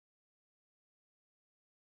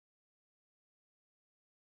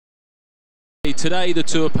Today the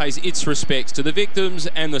Tour pays its respects to the victims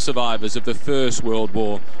and the survivors of the First World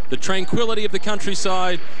War. The tranquility of the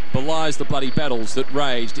countryside belies the bloody battles that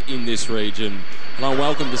raged in this region. Hello and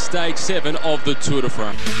welcome to Stage 7 of the Tour de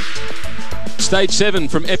France. Stage 7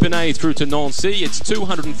 from Epinay through to Nancy, it's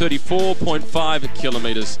 234.5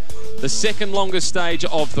 kilometres. The second longest stage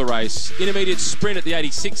of the race. Intermediate sprint at the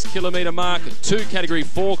 86 kilometre mark, 2 Category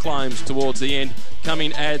 4 climbs towards the end,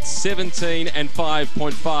 coming at 17 and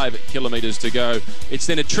 5.5 kilometres to go. It's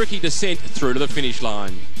then a tricky descent through to the finish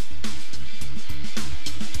line.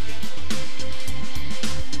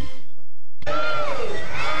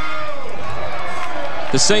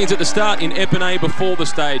 The scenes at the start in Epinay before the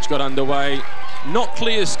stage got underway. Not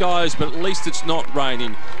clear skies, but at least it's not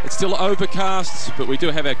raining. It's still overcast, but we do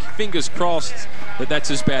have our fingers crossed that that's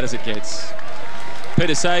as bad as it gets.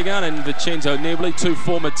 Peter Sagan and Vincenzo Nibali, 2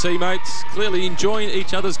 former teammates, clearly enjoying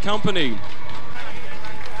each other's company.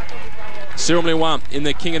 Cyril Mouin in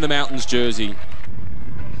the King of the Mountains jersey.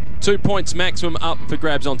 2 points maximum up for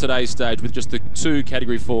grabs on today's stage with just the 2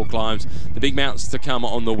 Category 4 climbs. The big mountains to come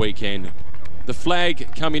on the weekend. The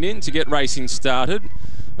flag coming in to get racing started.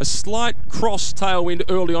 A slight cross tailwind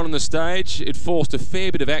early on in the stage. It forced a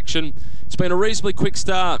fair bit of action. It's been a reasonably quick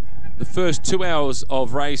start. The first 2 hours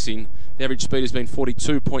of racing, the average speed has been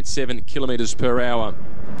 42.7 kilometres per hour.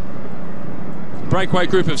 The breakaway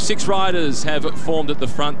group of 6 riders have formed at the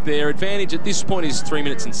front. Their advantage at this point is 3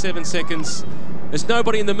 minutes and 7 seconds. There's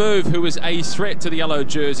nobody in the move who is a threat to the yellow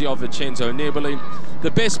jersey of Vincenzo Nibali.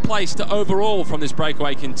 The best placed overall from this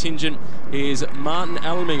breakaway contingent is Martin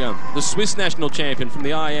Alminger, the Swiss national champion from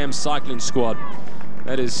the IAM cycling squad.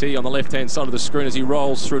 That is he on the left-hand side of the screen as he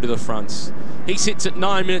rolls through to the front. He sits at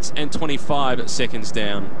 9 minutes and 25 seconds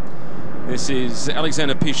down. This is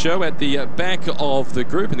Alexander Pichot at the back of the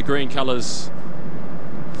group in the green colours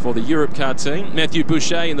for the Europcar team. Mathieu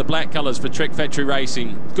Boucher in the black colours for Trek Factory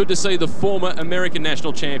Racing. Good to see the former American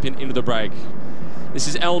national champion into the break. This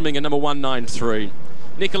is Alminger, number 193.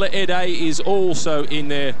 Nicolas Ede is also in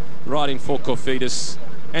there riding for Cofidis.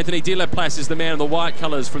 Anthony De La Place is the man in the white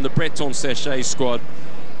colours from the Breton Sachet squad.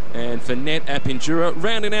 And for Net Apindura,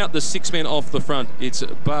 rounding out the 6 men off the front, it's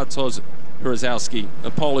Bartosz Hruszowski, a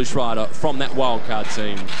Polish rider from that wildcard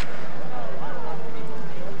team.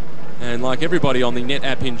 And like everybody on the Net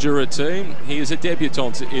Apindura team, he is a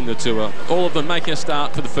debutant in the Tour. All of them making a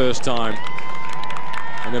start for the first time.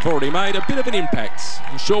 And they've already made a bit of an impact.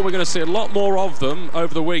 I'm sure we're going to see a lot more of them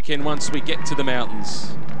over the weekend once we get to the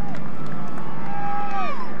mountains.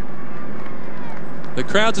 The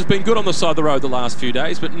crowds has been good on the side of the road the last few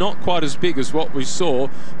days, but not quite as big as what we saw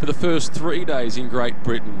for the first 3 days in Great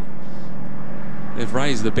Britain. They've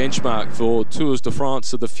raised the benchmark for Tours de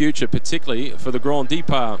France of the future, particularly for the Grand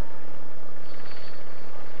Depart.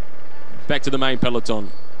 Back to the main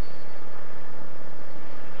peloton.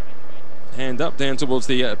 Hand up down towards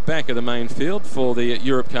the back of the main field for the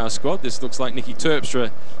Europcar squad. This looks like Nicky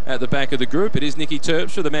Terpstra at the back of the group. It is Nicky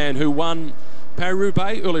Terpstra, the man who won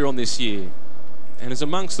Paris-Roubaix earlier on this year, and is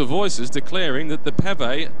amongst the voices declaring that the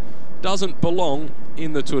pavé doesn't belong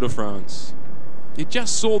in the Tour de France. You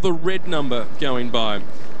just saw the red number going by.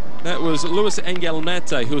 That was Luis Angel Mate,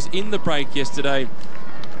 who was in the break yesterday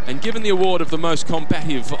and given the award of the most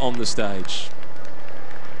combative on the stage.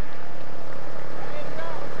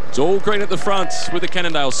 It's all green at the front with the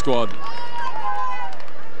Cannondale squad.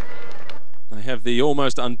 They have the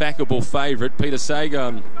almost unbackable favourite, Peter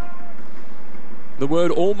Sagan. The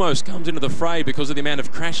word almost comes into the fray because of the amount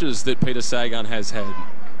of crashes that Peter Sagan has had.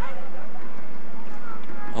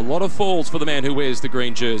 A lot of falls for the man who wears the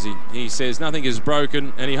green jersey. He says nothing is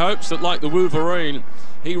broken, and he hopes that, like the Wolverine,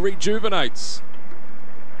 he rejuvenates.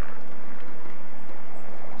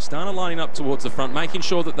 Stana lining up towards the front, making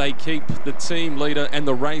sure that they keep the team leader and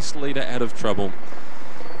the race leader out of trouble.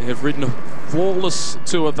 They have ridden a flawless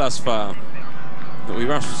Tour thus far. But we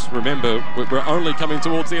must remember, we're only coming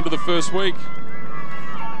towards the end of the first week.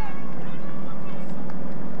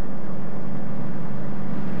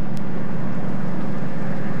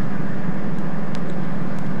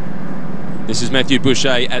 This is Mathieu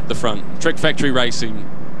Boucher at the front. Trek Factory Racing.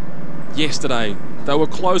 Yesterday, they were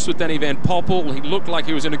close with Danny Van Poppel. He looked like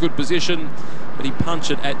he was in a good position, but he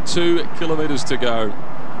punched it at 2 kilometres to go.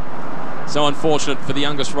 So unfortunate for the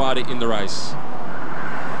youngest rider in the race.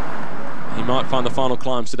 He might find the final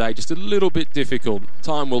climbs today just a little bit difficult.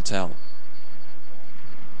 Time will tell.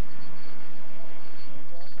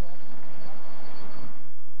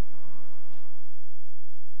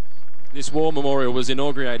 This war memorial was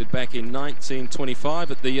inaugurated back in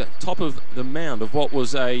 1925 at the top of the mound of what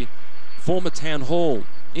was a former town hall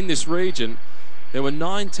in this region. There were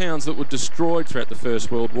 9 towns that were destroyed throughout the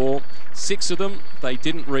First World War. 6 of them they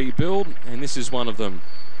didn't rebuild, and this is one of them.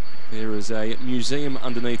 There is a museum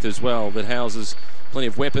underneath as well that houses plenty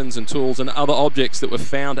of weapons and tools and other objects that were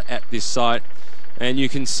found at this site. And you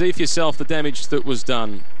can see for yourself the damage that was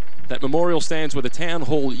done. That memorial stands where the town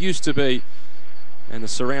hall used to be, and the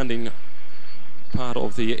surrounding part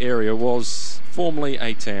of the area was formerly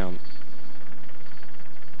a town.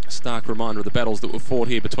 A stark reminder of the battles that were fought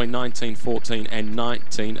here between 1914 and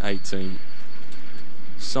 1918.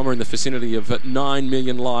 Somewhere in the vicinity of 9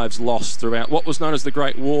 million lives lost throughout what was known as the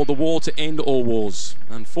Great War, the war to end all wars.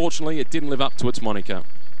 Unfortunately, it didn't live up to its moniker.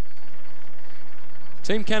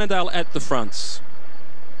 Team Cannondale at the fronts.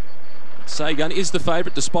 Sagan is the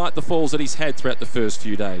favourite despite the falls that he's had throughout the first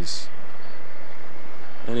few days.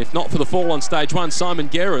 And if not for the fall on stage 1, Simon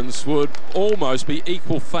Gerrans would almost be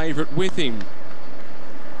equal favourite with him.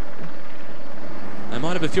 They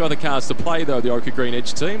might have a few other cards to play though, the Orica Green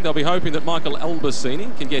Edge team. They'll be hoping that Michael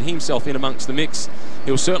Albercini can get himself in amongst the mix.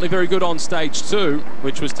 He was certainly very good on stage 2,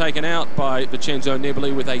 which was taken out by Vincenzo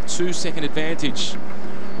Nibali with a 2-second advantage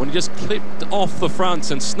when he just clipped off the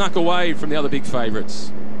fronts and snuck away from the other big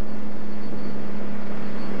favourites.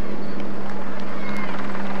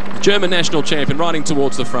 German national champion riding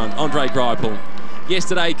towards the front, Andre Greipel.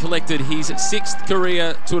 Yesterday collected his 6th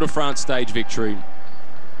career Tour de France stage victory.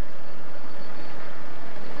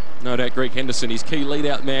 No doubt Greg Henderson, his key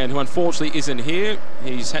lead-out man, who unfortunately isn't here.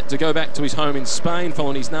 He's had to go back to his home in Spain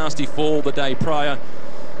following his nasty fall the day prior.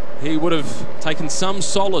 He would have taken some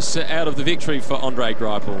solace out of the victory for Andre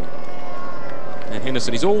Greipel. And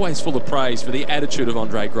Henderson is always full of praise for the attitude of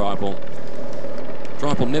Andre Greipel.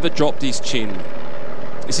 Greipel never dropped his chin.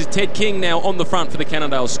 This is Ted King now on the front for the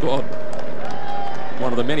Cannondale squad.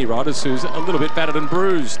 One of the many riders who's a little bit battered and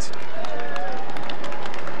bruised.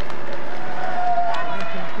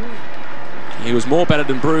 He was more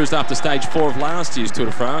battered and bruised after stage 4 of last year's Tour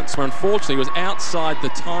de France, where unfortunately he was outside the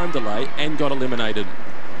time delay and got eliminated.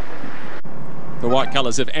 The white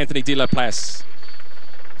colours of Anthony de la Place.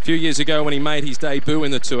 A few years ago when he made his debut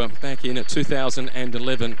in the Tour, back in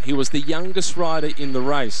 2011, he was the youngest rider in the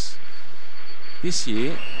race. This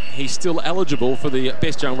year, he's still eligible for the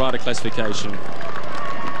Best Young Rider classification,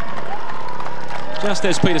 just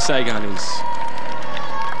as Peter Sagan is.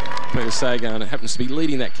 Peter Sagan happens to be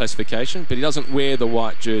leading that classification, but he doesn't wear the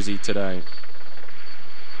white jersey today.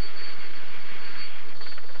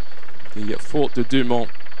 The Fort de Dumont.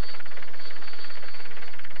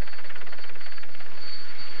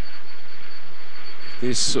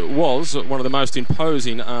 This was one of the most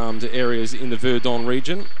imposing armed areas in the Verdun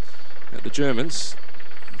region. The Germans,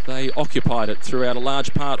 they occupied it throughout a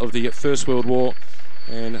large part of the First World War,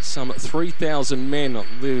 and some 3,000 men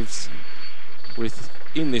lived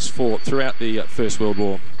within this fort throughout the First World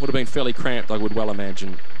War. Would have been fairly cramped, I would well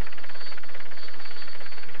imagine.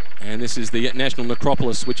 And this is the National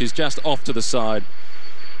Necropolis, which is just off to the side.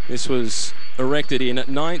 This was erected in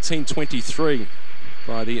 1923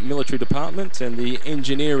 by the military department and the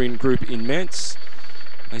engineering group in Mentz.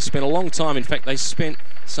 They spent a long time, in fact they spent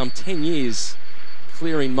some 10 years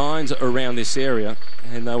clearing mines around this area,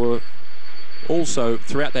 and they were also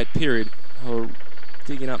throughout that period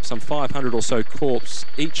digging up some 500 or so corpses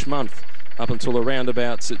each month up until around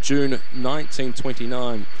about June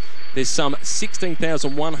 1929. There's some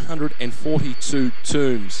 16,142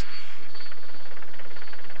 tombs.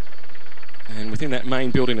 And within that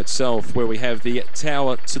main building itself, where we have the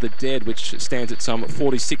Tower to the Dead, which stands at some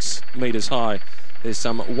 46 metres high, there's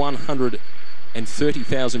some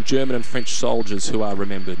 130,000 German and French soldiers who are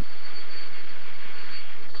remembered.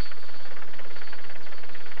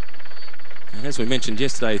 And as we mentioned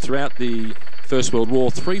yesterday, throughout the First World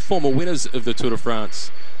War, 3 former winners of the Tour de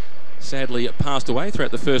France sadly passed away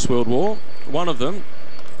throughout the First World War. One of them,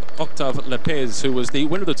 Octave Lopez, who was the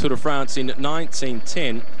winner of the Tour de France in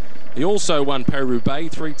 1910. He also won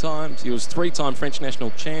Paris-Roubaix 3 times. He was 3-time French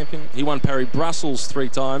national champion. He won Paris-Brussels 3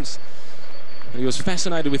 times. He was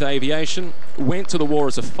fascinated with aviation, went to the war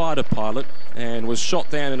as a fighter pilot, and was shot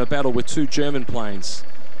down in a battle with 2 German planes.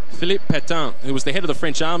 Philippe Pétain, who was the head of the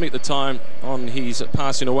French army at the time, on his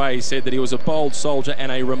passing away, said that he was a bold soldier and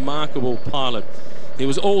a remarkable pilot. He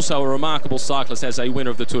was also a remarkable cyclist as a winner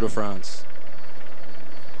of the Tour de France.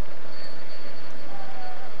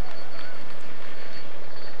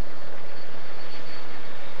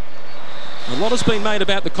 A lot has been made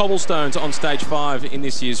about the cobblestones on stage 5 in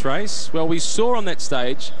this year's race. Well, we saw on that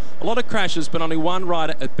stage a lot of crashes, but only one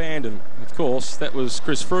rider abandoned. Of course, that was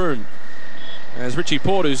Chris Froome. As Richie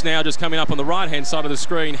Porte, who's now just coming up on the right-hand side of the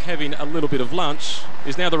screen having a little bit of lunch,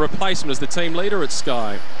 is now the replacement as the team leader at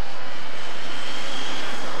Sky.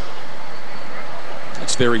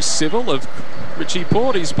 looks very civil of Richie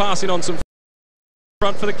Porte. He's passing on some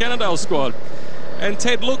front for the Cannondale squad. And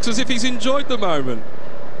Ted looks as if he's enjoyed the moment.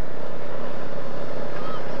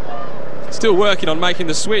 Still working on making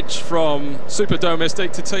the switch from Super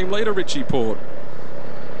Domestique to team leader Richie Porte.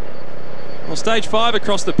 Well, stage 5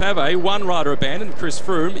 across the pavé, one rider abandoned, Chris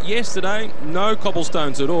Froome. Yesterday, no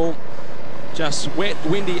cobblestones at all, just wet,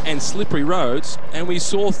 windy and slippery roads, and we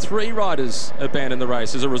saw 3 riders abandon the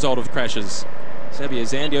race as a result of crashes. Xavier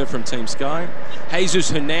Zandio from Team Sky, Jesus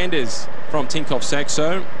Hernandez from Tinkoff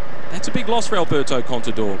Saxo. That's a big loss for Alberto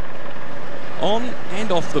Contador, on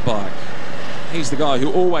and off the bike. He's the guy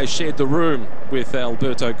who always shared the room with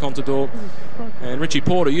Alberto Contador. And Richie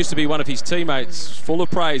Porte used to be one of his teammates, full of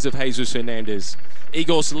praise of Jesus Hernandez.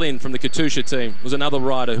 Igor Salin from the Katusha team was another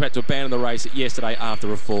rider who had to abandon the race yesterday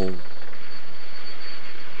after a fall.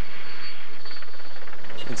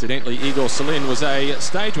 Incidentally, Igor Salin was a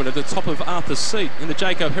stage winner at the top of Arthur's Seat in the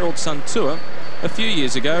Jayco Herald Sun Tour a few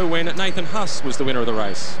years ago when Nathan Huss was the winner of the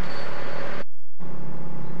race.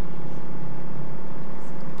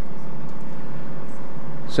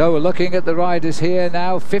 So we're looking at the riders here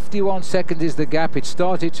now. 51 seconds is the gap. It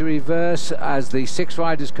started to reverse as the 6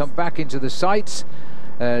 riders come back into the sights.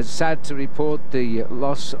 Sad to report the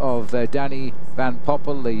loss of Danny Van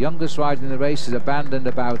Poppel, the youngest rider in the race, is abandoned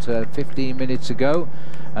about 15 minutes ago,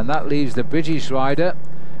 and that leaves the British rider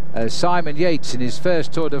Simon Yates in his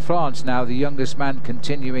first Tour de France now, the youngest man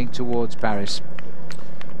continuing towards Paris.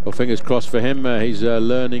 Well, fingers crossed for him. He's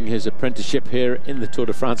learning his apprenticeship here in the Tour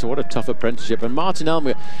de France. What a tough apprenticeship. And Martin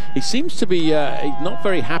Elmiger, he seems to be not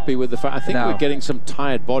very happy with the fact. I think we're getting some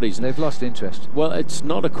tired bodies. They've lost interest. Well, it's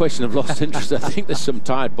not a question of lost interest. I think there's some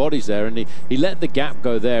tired bodies there. And he let the gap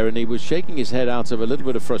go there, and he was shaking his head out of a little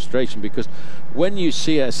bit of frustration, because when you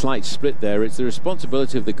see a slight split there, it's the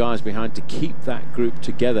responsibility of the guys behind to keep that group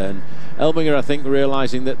together. And Elmiger, I think,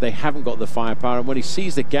 realizing that they haven't got the firepower, and when he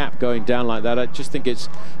sees the gap going down like that, I just think it's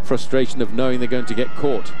frustration of knowing they're going to get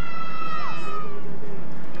caught.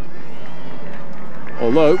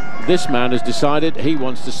 Although this man has decided he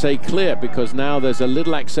wants to stay clear, because now there's a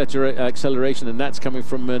little acceleration, and that's coming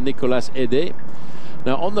from Nicolas Edet.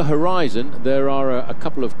 Now on the horizon there are a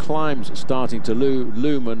couple of climbs starting to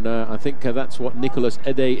loom, and I think that's what Nicolas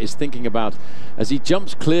Edet is thinking about as he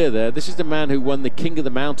jumps clear there. This is the man who won the King of the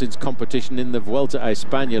Mountains competition in the Vuelta a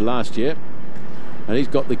España last year, and he's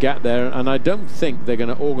got the gap there, and I don't think they're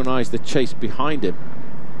going to organise the chase behind him.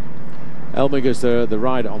 Elmiger's the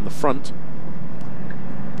rider on the front,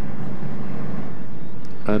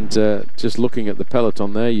 and just looking at the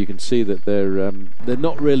peloton there, you can see that they're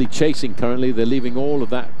not really chasing currently. They're leaving all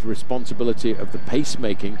of that responsibility of the pace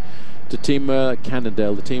making to Team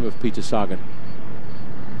Cannondale, the team of Peter Sagan.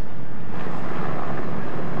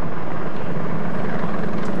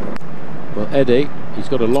 Well, Edet, he's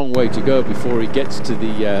got a long way to go before he gets to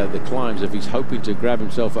the climbs if he's hoping to grab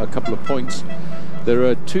himself a couple of points. There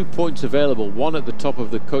are 2 points available, one at the top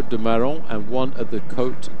of the Côte de Marron and one at the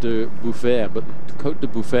Côte de Bouffère, but the Côte de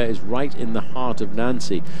Bouffère is right in the heart of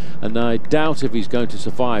Nancy, and I doubt if he's going to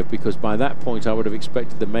survive, because by that point I would have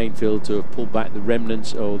expected the main field to have pulled back the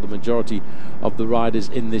remnants or the majority of the riders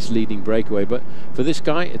in this leading breakaway. But for this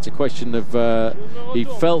guy, it's a question of he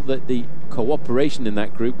felt that the cooperation in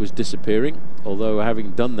that group was disappearing, although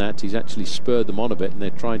having done that he's actually spurred them on a bit, and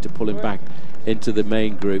they're trying to pull him back into the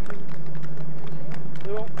main group.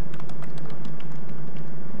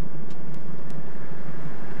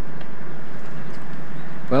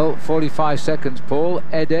 Well, 45 seconds, Paul.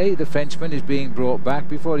 Edet, the Frenchman, is being brought back.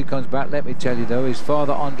 Before he comes back, let me tell you though, his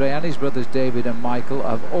father Andre and his brothers David and Michael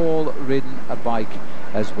have all ridden a bike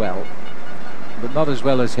as well, but not as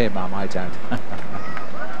well as him, I might add.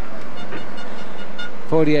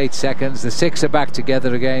 48 seconds, the 6 are back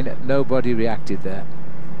together again. Nobody reacted there.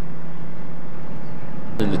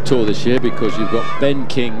 In the Tour this year, because you've got Ben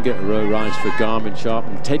King, who rides for Garmin Sharp,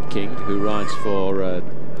 and Ted King, who rides for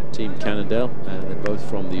Team Cannondale, and they're both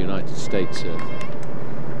from the United States.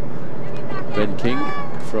 Ben King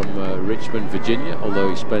from Richmond, Virginia, although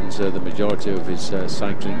he spends the majority of his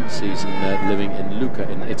cycling season living in Lucca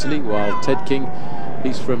in Italy, while Ted King,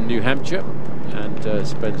 he's from New Hampshire and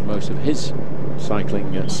spends most of his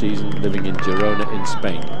cycling season living in Girona in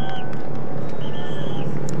Spain.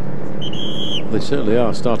 They certainly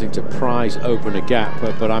are starting to prize open a gap,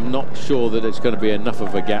 but I'm not sure that it's going to be enough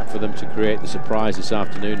of a gap for them to create the surprise this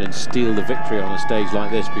afternoon and steal the victory on a stage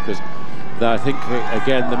like this, because I think,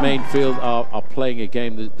 again, the main field are playing a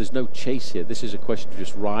game. There's no chase here. This is a question of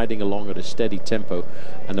just riding along at a steady tempo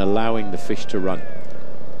and allowing the fish to run.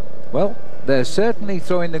 Well, they're certainly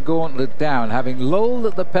throwing the gauntlet down, having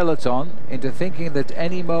lulled the peloton into thinking that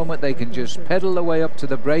any moment they can just pedal their way up to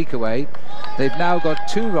the breakaway. They've now got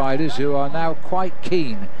two riders who are now quite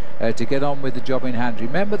keen to get on with the job in hand.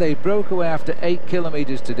 Remember, they broke away after 8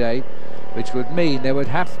 kilometers today, which would mean they would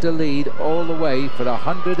have to lead all the way for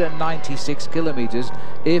 196 kilometers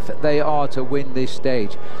if they are to win this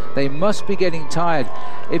stage. They must be getting tired.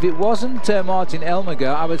 If it wasn't Martin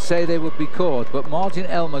Elmiger, I would say they would be caught, but Martin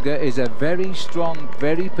Elmiger is a very strong,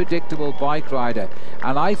 very predictable bike rider,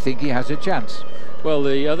 and I think he has a chance. Well,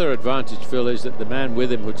 the other advantage, Phil, is that the man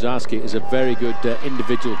with him, Hudzarski, is a very good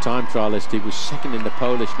individual time trialist. He was second in the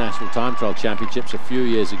Polish National Time Trial Championships a few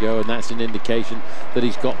years ago, and that's an indication that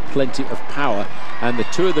he's got plenty of power. And the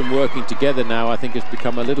two of them working together now, I think, has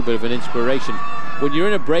become a little bit of an inspiration. When you're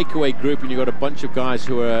in a breakaway group and you've got a bunch of guys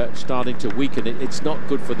who are starting to weaken, it's not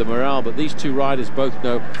good for the morale. But these two riders both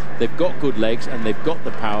know they've got good legs and they've got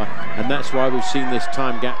the power, and that's why we've seen this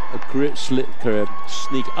time gap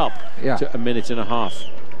sneak up to a minute and a half.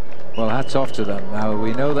 Well, hats off to them. Now,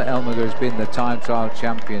 we know that Elmiger has been the time trial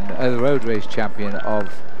champion, the road race champion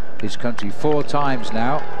of his country 4 times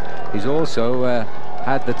now. He's also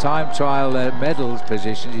had the time trial medals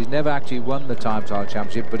positions. He's never actually won the time trial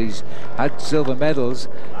championship, but he's had silver medals.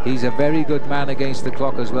 He's a very good man against the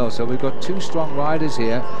clock as well. So we've got two strong riders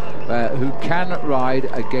here who can ride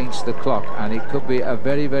against the clock, and it could be a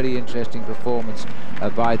very, very interesting performance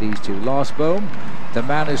by these two. Lars Boom, the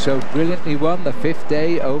man who so brilliantly won the 5th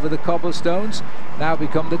day over the cobblestones, now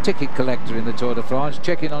become the ticket collector in the Tour de France,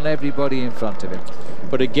 checking on everybody in front of him.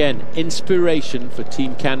 But again, inspiration for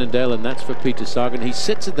Team Cannondale, and that's for Peter Sagan. He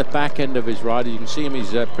sits at the back end of his ride. You can see him,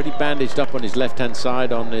 he's pretty bandaged up on his left-hand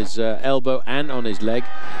side, on his elbow and on his leg.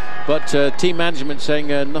 But team management saying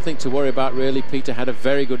nothing to worry about, really. Peter had a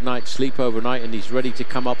very good night's sleep overnight, and he's ready to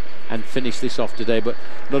come up and finish this off today. But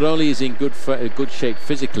not only is he in good shape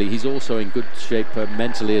physically, he's also in good shape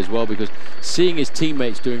mentally as well, because seeing his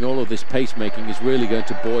teammates doing all of this pacemaking is really going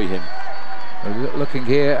to buoy him. We're looking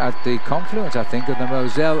here at the confluence, I think, of the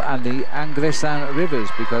Moselle and the Ingressin rivers,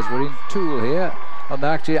 because we're in Toul here,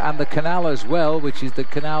 and the canal as well, which is the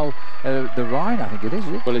canal, the Rhine, I think it is,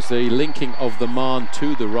 isn't it? Well, it's the linking of the Marne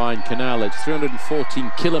to the Rhine Canal. It's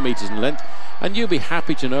 314 kilometres in length, and you'll be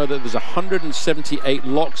happy to know that there's 178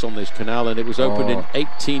 locks on this canal, and it was opened in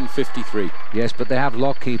 1853. Yes, but they have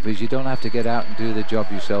lock keepers. You don't have to get out and do the job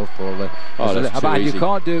yourself, Paul. That's too easy. You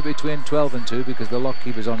can't do it between 12 and 2 because the lock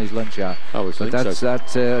keeper's on his lunch hour. But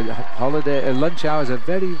lunch hours are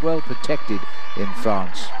very well protected in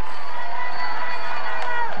France.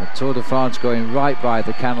 The Tour de France going right by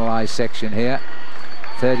the canalised section here.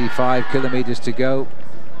 35 kilometres to go.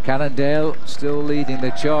 Cannondale still leading the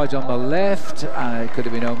charge on the left, and it could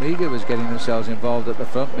have been Omega was getting themselves involved at the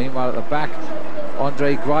front. Meanwhile, at the back,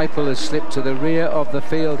 Andre Greipel has slipped to the rear of the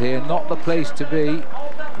field here. Not the place to be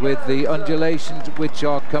with the undulations which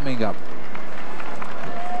are coming up.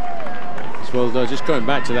 Well, just going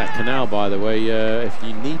back to that canal, by the way, if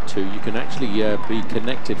you need to, you can actually be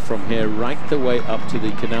connected from here right the way up to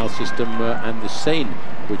the canal system and the Seine,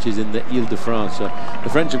 which is in the Ile-de-France. The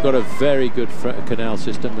French have got a very good canal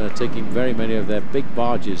system, taking very many of their big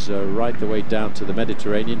barges right the way down to the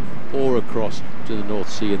Mediterranean or across to the North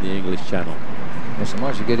Sea and the English Channel. Yes, and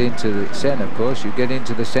once you get into the Seine, of course, you get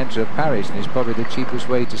into the centre of Paris, and it's probably the cheapest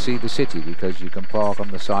way to see the city because you can park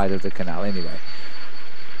on the side of the canal anyway.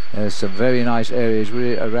 There's some very nice areas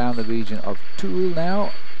around the region of Toul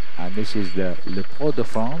now, and this is the Le Port de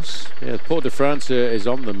France. Yeah, the Port de France is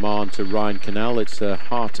on the Marne to Rhine Canal. It's the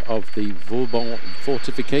heart of the Vauban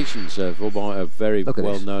fortifications. Vauban, a very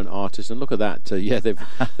well-known artist, and look at that. Yeah,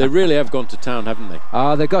 they really have gone to town, haven't they?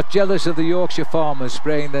 They got jealous of the Yorkshire farmers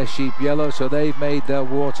spraying their sheep yellow, so they've made their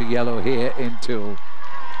water yellow here in Toul.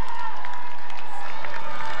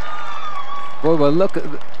 Well, look at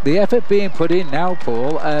the effort being put in now,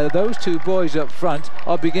 Paul. Those two boys up front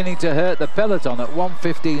are beginning to hurt the peloton at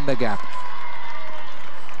 1:15 the gap.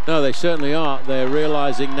 No, they certainly are. They're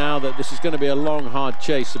realising now that this is going to be a long, hard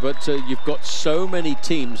chase, but you've got so many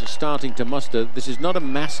teams starting to muster. This is not a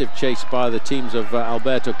massive chase by the teams of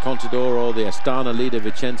Alberto Contador or the Astana leader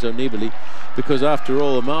Vincenzo Nibali, because after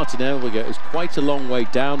all, the Martin Elmiger is quite a long way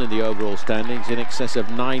down in the overall standings, in excess of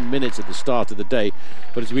 9 minutes at the start of the day.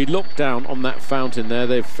 But as we look down on that fountain there,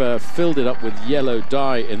 they've filled it up with yellow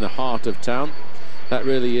dye in the heart of town. That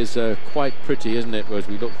really is quite pretty, isn't it? As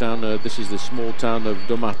we look down, this is the small town of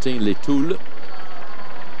Dommartin-les-Tours.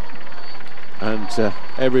 And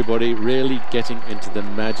everybody really getting into the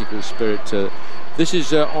magical spirit. This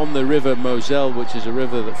is on the river Moselle, which is a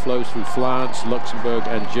river that flows through France, Luxembourg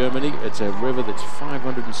and Germany. It's a river that's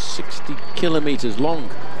 560 kilometers long.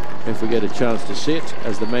 if we get a chance to see it,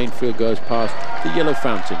 as the main field goes past the yellow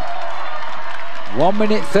fountain. 1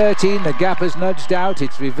 minute 13, the gap has nudged out,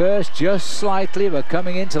 it's reversed just slightly. We're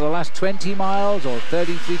coming into the last 20 miles or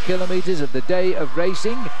 33 kilometres of the day of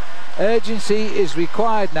racing. Urgency is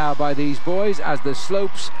required now by these boys as the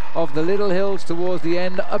slopes of the little hills towards the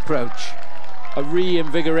end approach. A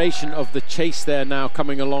reinvigoration of the chase there now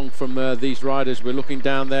coming along from these riders. We're looking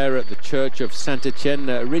down there at the church of Saint-Etienne.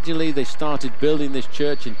 Originally they started building this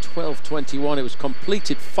church in 1221. It was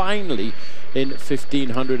completed finally in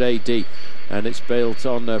 1500 AD, and it's built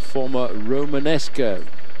on a former Romanesque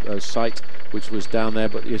site which was down there.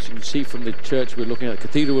 But as you can see from the church we're looking at, the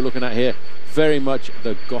cathedral we're looking at here, very much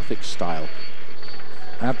the Gothic style.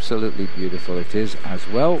 Absolutely beautiful it is as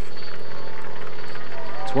well.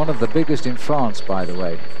 It's one of the biggest in France, by the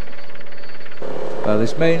way. Well,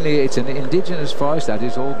 it's an indigenous forest that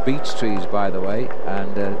is all beech trees, by the way,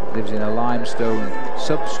 and lives in a limestone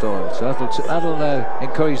subsoil. So that'll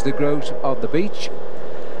encourage the growth of the beech,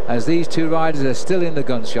 as these two riders are still in the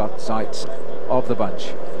gunshot sights of the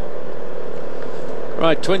bunch.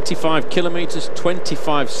 Right, 25 kilometres,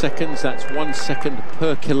 25 seconds, that's 1 second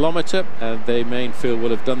per kilometre, and the main field will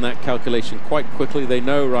have done that calculation quite quickly. They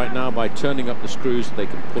know right now by turning up the screws they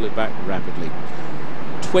can pull it back rapidly.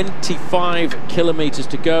 25 kilometres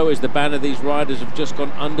to go as the banner these riders have just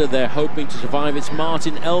gone under. They're hoping to survive. It's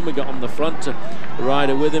Martin Elmiger on the front, the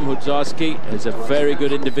rider with him, Hudzarski, is a very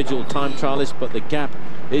good individual time trialist, but the gap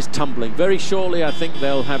is tumbling. Very shortly I think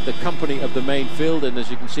they'll have the company of the main field, and as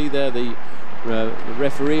you can see there, the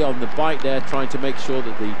referee on the bike there trying to make sure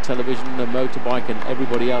that the television, the motorbike and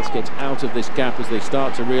everybody else gets out of this gap as they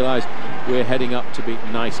start to realise we're heading up to be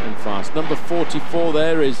nice and fast. Number 44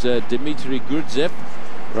 there is Dimitri Grudzev,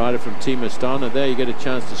 rider from Team Astana. There you get a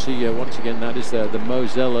chance to see once again, that is the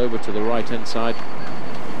Moselle over to the right hand side,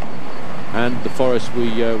 and the forest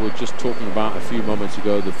we were just talking about a few moments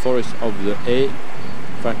ago, the forest of the Haye.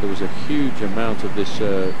 In fact, there was a huge amount of this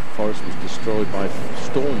forest was destroyed by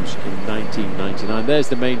storms in 1999. There's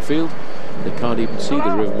the main field. They can't even see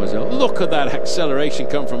the River Moselle. Look at that acceleration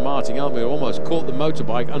come from Martin Elmiger. Almost caught the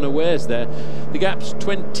motorbike unawares there. The gap's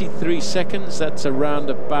 23 seconds. That's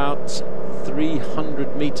around about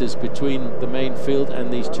 300 metres between the main field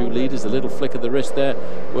and these two leaders. The little flick of the wrist there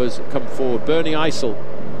was come forward. Bernie Eisel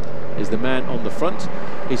is the man on the front.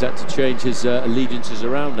 He's had to change his allegiances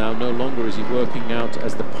around now. No longer is he working out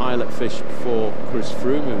as the pilot fish for Chris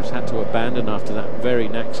Froome, who's had to abandon after that very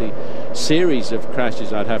nasty series of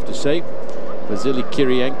crashes, I'd have to say. Vasily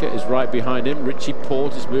Kirienka is right behind him. Richie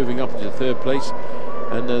Porte is moving up into third place.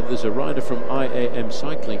 And there's a rider from IAM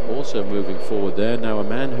Cycling also moving forward there. Now a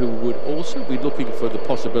man who would also be looking for the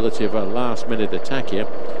possibility of a last-minute attack here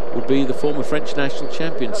would be the former French national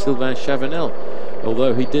champion, Sylvain Chavanel.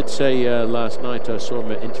 Although he did say last night, I saw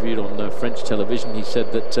him interviewed on French television, he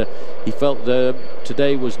said that he felt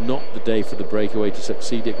today was not the day for the breakaway to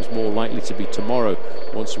succeed. It was more likely to be tomorrow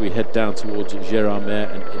once we head down towards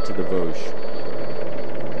Gérardmer and into the Vosges.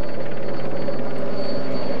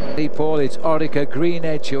 Paul, it's Orica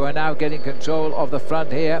Greenedge who are now getting control of the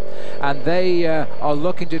front here, and they are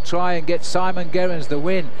looking to try and get Simon Gerrans the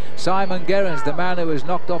win. Simon Gerrans, the man who was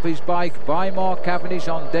knocked off his bike by Mark Cavendish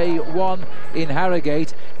on day one in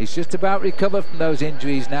Harrogate, he's just about recovered from those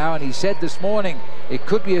injuries now, and he said this morning it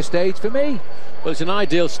could be a stage for me. Well, it's an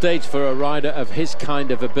ideal stage for a rider of his kind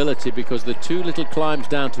of ability, because the two little climbs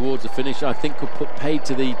down towards the finish I think could put paid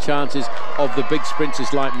to the chances of the big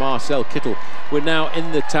sprinters like Marcel Kittel. We're now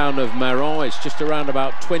in the town of Maron. It's just around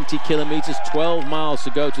about 20 kilometres, 12 miles to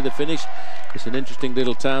go to the finish. It's an interesting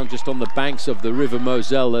little town just on the banks of the River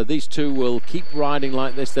Moselle. These two will keep riding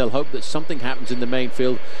like this. They'll hope that something happens in the main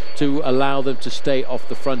field to allow them to stay off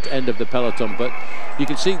the front end of the peloton. But you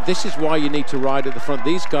can see this is why you need to ride at the front.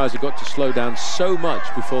 These guys have got to slow down so much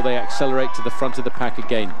before they accelerate to the front of the pack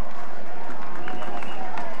again.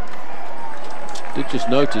 Did just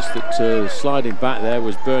notice that sliding back there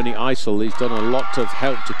was Bernie Eisel. He's done a lot of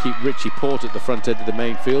help to keep Richie Porte at the front end of the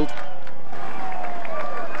main field.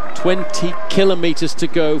 20 kilometres to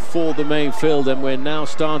go for the main field, and we're now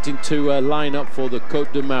starting to line up for the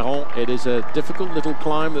Côte de Maron. It is a difficult little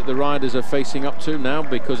climb that the riders are facing up to now,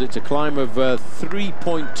 because it's a climb of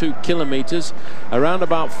 3.2 kilometres. Around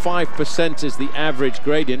about 5% is the average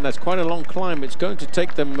gradient. That's quite a long climb. It's going to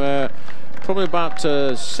take them probably about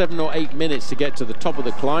 7 or 8 minutes to get to the top of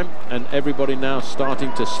the climb, and everybody now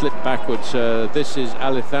starting to slip backwards. This is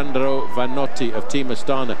Alessandro Vanotti of Team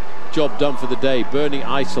Astana. job done for the day. Bernie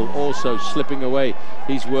Eisel also slipping away.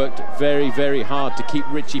 He's worked very, very hard to keep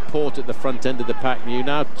Richie Porte at the front end of the pack. And you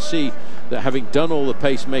now see that having done all the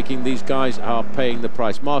pacemaking, these guys are paying the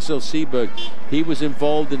price. Marcel Seeberg, he was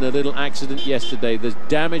involved in a little accident yesterday. There's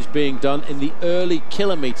damage being done in the early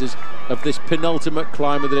kilometers of this penultimate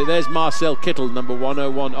climb of the day. There's Marcel Kittel, number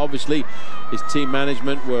 101. Obviously, his team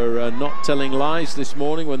management were not telling lies this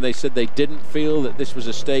morning when they said they didn't feel that this was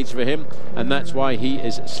a stage for him, and that's why he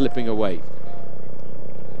is slipping away.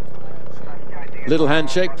 Little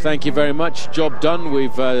handshake, thank you very much, job done.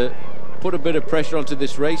 We've put a bit of pressure onto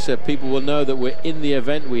this race. People will know that we're in the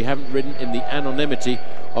event. We haven't ridden in the anonymity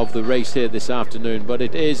of the race here this afternoon, but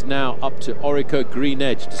it is now up to Orica Green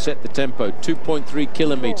Edge to set the tempo. 2.3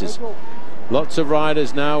 kilometers. Lots of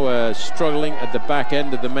riders now struggling at the back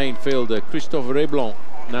end of the main field. Christophe Reblon,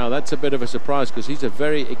 now that's a bit of a surprise because he's a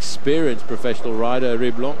very experienced professional rider,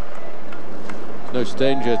 Reblon. No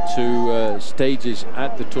stranger to stages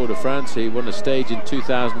at the Tour de France. He won a stage in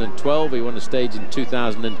 2012, he won a stage in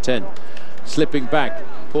 2010. Slipping back,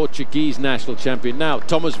 Portuguese national champion. Now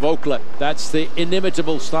Thomas Voeckler, that's the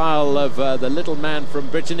inimitable style of the little man from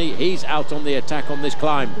Brittany. He's out on the attack on this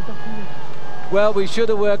climb. Well, we should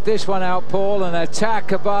have worked this one out, Paul. An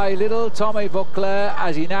attack by little Tommy Voeckler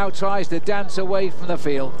as he now tries to dance away from the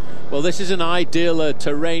field. Well, this is an ideal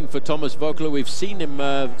terrain for Thomas Voeckler. We've seen him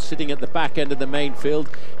sitting at the back end of the main field.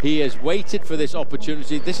 He has waited for this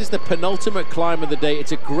opportunity. This is the penultimate climb of the day.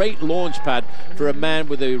 It's a great launch pad for a man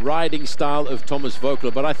with a riding style of Thomas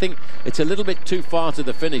Voeckler, but I think it's a little bit too far to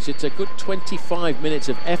the finish. It's a good 25 minutes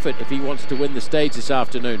of effort if he wants to win the stage this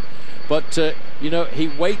afternoon. But, you know, he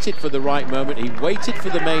waited for the right moment. He waited for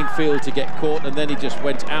the main field to get caught, and then he just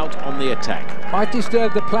went out on the attack. Might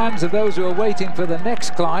disturb the plans of those who are waiting for the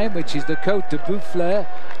next climb, which is the Côte de Boufflers,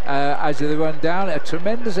 as they run down. A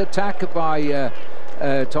tremendous attack by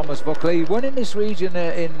Thomas Voeckler. He won in this region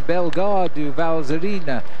in Bellegarde du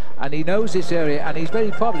Valzerine, and he knows this area, and he's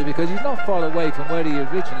very popular because he's not far away from where he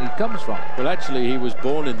originally comes from. Well, actually, he was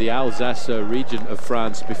born in the Alsace region of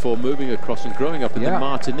France before moving across and growing up in the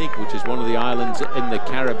Martinique, which is one of the islands in the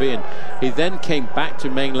Caribbean. He then came back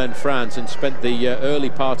to mainland France and spent the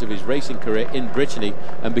early part of his racing career in Brittany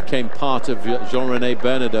and became part of Jean-René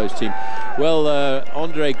Bernardot's team. Well,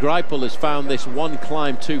 Andre Greipel has found this one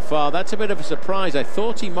climb too far. That's a bit of a surprise. I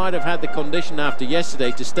thought he might have had the condition after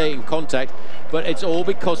yesterday to stay in contact, but it's all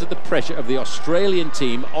because of the pressure of the Australian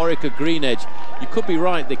team, Orica Green Edge. You could be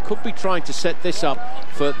right, they could be trying to set this up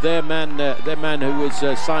for their man who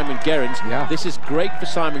is Simon Gerrans. This is great for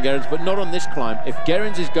Simon Gerrans, but not on this climb. If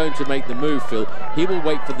Gerrans is going to make the move, Phil, he will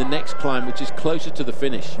wait for the next climb, which is closer to the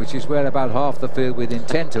finish. Which is where about half the field with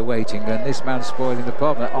intent are waiting, and this man's spoiling the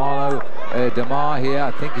problem. Arnaud Demar here,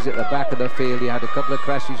 I think, is at the back of the field. He had a couple of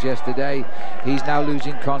crashes yesterday. He's now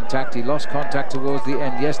losing contact. He lost contact towards the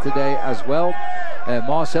end yesterday as well.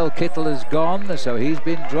 Marcel Kittel has gone, so he's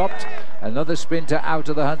been dropped. Another sprinter out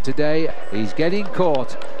of the hunt today. He's getting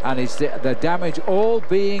caught, and it's the damage all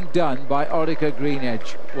being done by Orica Green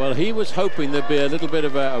Edge. Well, he was hoping there'd be a little bit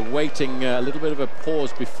of a waiting, a little bit of a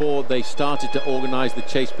pause before they started to organise the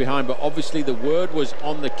chase behind. But obviously the word was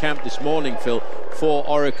on the camp this morning, Phil, for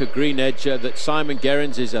Orica Green Edge that Simon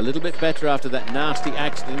Gerrans is a little bit better after that nasty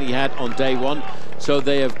accident he had on day one. So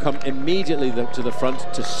they have come immediately to the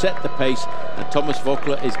front to set the pace, and Thomas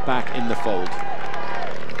Voeckler is back in the fold.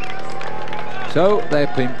 So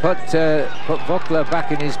they've been put Voeckler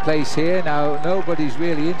back in his place here. Now nobody's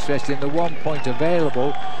really interested in the 1 point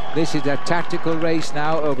available. This is a tactical race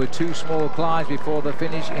now over 2 small climbs before the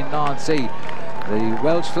finish in Nancy. The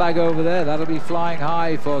Welsh flag over there, that'll be flying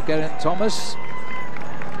high for Geraint Thomas.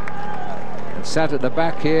 And sat at the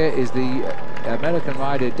back here is the American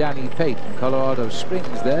rider Danny Pate from Colorado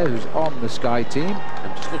Springs there, who's on the Sky team.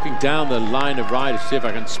 I'm just looking down the line of riders to see if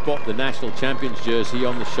I can spot the national champions jersey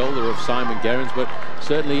on the shoulder of Simon Gerrans, but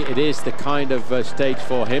certainly it is the kind of stage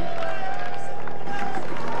for him.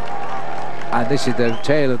 And this is the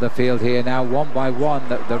tail of the field here now. One by one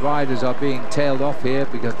the riders are being tailed off here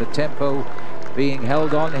because the tempo being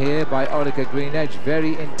held on here by Orica Green Edge,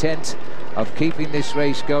 very intent of keeping this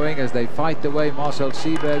race going as they fight the way. Marcel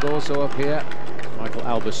Seeberg also up here. Michael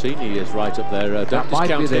Albertini is right up there. That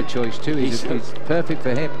might be their choice too. It's perfect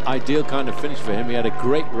for him. Ideal kind of finish for him. He had a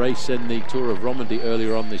great race in the Tour of Romandy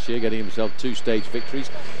earlier on this year, getting himself 2 stage victories.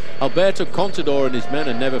 Alberto Contador and his men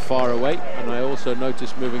are never far away, and I also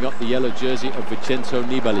noticed moving up the yellow jersey of Vincenzo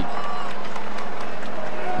Nibali.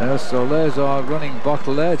 So there's our running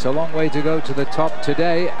bottle there. It's a long way to go to the top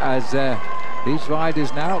today as these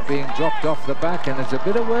riders now being dropped off the back, and there's a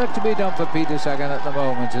bit of work to be done for Peter Sagan at the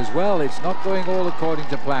moment as well. It's not going all according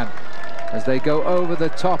to plan. as they go over the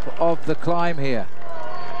top of the climb here.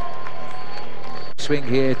 Swing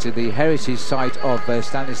here to the heritage site of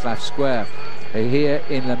Stanislas Square, here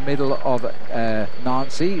in the middle of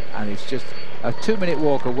Nancy, and it's just a 2-minute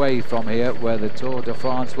walk away from here where the Tour de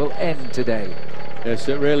France will end today. Yes,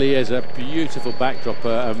 it really is a beautiful backdrop,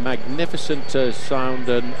 a magnificent sound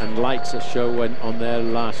and lights show went on there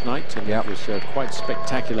last night, and it was quite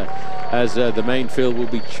spectacular, as the main field will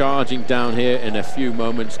be charging down here in a few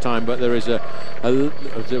moments' time. But there is a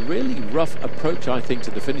really rough approach, I think,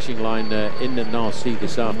 to the finishing line in the Nancy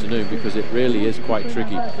this afternoon, because it really is quite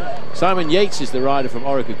tricky. Simon Yates is the rider from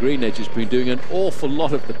Orica Green Edge, who's been doing an awful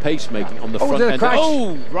lot of the pacemaking on the front end.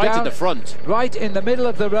 Oh, right at the front. Right in the middle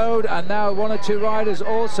of the road, and now 1 or 2 riders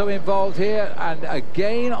also involved here, and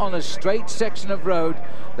again on a straight section of road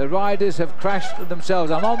the riders have crashed themselves.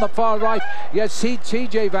 And on the far right, yes,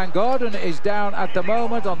 TJ Van Garderen is down at the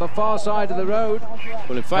moment on the far side of the road.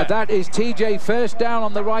 Well, in fact, that is TJ first down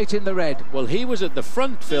on the right in the red. Well, he was at the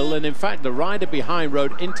front, Phil, and in fact the rider behind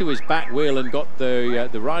rode into his back wheel and got the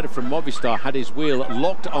rider from Movistar had his wheel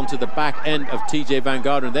locked onto the back end of TJ Van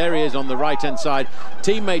Garderen. There he is on the right hand side.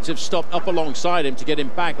 Teammates have stopped up alongside him to get him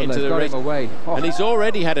back into the race. Away. And he's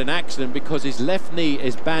already had an accident because his left knee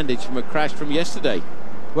is bandaged from a crash from yesterday.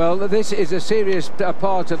 Well, this is a serious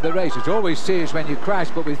part of the race. It's always serious when you crash,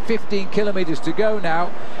 but with 15 kilometres to go now,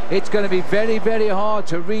 it's going to be very, very hard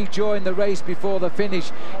to rejoin the race before the finish.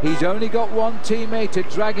 He's only got one teammate to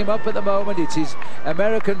drag him up at the moment. It's his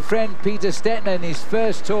American friend Peter Stettner in his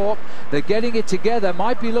first Tour. They're getting it together.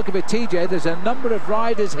 Might be looking for TJ. There's a number of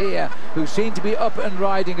riders here who seem to be up and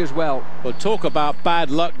riding as well. Well, talk about bad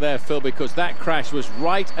luck there, Phil, because that crash was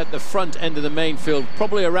right at the front end of the main field,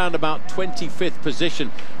 probably around about 25th position.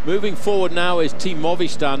 Moving forward now is Team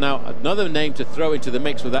Movistar. Now, another name to throw into the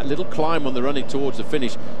mix with that little climb on the running towards the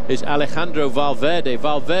finish is Alejandro Valverde.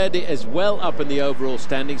 Valverde is well up in the overall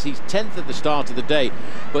standings. He's 10th at the start of the day,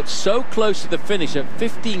 but so close to the finish at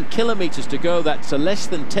 15 kilometres to go. That's less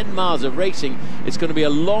than 10 miles of racing. It's going to be a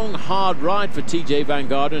long, hard ride for TJ Van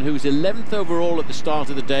Garderen, who's 11th overall at the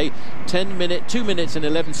start of the day, 2 minutes and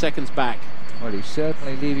 11 seconds back. Well, he's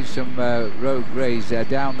certainly leaving some road greys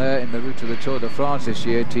down there in the route of the Tour de France this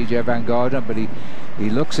year, TJ Van Garderen, but he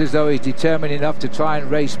looks as though he's determined enough to try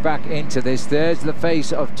and race back into this. There's the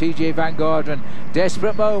face of TJ Van Garderen.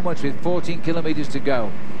 Desperate moments with 14 kilometres to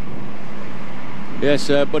go. Yes,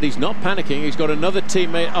 but he's not panicking. He's got another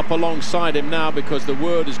teammate up alongside him now, because the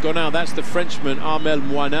word has gone out. That's the Frenchman Armel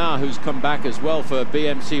Moinard, who's come back as well for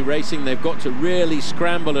BMC Racing. They've got to really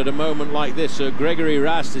scramble at a moment like this. Gregory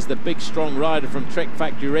Rast is the big, strong rider from Trek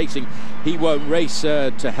Factory Racing. He won't race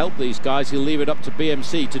to help these guys. He'll leave it up to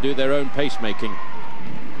BMC to do their own pacemaking.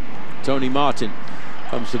 Tony Martin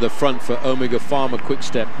comes to the front for Omega Pharma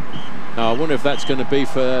Quick-Step. Now, I wonder if that's going to be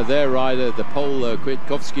for their rider, the Pole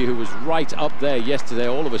Kwiatkowski, who was right up there yesterday.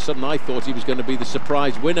 All of a sudden, I thought he was going to be the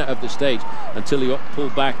surprise winner of the stage until he got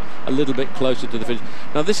pulled back a little bit closer to the finish.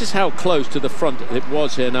 Now, this is how close to the front it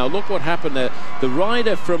was here. Now, look what happened there. The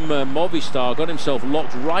rider from Movistar got himself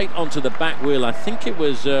locked right onto the back wheel. I think it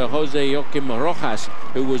was Jose Joaquim Rojas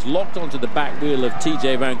who was locked onto the back wheel of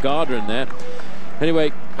TJ Van Garderen there.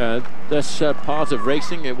 Anyway, that's part of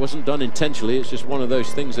racing. It wasn't done intentionally. It's just one of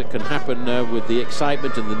those things that can happen with the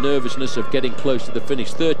excitement and the nervousness of getting close to the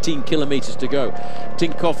finish. 13 kilometres to go.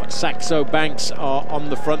 Tinkoff, Saxo Banks are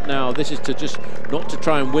on the front now. This is to just not to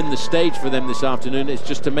try and win the stage for them this afternoon. It's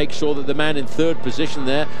just to make sure that the man in third position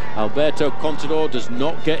there, Alberto Contador, does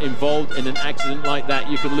not get involved in an accident like that.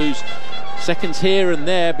 You can lose seconds here and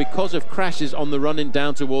there because of crashes on the run-in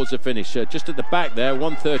down towards the finish. Just at the back there,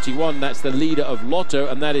 1:31, that's the leader of Lotto,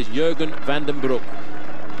 and that is Jürgen van den Broek.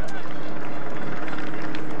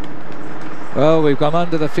 Well, we've gone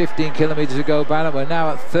under the 15 kilometres to go, Banner. We're now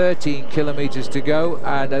at 13 kilometres to go,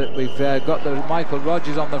 and we've got the Michael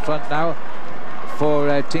Rogers on the front now for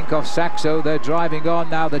Tinkoff Saxo. They're driving on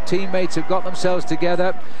now. The teammates have got themselves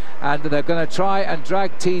together, and they're going to try and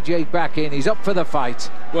drag TJ back in. He's up for the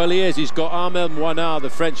fight. Well, he is. He's got Armel Moinard,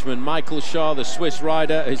 the Frenchman, Michael Shaw, the Swiss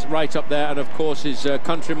rider, is right up there, and of course his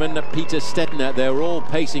countryman Peter Stettner. They're all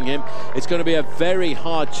pacing him. It's going to be a very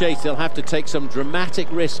hard chase. They'll have to take some dramatic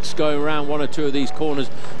risks going around one or two of these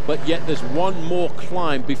corners, but yet there's one more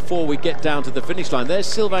climb before we get down to the finish line. There's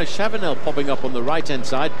Sylvain Chavanel popping up on the right-hand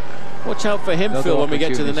side. Watch out for him, Phil, when we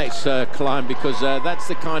get to the next climb, because that's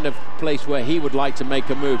the kind of place where he would like to make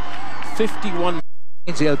a move. 51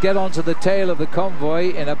 He'll get onto the tail of the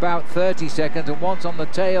convoy in about 30 seconds, and once on the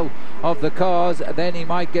tail of the cars, then he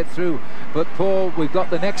might get through. But Paul, we've got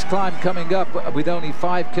the next climb coming up with only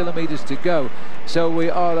 5 kilometers to go. So we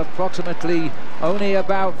are approximately only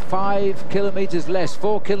about 5 kilometers less,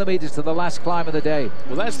 4 kilometers to the last climb of the day.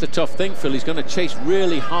 Well, that's the tough thing, Phil. He's going to chase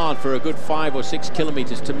really hard for a good 5 or 6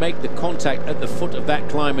 kilometers to make the contact at the foot of that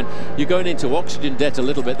climb, and you're going into oxygen debt a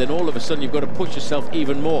little bit. Then all of a sudden you've got to push yourself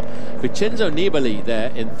even more. Vincenzo Nibali there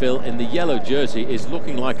in the yellow jersey is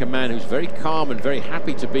looking like a man who's very calm and very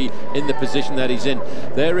happy to be in the position that he's in.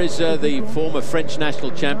 There is the former French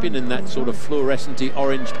national champion in that sort of fluorescent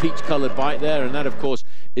orange peach coloured bike there, and that of course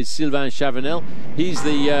is Sylvain Chavanel. He's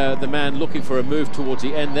the man looking for a move towards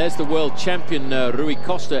the end. There's the world champion Rui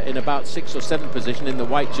Costa in about 6th or 7th position in the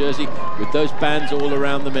white jersey with those bands all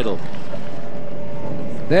around the middle.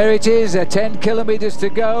 There it is, 10 kilometers to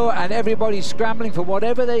go, and everybody's scrambling for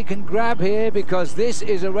whatever they can grab here, because this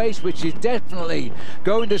is a race which is definitely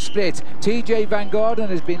going to split. TJ Van Garderen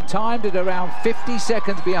has been timed at around 50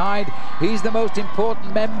 seconds behind. He's the most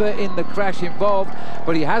important member in the crash involved,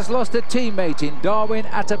 but he has lost a teammate in Darwin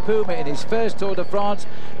Atapuma in his first Tour de France,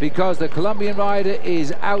 because the Colombian rider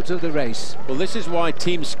is out of the race. Well, this is why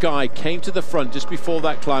Team Sky came to the front just before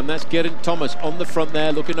that climb. That's Geraint Thomas on the front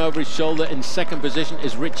there, looking over his shoulder. In second position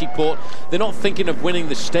is Richie Porte. They're not thinking of winning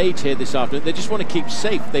the stage here this afternoon. They just want to keep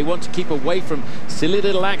safe. They want to keep away from silly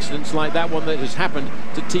little accidents like that one that has happened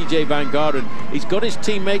to TJ Van Garderen. He's got his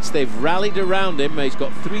teammates. They've rallied around him. He's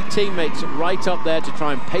got 3 teammates right up there to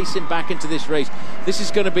try and pace him back into this race. This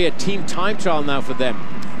is going to be a team time trial now for them.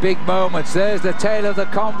 Big moments. There's the tail of the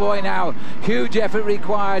convoy now. Huge effort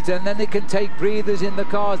required, and then they can take breathers in the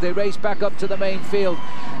cars. They race back up to the main field.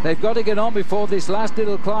 They've got to get on before this last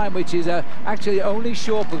little climb, which is actually only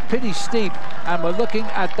short but pretty steep, and we're looking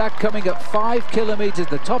at that coming at 5 kilometers,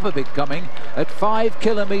 the top of it coming at 5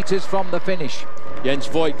 kilometers from the finish. Jens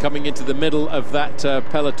Voigt coming into the middle of that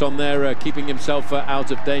peloton there, keeping himself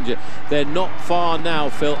out of danger. They're not far now,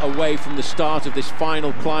 Phil, away from the start of this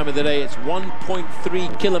final climb of the day. It's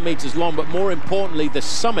 1.3 kilometers long, but more importantly, the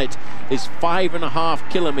summit is 5.5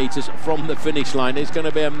 kilometers from the finish line. It's going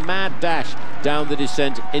to be a mad dash down the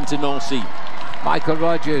descent into Nancy. Michael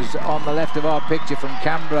Rogers on the left of our picture from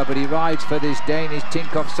Canberra, but he rides for this Danish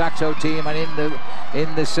Tinkoff Saxo team, and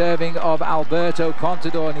in the serving of Alberto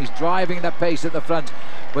Contador, and he's driving the pace at the front.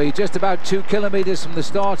 We're just about 2 kilometers from the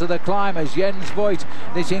start of the climb as Jens Voigt,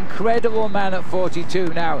 this incredible man at 42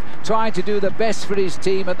 now, trying to do the best for his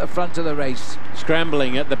team at the front of the race.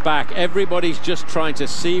 Scrambling at the back, everybody's just trying to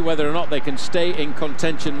see whether or not they can stay in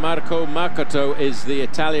contention. Marco Marcato is the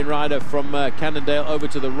Italian rider from Cannondale over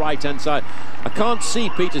to the right hand side. I can't see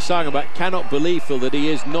Peter Sagan, but cannot believe, Phil, that he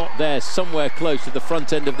is not there somewhere close to the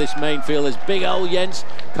front end of this main field as big old Jens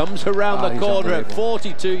comes around the corner at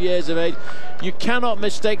 42 years of age. You cannot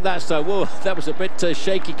mistake that style. Whoa, that was a bit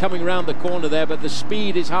shaky coming around the corner there, but the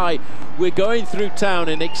speed is high. We're going through town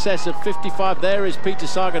in excess of 55. There is Peter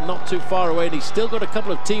Sagan not too far away, and he's still got a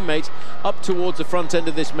couple of teammates up towards the front end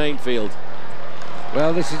of this main field.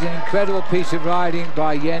 Well, this is an incredible piece of riding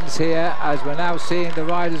by Jens here, as we're now seeing the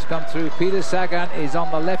riders come through. Peter Sagan is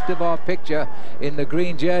on the left of our picture in the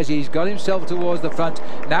green jersey. He's got himself towards the front.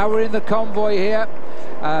 Now we're in the convoy here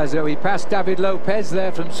as we pass David Lopez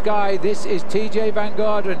there from Sky. This is TJ Van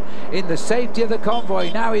Garderen in the safety of the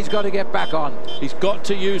convoy. Now he's got to get back on. He's got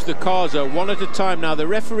to use the cars one at a time. Now the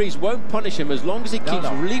referees won't punish him as long as he keeps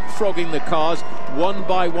leapfrogging the cars one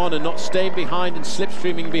by one and not staying behind and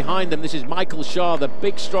slipstreaming behind them. This is Michael Schär, the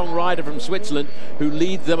big strong rider from Switzerland, who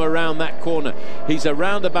leads them around that corner. He's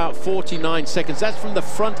around about 49 seconds. That's from the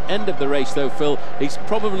front end of the race though, Phil. He's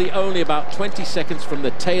probably only about 20 seconds from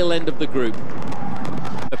the tail end of the group.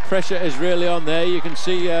 The pressure is really on there. You can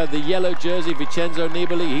see the yellow jersey, Vincenzo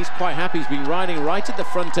Nibali. He's quite happy. He's been riding right at the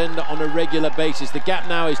front end on a regular basis. The gap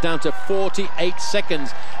now is down to 48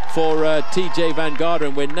 seconds for TJ Van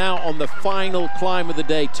Garderen. We're now on the final climb of the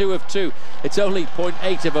day, 2 of 2. It's only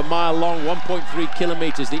 0.8 of a mile long, 1.3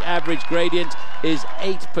 kilometers. The average gradient is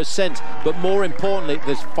 8%, but more importantly,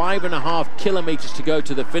 there's 5.5 kilometers to go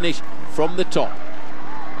to the finish from the top.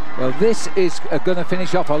 Well, this is going to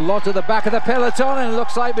finish off a lot of the back of the peloton, and it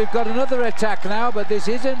looks like we've got another attack now, but this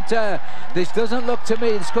isn't, this doesn't look to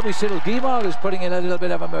me, this could be Cyril Guimard who's putting in a little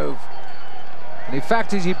bit of a move. And in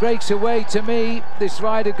fact, as he breaks away, to me, this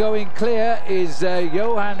rider going clear is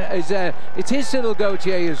it is Cyril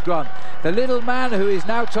Gauthier who's gone. The little man who is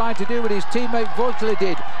now trying to do what his teammate Voigtler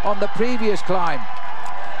did on the previous climb.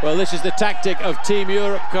 Well, this is the tactic of Team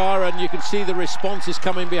Europcar, and you can see the response is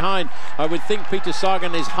coming behind. I would think Peter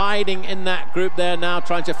Sagan is hiding in that group there now,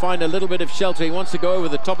 trying to find a little bit of shelter. He wants to go over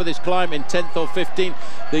the top of this climb in 10th or 15th.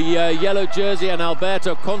 The yellow jersey and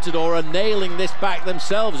Alberto Contador are nailing this back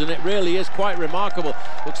themselves, and it really is quite remarkable.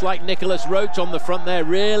 Looks like Nicholas Roach on the front there,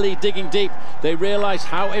 really digging deep. They realise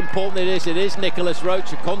how important it is. It is Nicholas Roach.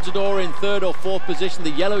 Contador in 3rd or 4th position. The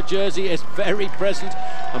yellow jersey is very present.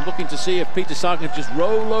 I'm looking to see if Peter Sagan can just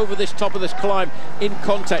roll over this top of this climb in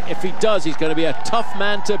contact. If he does, he's going to be a tough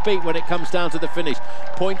man to beat when it comes down to the finish.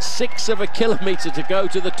 0.6 of a kilometre to go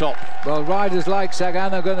to the top. Well, riders like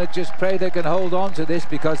Sagan are going to just pray they can hold on to this,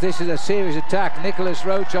 because this is a serious attack. Nicholas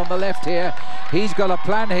Roach on the left here. He's got a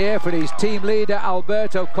plan here for his team leader,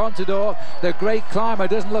 Alberto Contador. The great climber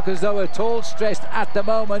doesn't look as though at all stressed at the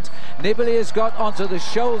moment. Nibali has got onto the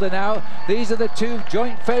shoulder now. These are the two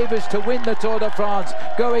joint favourites to win the Tour de France,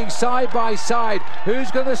 going side by side.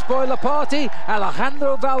 Who's going to spoil the party?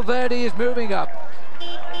 Alejandro Valverde is moving up.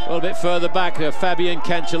 Well, a bit further back, Fabian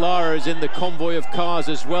Cancellara is in the convoy of cars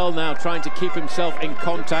as well now, trying to keep himself in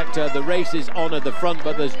contact. The race is on at the front,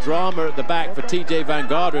 but there's drama at the back for TJ Van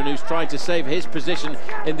Garderen, who's trying to save his position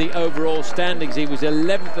in the overall standings. He was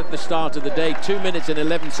 11th at the start of the day, 2 minutes and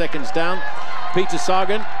 11 seconds down. Peter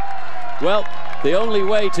Sagan, well, the only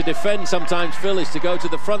way to defend sometimes, Phil, is to go to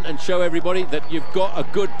the front and show everybody that you've got a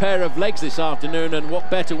good pair of legs this afternoon, and what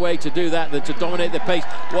better way to do that than to dominate the pace.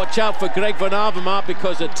 Watch out for Greg Van Avermaet,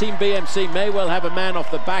 because Team BMC may well have a man off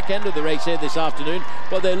the back end of the race here this afternoon,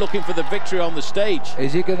 but they're looking for the victory on the stage.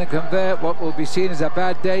 Is he going to convert what will be seen as a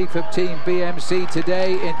bad day for Team BMC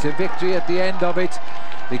today into victory at the end of it?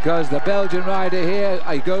 Because the Belgian rider here,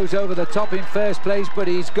 he goes over the top in first place, but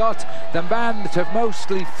he's got the man to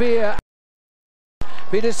mostly fear.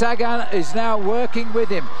 Peter Sagan is now working with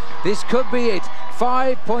him. This could be it.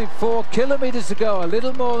 5.4 kilometers to go, a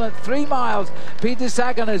little more than 3 miles. Peter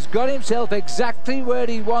Sagan has got himself exactly where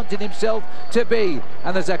he wanted himself to be,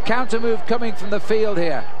 and there's a counter move coming from the field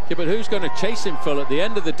here. Yeah, but who's going to chase him, Phil? At the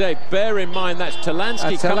end of the day, bear in mind that's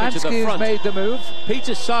Talansky coming to the front. Made the move.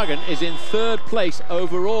 Peter Sagan is in 3rd place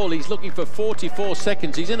overall. He's looking for 44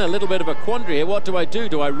 seconds. He's in a little bit of a quandary here. What do I do?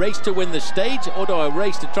 Do I race to win the stage, or do I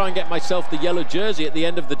race to try and get myself the yellow jersey at the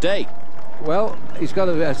end of the day? Well, he's got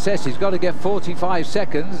to assess. He's got to get 45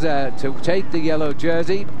 seconds to take the yellow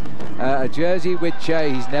jersey. A jersey which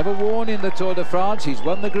he's never worn in the Tour de France. He's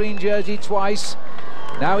won the green jersey twice.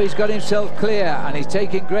 Now he's got himself clear, and he's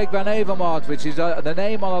taking Greg Van Avermaet, which is the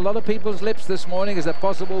name on a lot of people's lips this morning as a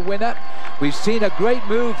possible winner. We've seen a great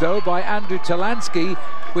move, though, by Andrew Talansky,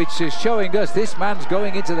 which is showing us this man's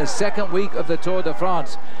going into the 2nd week of the Tour de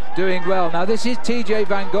France, doing well. Now this is TJ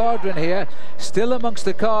Van Garderen here, still amongst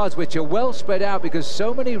the cars, which are well spread out because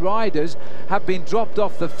so many riders have been dropped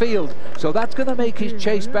off the field. So that's going to make his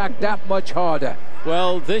chase back that much harder.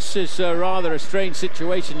 Well, this is rather a strange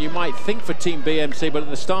situation, you might think, for Team BMC, but at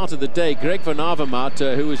the start of the day, Greg Van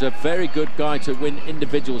Avermaet, who is a very good guy to win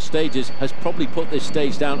individual stages, has probably put this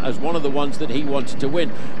stage down as one of the ones that he wanted to win,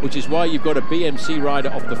 which is why you've got a BMC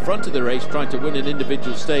rider off the front of the race trying to win an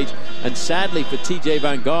individual stage, and sadly for TJ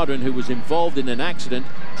Van Garderen, who was involved in an accident,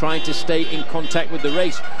 trying to stay in contact with the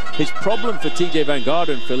race. His problem for TJ Van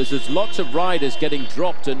Garderen, Phil, is there's lots of riders getting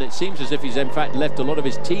dropped, and it seems as if he's in fact left a lot of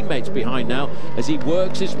his teammates behind now as he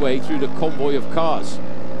works his way through the convoy of cars.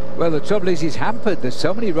 Well, the trouble is he's hampered. There's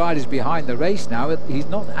so many riders behind the race now. He's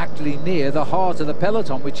not actually near the heart of the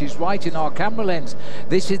peloton, which is right in our camera lens.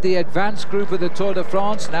 This is the advanced group of the Tour de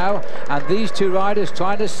France now, and these two riders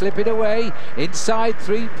trying to slip it away. Inside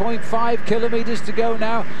 3.5 kilometers to go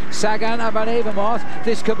now. Sagan and Van Avermaet.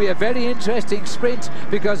 This could be a very interesting sprint,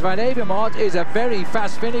 because Van Avermaet is a very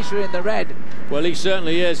fast finisher in the red. Well, he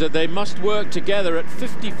certainly is. They must work together at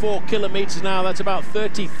 54 kilometers now. That's about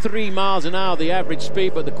 33 miles an hour, the average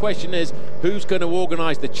speed. But the question is, who's going to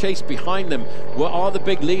organise the chase behind them? What are the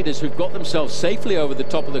big leaders who've got themselves safely over the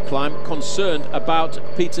top of the climb concerned about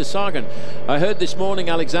Peter Sagan? I heard this morning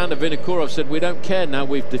Alexander Vinokourov said, we don't care now.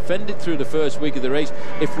 We've defended through the 1st week of the race.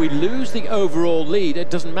 If we lose the overall lead, it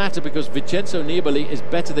doesn't matter, because Vincenzo Nibali is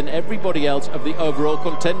better than everybody else of the overall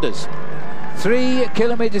contenders. 3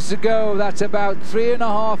 kilometers to go. That's about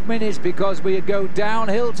 3.5 minutes, because we go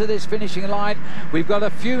downhill to this finishing line. We've got a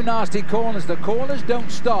few nasty corners. The corners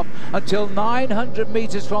don't stop until 900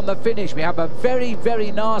 meters from the finish. We have a very,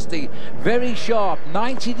 very nasty, very sharp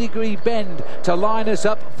 90-degree bend to line us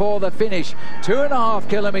up for the finish. 2.5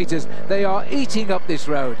 kilometers. They are eating up this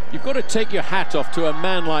road. You've got to take your hat off to a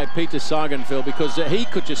man like Peter Sagan, Phil, because he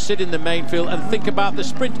could just sit in the main field and think about the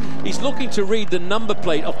sprint. He's looking to read the number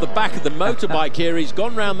plate off the back of the motor motorbike here. He's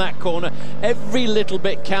gone round that corner. Every little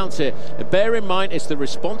bit counts here. Bear in mind, it's the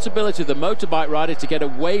responsibility of the motorbike rider to get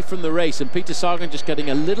away from the race, and Peter Sagan just getting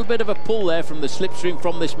a little bit of a pull there from the slipstream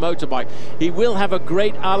from this motorbike. He will have a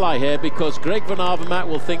great ally here, because Greg Van Avermaet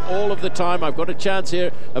will think all of the time, I've got a chance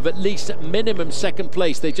here of at least minimum second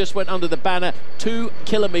place. They just went under the banner, 2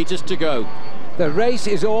 kilometers to go. The race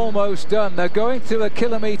is almost done. They're going through a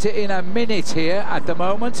kilometre in a minute here at the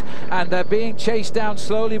moment, and they're being chased down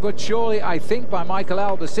slowly but surely, I think, by Michael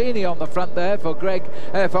Albacini on the front there for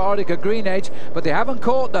Orica Greenedge, but they haven't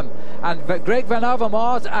caught them. And Greg Van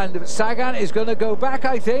Avermaet and Sagan is going to go back,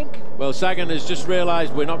 I think. Well, Sagan has just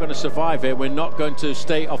realised we're not going to survive here. We're not going to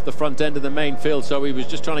stay off the front end of the main field, so he was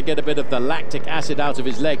just trying to get a bit of the lactic acid out of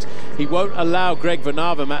his legs. He won't allow Greg Van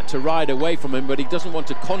Avermaet to ride away from him, but he doesn't want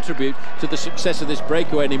to contribute to the success of this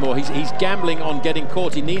breakaway anymore. He's gambling on getting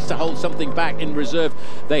caught. He needs to hold something back in reserve.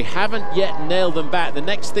 They haven't yet nailed them back. The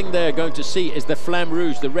next thing they're going to see is the Flamme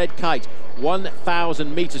Rouge, the red kite.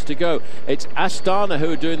 1,000 meters to go. It's Astana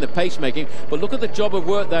who are doing the pacemaking, but look at the job of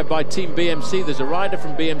work there by Team BMC. There's a rider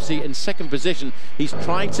from BMC in second position. He's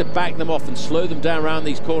trying to back them off and slow them down around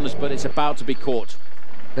these corners, but it's about to be caught.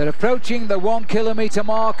 They're approaching the 1 kilometre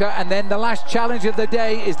marker, and then the last challenge of the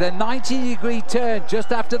day is the 90-degree turn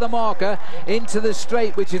just after the marker into the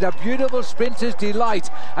straight, which is a beautiful sprinter's delight.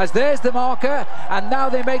 As there's the marker, and now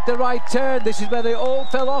they make the right turn. This is where they all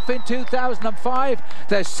fell off in 2005.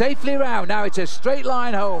 They're safely round. Now it's a straight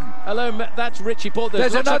line home. Hello, that's Richie Porte.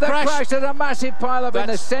 There's another crash. There's a massive pile-up in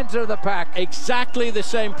the centre of the pack. Exactly the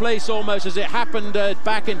same place almost as it happened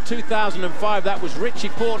back in 2005. That was Richie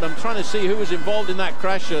Porte. I'm trying to see who was involved in that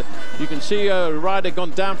crash. You can see a rider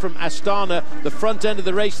gone down from Astana. The front end of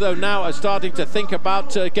the race, though, now are starting to think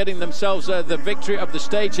about getting themselves the victory of the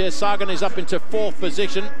stage here. Sagan is up into 4th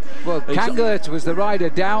position. Well, Kangert was the rider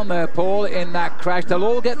down there, Paul, in that crash. They'll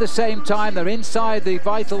all get the same time. They're inside the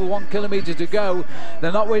vital 1 kilometre to go.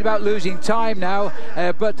 They're not worried about losing time now,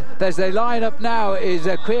 but as they line up now, is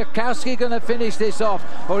Kwiatkowski going to finish this off,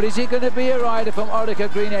 or is he going to be a rider from Orica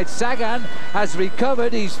Greenedge? Sagan has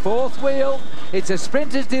recovered his 4th wheel. It's a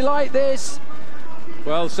sprinter's delight, this.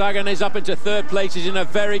 Well, Sagan is up into 3rd place. He's in a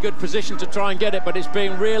very good position to try and get it, but it's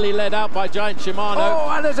being really led out by Giant Shimano. Oh,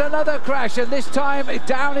 and there's another crash, and this time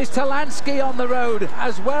down is Talansky on the road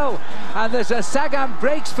as well. And there's a Sagan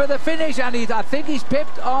breaks for the finish, and I think he's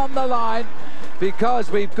pipped on the line, because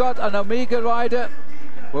we've got an Omega rider.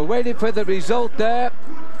 We're waiting for the result there.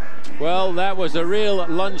 Well, that was a real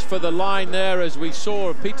lunge for the line there, as we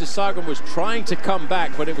saw Peter Sagan was trying to come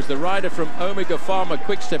back, but it was the rider from Omega Pharma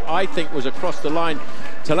Quickstep, I think, was across the line.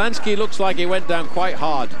 Talansky looks like he went down quite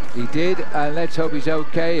hard. He did, and let's hope he's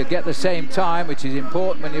okay. He'll get the same time, which is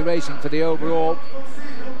important when you're racing for the overall.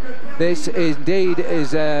 This indeed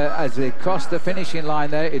is, as they cross the finishing line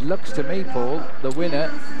there, it looks to me, Paul, the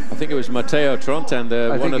winner. I think it was Matteo Trontin,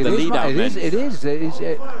 one of the lead-out men.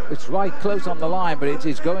 It's right close on the line, but it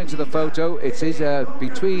is going to the photo. It is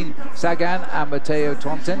between Sagan and Matteo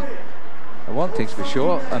Trontin. And one thing's for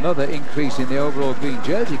sure, another increase in the overall green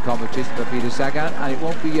jersey competition for Peter Sagan, and it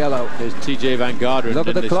won't be yellow. There's TJ Van Garderen. Look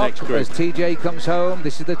at the clock as TJ comes home.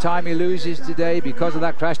 This is the time he loses today because of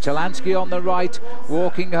that crash. Talansky on the right,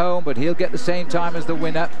 walking home, but he'll get the same time as the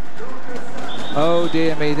winner. Oh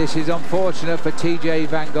dear me, this is unfortunate for TJ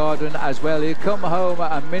Van Garderen as well. He'll come home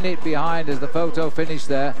a minute behind as the photo finished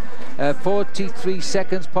there. 43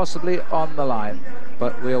 seconds possibly on the line,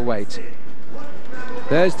 but we'll wait.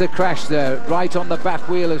 There's the crash there, right on the back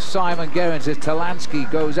wheel of Simon Gerrans as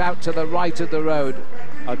Talansky goes out to the right of the road.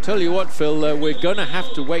 I'll tell you what, Phil, we're going to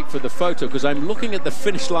have to wait for the photo, because I'm looking at the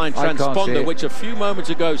finish line transponder, which a few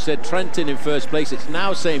moments ago said Trentin in 1st place. It's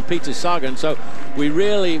now saying Peter Sagan, so we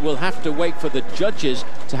really will have to wait for the judges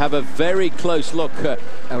to have a very close look.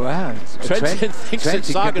 Oh wow, Trentin thinks that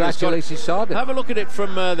Sagan has got it. Sagan. Have a look at it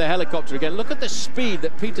from the helicopter again. Look at the speed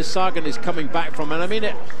that Peter Sagan is coming back from, and I mean,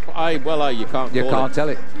 you can't tell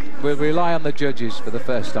it. We'll rely on the judges for the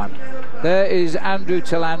first time. There is Andrew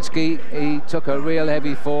Talansky. He took a real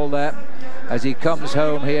heavy fall there as he comes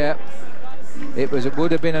home here. It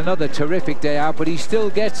would have been another terrific day out, but he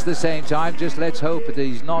still gets the same time. Just let's hope that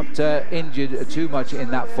he's not injured too much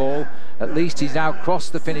in that fall. At least he's now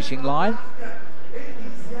crossed the finishing line.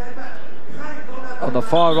 On the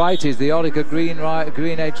far right is the Orica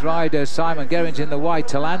Greenedge rider Simon Gerrans in the white.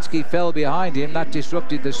 Talansky fell behind him. That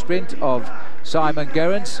disrupted the sprint of Simon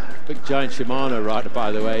Gerrans. Big Giant Shimano rider,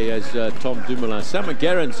 by the way, as Tom Dumoulin. Simon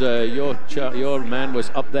Gerrans, your man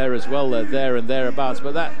was up there as well, there and thereabouts,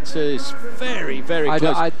 but that is very, very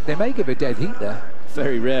close. They may give a dead heat there.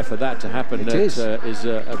 Very rare for that to happen. It is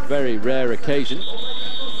a very rare occasion.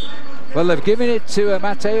 Well, they've given it to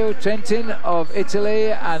Matteo Trentin of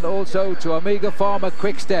Italy and also to Omega Pharma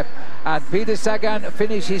Quick-Step. And Peter Sagan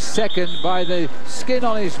finishes second by the skin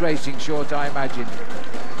on his racing short, I imagine.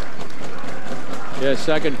 Yeah,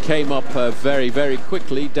 Sagan came up very, very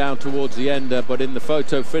quickly down towards the end, but in the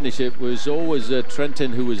photo finish it was always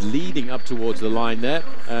Trentin who was leading up towards the line there.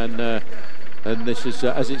 And this is,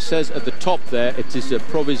 as it says at the top there, it is a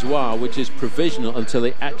provisoire, which is provisional until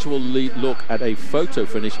they actually look at a photo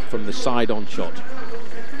finish from the side-on shot.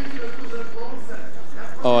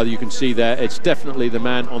 Oh, you can see there, it's definitely the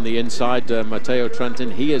man on the inside, Matteo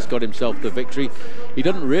Trentin. He has got himself the victory. He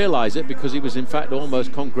doesn't realise it because he was in fact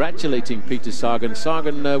almost congratulating Peter Sagan.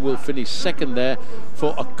 Sagan will finish second there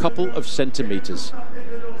for a couple of centimetres.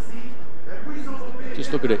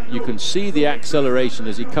 Just look at it, you can see the acceleration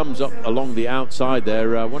as he comes up along the outside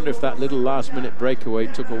there. I wonder if that little last-minute breakaway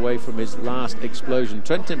took away from his last explosion.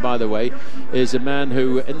 Trentin, by the way, is a man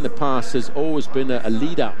who in the past has always been a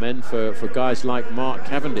lead-out man for guys like Mark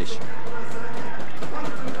Cavendish.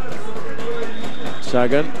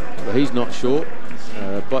 Sagan, well, he's not sure,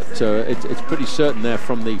 but it's pretty certain there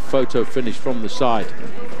from the photo finish from the side.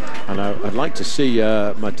 And I'd like to see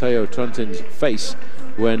Matteo Trentin's face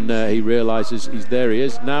when he realises there he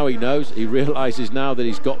is. Now he knows, he realises now that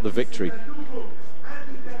he's got the victory.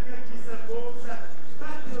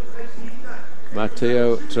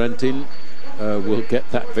 Matteo Trentin will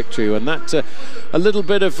get that victory, and that's a little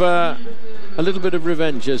bit of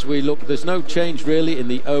revenge as we look. There's no change really in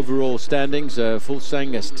the overall standings.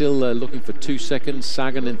 Fulsang still looking for 2 seconds.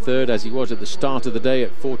 Sagan in third, as he was at the start of the day,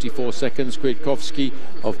 at 44 seconds. Kwiatkowski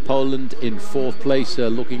of Poland in fourth place,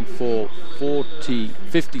 looking for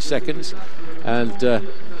 50 seconds. And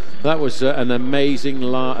that was an amazing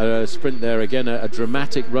sprint there. Again, a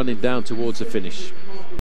dramatic running down towards the finish.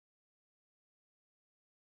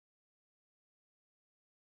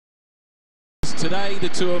 Today, the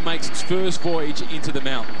Tour makes its first voyage into the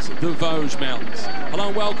mountains, the Vosges Mountains. Hello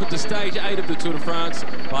and welcome to Stage 8 of the Tour de France.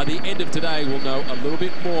 By the end of today, we'll know a little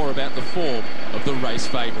bit more about the form of the race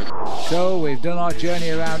favourite. So we've done our journey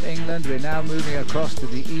around England. We're now moving across to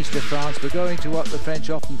the east of France. We're going to what the French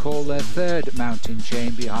often call their third mountain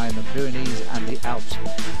chain behind the Pyrenees and the Alps.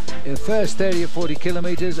 The first 30 or 40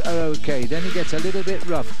 kilometres are okay. Then it gets a little bit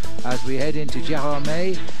rough as we head into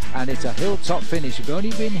Jarramais, and it's a hilltop finish. We've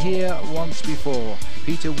only been here once before.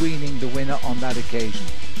 Peter Weening the winner on that occasion.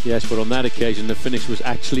 Yes, but on that occasion the finish was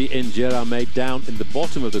actually in Jarramais, down in the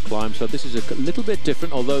bottom of the climb, so this is a little bit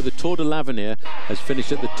different, although the Tour de l'Avenir has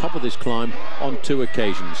finished at the top of this climb on 2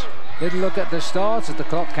 occasions. Little look at the starts as the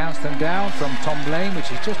clock counts them down from Tomblaine, which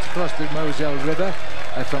is just across the Moselle River,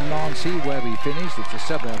 from Nancy, where we finished. It's a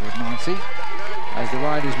suburb of Nancy. As the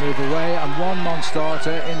riders move away, and one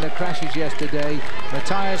non-starter in the crashes yesterday,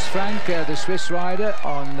 Matthias Frank, the Swiss rider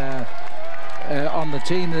on the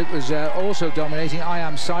team that was also dominating I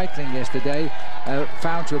Am Cycling yesterday,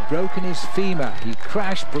 found to have broken his femur. He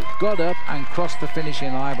crashed but got up and crossed the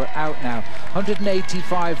finishing line, but out now.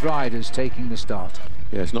 185 riders taking the start.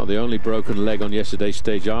 Yeah, it's not the only broken leg on yesterday's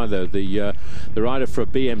stage either. The rider for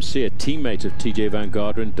BMC, a teammate of TJ Van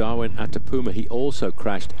Garderen, Darwin Atapuma, he also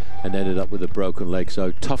crashed and ended up with a broken leg.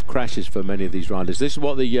 So tough crashes for many of these riders. This is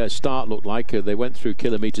what the start looked like. They went through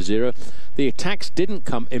kilometre zero. The attacks didn't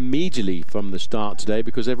come immediately from the start today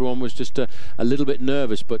because everyone was just a little bit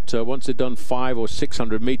nervous. But once they'd done 500 or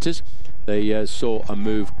 600 metres, they saw a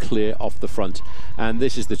move clear off the front. And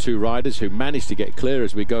this is the two riders who managed to get clear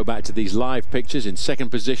as we go back to these live pictures. In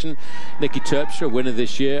second position, Niki Terpstra, winner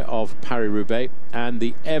this year of Paris-Roubaix, and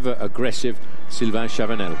the ever aggressive Sylvain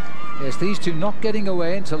Chavanel. Yes, these two not getting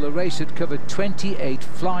away until the race had covered 28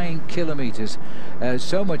 flying kilometres.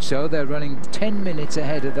 So much so they're running 10 minutes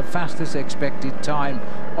ahead of the fastest expected time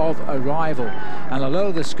of arrival. And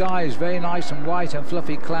although the sky is very nice and white and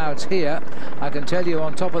fluffy clouds here, I can tell you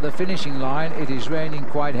on top of the finishing line it is raining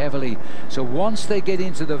quite heavily. So once they get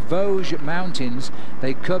into the Vosges Mountains,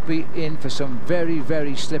 they could be in for some very,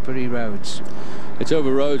 very slippery roads. It's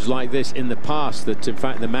over roads like this in the past that, in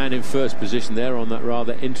fact, the man in first position there on that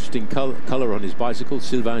rather interesting colour on his bicycle,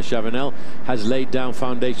 Sylvain Chavanel, has laid down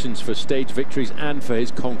foundations for stage victories and for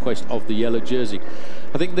his conquest of the yellow jersey.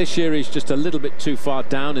 I think this year he's just a little bit too far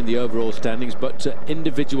down in the overall standings, but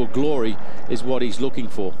individual glory is what he's looking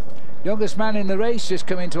for. Youngest man in the race just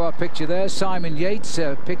come into our picture there, Simon Yates,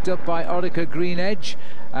 picked up by Orica Green Edge.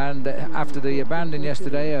 And after the abandon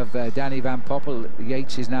yesterday of Danny Van Poppel,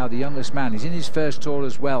 Yates is now the youngest man. He's in his first tour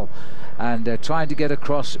as well, and trying to get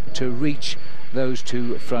across to reach those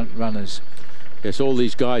two front runners. Yes, all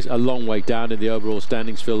these guys a long way down in the overall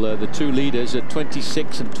standings, Phil. The two leaders are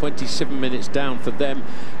 26 and 27 minutes down for them.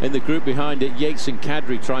 In the group behind it, Yates and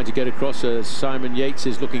Kadri trying to get across. Simon Yates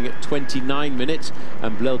is looking at 29 minutes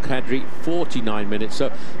and Blel Kadri 49 minutes.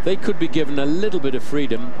 So they could be given a little bit of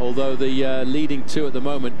freedom, although the leading two at the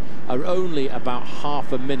moment are only about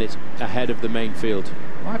half a minute ahead of the main field.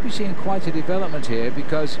 Might be seeing quite a development here,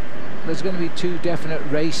 because there's going to be two definite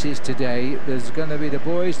races today. There's going to be the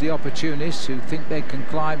boys, the opportunists, who think they can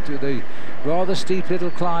climb through the rather steep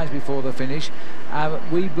little climbs before the finish.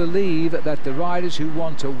 We believe that the riders who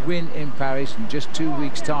want to win in Paris in just 2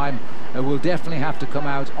 weeks' time will definitely have to come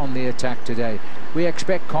out on the attack today. We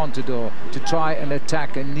expect Contador to try and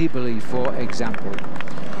attack a Nibali, for example.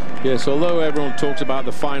 Yes, although everyone talks about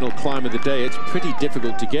the final climb of the day, it's pretty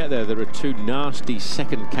difficult to get there. There are two nasty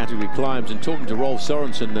second category climbs, and talking to Rolf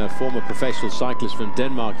Sorensen, a former professional cyclist from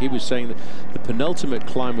Denmark, he was saying that the penultimate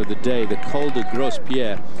climb of the day, the Col de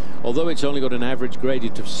Grosse-Pierre, although it's only got an average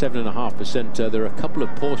gradient of 7.5%, there are a couple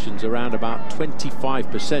of portions around about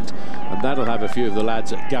 25%, and that'll have a few of the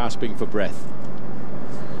lads gasping for breath.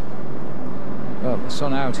 Well, the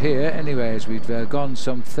sun out here anyway, as we've gone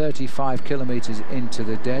some 35 kilometres into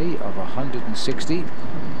the day of 160,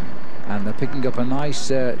 and they're picking up a nice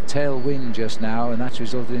tailwind just now, and that's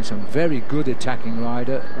resulted in some very good attacking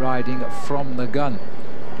riding from the gun.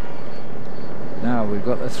 Now we've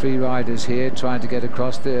got the three riders here trying to get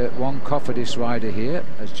across. The one Cofidis rider here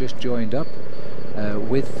has just joined up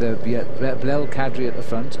with Blel Kadri at the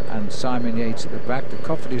front and Simon Yates at the back. The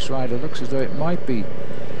Cofidis rider looks as though it might be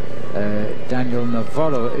Daniel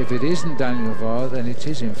Navarro. If it isn't Daniel Navarro, then it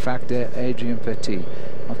is in fact Adrian Petit.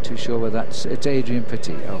 Not too sure whether it's Adrian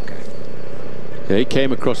Petit. Okay. Yeah, he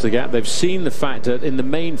came across the gap. They've seen the fact that in the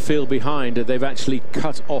main field behind, they've actually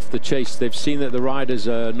cut off the chase. They've seen that the riders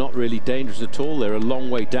are not really dangerous at all. They're a long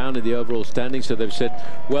way down in the overall standing, so they've said,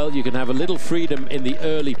 well, you can have a little freedom in the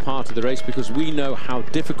early part of the race, because we know how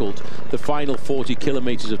difficult the final 40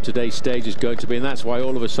 kilometres of today's stage is going to be, and that's why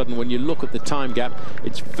all of a sudden when you look at the time gap,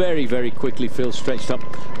 it's very, very quickly, Phil, stretched up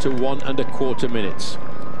to 1¼ minutes.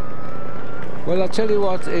 Well, I'll tell you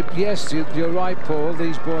what, yes, you're right, Paul.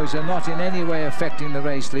 These boys are not in any way affecting the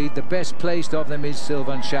race lead. The best placed of them is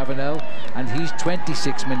Sylvain Chavanel, and he's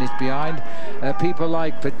 26 minutes behind. People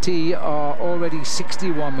like Petit are already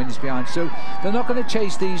 61 minutes behind. So they're not going to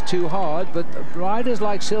chase these too hard, but riders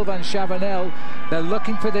like Sylvain Chavanel, they're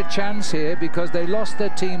looking for the chance here, because they lost their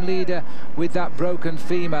team leader with that broken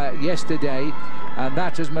femur yesterday, and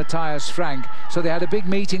that is Matthias Frank. So they had a big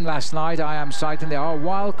meeting last night, I Am Cycling. They are a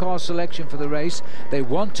wildcard selection for the race. They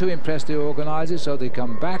want to impress the organisers, so they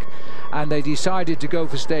come back and they decided to go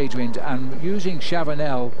for stage wind, and using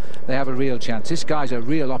Chavanel they have a real chance. This guy's a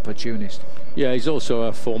real opportunist. Yeah, he's also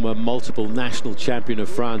a former multiple national champion of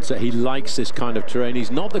France. He likes this kind of terrain.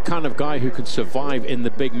 He's not the kind of guy who can survive in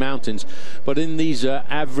the big mountains, but in these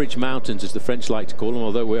average mountains, as the French like to call them,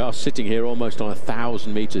 although we are sitting here almost on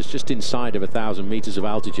 1,000 metres, just inside of 1,000 metres of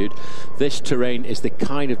altitude, this terrain is the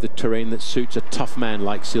kind of the terrain that suits a tough man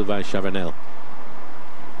like Sylvain Chavanel.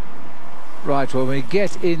 Right, well, we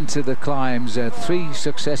get into the climbs, 3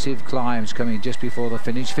 successive climbs coming just before the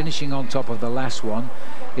finish, finishing on top of the last one.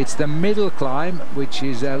 It's the middle climb, which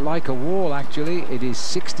is like a wall actually. It is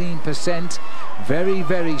 16%, very,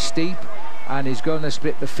 very steep, and is going to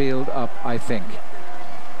split the field up, I think.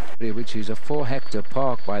 Which is a 4-hectare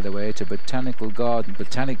park, by the way. It's a botanic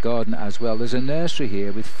garden as well. There's a nursery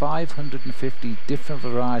here with 550 different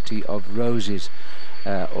variety of roses,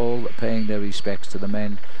 all paying their respects to the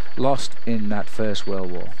men lost in that First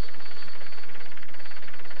World War.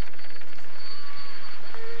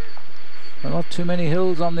 Well, not too many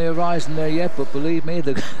hills on the horizon there yet, but believe me,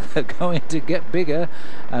 they're going to get bigger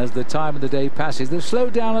as the time of the day passes. They've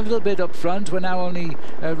slowed down a little bit up front. We're now only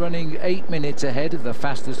running 8 minutes ahead of the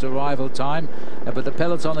fastest arrival time, but the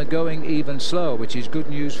peloton are going even slower, which is good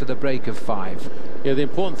news for the break of 5. Yeah, the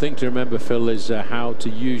important thing to remember, Phil, is how to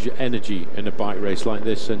use your energy in a bike race like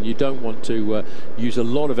this, and you don't want to use a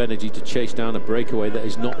lot of energy to chase down a breakaway that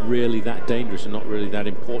is not really that dangerous and not really that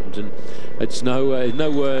important. And it's no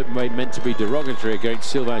way meant to be derogatory against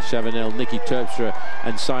Sylvain Chavanel, Niki Terpstra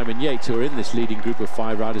and Simon Yates, who are in this leading group of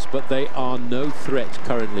 5 riders, but they are no threat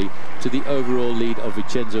currently to the overall lead of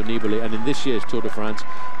Vincenzo Nibali. And in this year's Tour de France,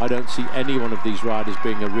 I don't see any one of these riders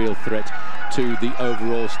being a real threat to the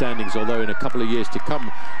overall standings, although in a couple of years to come,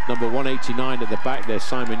 number 189 at the back there,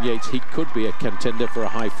 Simon Yates, he could be a contender for a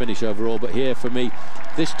high finish overall. But here for me,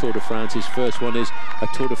 this Tour de France, his first one, is a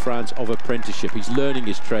Tour de France of apprenticeship. He's learning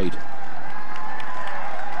his trade.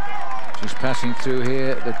 Just passing through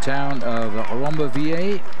here the town of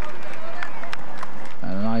Rambouillet.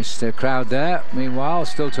 And a nice crowd there. Meanwhile,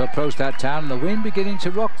 still to approach that town. The wind beginning to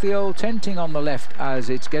rock the old tenting on the left as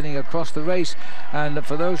it's getting across the race. And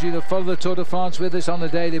for those of you that follow the Tour de France with us on a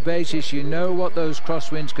daily basis, you know what those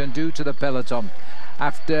crosswinds can do to the peloton.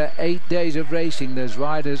 After 8 days of racing, there's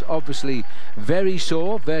riders obviously very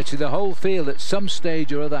sore. Virtually the whole field at some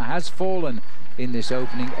stage or other has fallen in this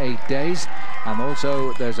opening 8 days, and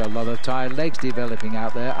also there's a lot of tired legs developing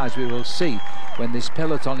out there, as we will see when this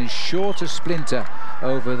peloton is sure to splinter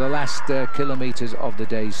over the last kilometres of the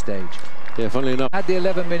day's stage. Yeah, funnily enough, Had the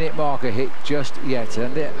 11-minute marker hit just yet,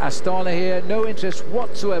 and Astana here, no interest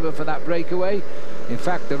whatsoever for that breakaway. In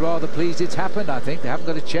fact, they're rather pleased it's happened. I think they haven't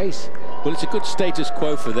got a chase. well, it's a good status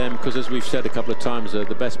quo for them, because as we've said a couple of times, the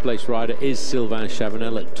best placed rider is Sylvain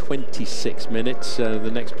Chavanel at 26 minutes.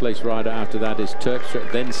 The next place rider after that is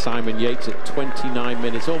Terpstra, then Simon Yates at 29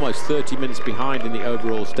 minutes, almost 30 minutes behind in the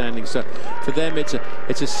overall standing. So for them, it's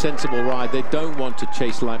a sensible ride. They don't want to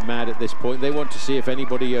chase like mad at this point. They want to see if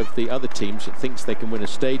anybody of the other teams thinks they can win a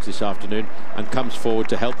stage this afternoon and comes forward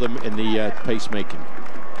to help them in the pacemaking.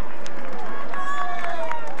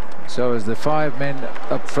 So as the 5 men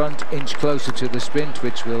up front inch closer to the sprint,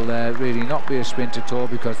 which will really not be a sprint at all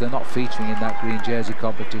because they're not featuring in that green jersey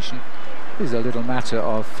competition. It is a little matter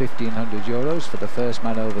of €1,500 for the first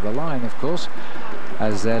man over the line, of course,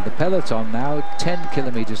 as the peloton now 10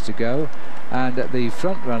 kilometres to go, and the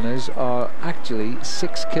front runners are actually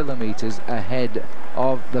 6 kilometres ahead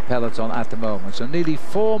of the peloton at the moment. So nearly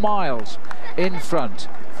 4 miles in front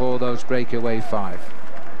for those breakaway 5.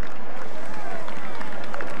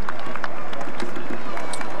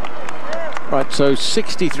 Right, so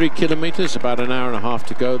 63 kilometres, about an hour and a half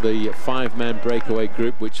to go. The 5-man breakaway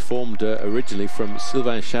group, which formed originally from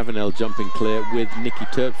Sylvain Chavanel jumping clear with Nicky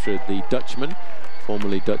Terpstra, the Dutchman,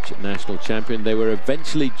 formerly Dutch national champion. They were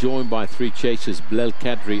eventually joined by 3 chasers, Blel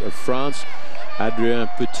Kadri of France, Adrien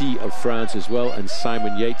Petit of France as well, and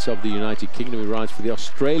Simon Yates of the United Kingdom, who rides for the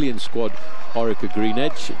Australian squad, Orica Green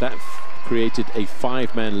Edge. That created a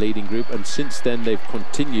 5-man leading group, and since then they've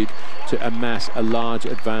continued to amass a large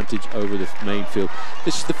advantage over the main field.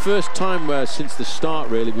 This is the first time since the start,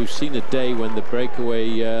 really, we've seen a day when the breakaway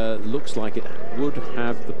looks like it would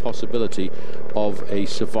have the possibility of a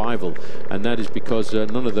survival, and that is because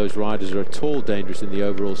none of those riders are at all dangerous in the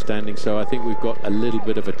overall standing. So I think we've got a little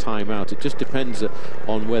bit of a timeout. It just depends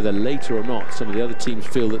on whether later or not some of the other teams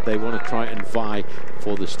feel that they want to try and vie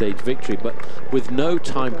for the stage victory. But with no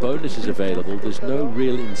time bonuses available, there's no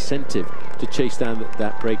real incentive to chase down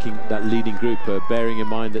that leading group, bearing in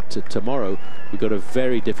mind that tomorrow we've got a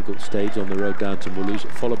very difficult stage on the road down to Mulhouse,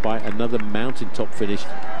 followed by another mountaintop finish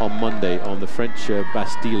on Monday on the French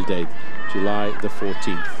Bastille Day, July the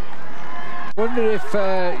 14th. Wonder if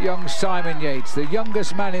young Simon Yates, the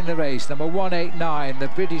youngest man in the race, number 189, the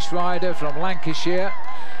British rider from Lancashire,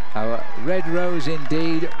 Red Rose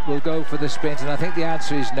indeed, will go for the sprint, and I think the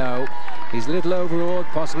answer is no. He's a little overawed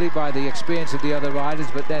possibly by the experience of the other riders,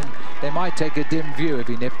 but then they might take a dim view if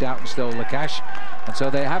he nipped out and stole the cash, and so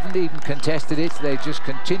they haven't even contested it. They just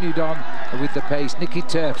continued on with the pace. Nicky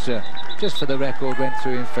Terpstra, just for the record, went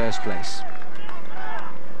through in first place.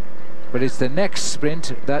 But it's the next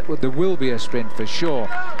sprint that there will be a sprint for sure.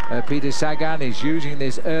 Peter Sagan is using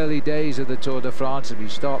these early days of the Tour de France as we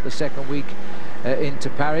start the second week into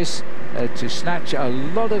Paris to snatch a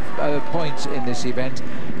lot of points in this event.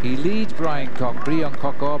 He leads Brian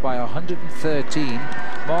Coquard by 113,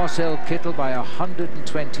 Marcel Kittel by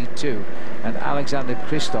 122, and Alexander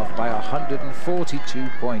Kristoff by 142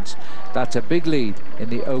 points. That's a big lead in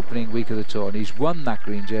the opening week of the Tour, and he's won that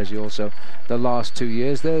green jersey also the last 2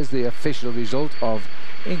 years. There's the official result of,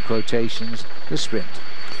 in quotations, the sprint.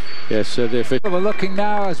 Yes, so we're looking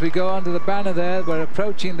now as we go under the banner there. We're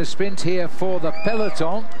approaching the sprint here for the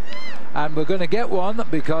peloton, and we're going to get one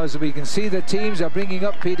because we can see the teams are bringing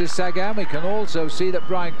up Peter Sagan. We can also see that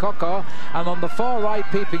Brian Coquard, and on the far right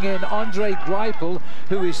peeping in, Andre Greipel,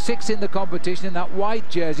 who is 6th in the competition in that white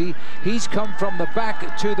jersey. He's come from the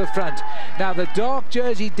back to the front. Now the dark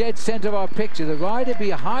jersey dead centre of our picture, the rider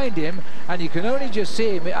behind him, and you can only just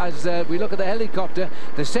see him as we look at the helicopter,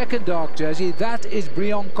 the second dark jersey, that is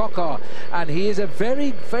Brian Coquard, and he is a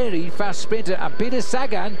very, very fast sprinter, and Peter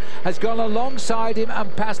Sagan has gone alongside him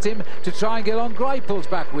and passed him to try and get on Greipel's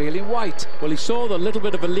back wheel in white. Well, he saw the little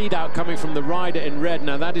bit of a lead out coming from the rider in red.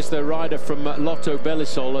 Now that is the rider from Lotto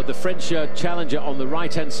Belisol, the French challenger on the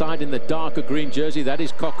right hand side in the darker green jersey. That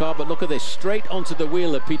is Coquard, but look at this, straight onto the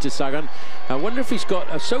wheel of Peter Sagan. I wonder if he's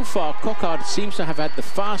got, so far Coquard seems to have had the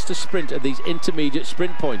fastest sprint at these intermediate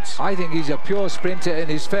sprint points. I think he's a pure sprinter in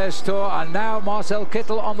his first tour, and now Marcel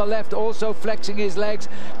Kittel on the left also flexing his legs.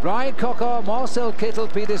 Brian Coquard, Marcel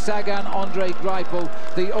Kittel, Peter Sagan, Andre Greipel,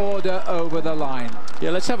 the order over the line. Yeah,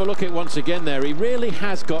 let's have a look at once again there. He really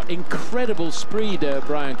has got incredible speed,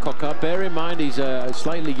 Brian Coquard. Bear in mind he's a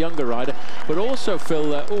slightly younger rider, but also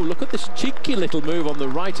Phil, oh, look at this cheeky little move on the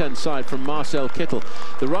right-hand side from Marcel Kittel.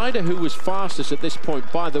 The rider who was fastest at this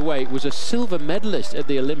point, by the way, was a silver medalist at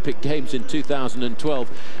the Olympic Games in 2012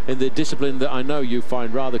 in the discipline that I know you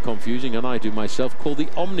find rather confusing, and I do myself, called the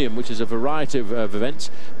Omnium, which is a variety of events,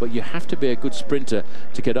 but you have to be a good sprinter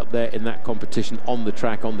to get up there in that competition on the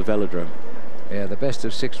track, on the velodrome. Yeah, the best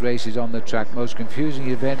of 6 races on the track. Most confusing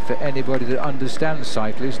event for anybody that understands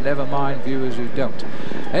cyclists, never mind viewers who don't.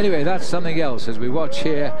 Anyway, that's something else as we watch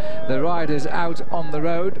here the riders out on the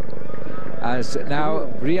road. As now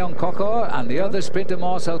Brian Coquard and the other sprinter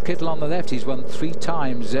Marcel Kittel on the left. He's won 3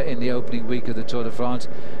 times in the opening week of the Tour de France.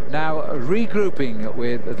 Now regrouping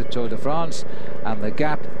with the Tour de France, and the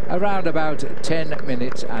gap around about 10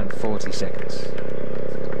 minutes and 40 seconds.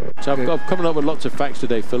 So I've got coming up with lots of facts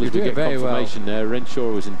today, Phil, as we get confirmation there.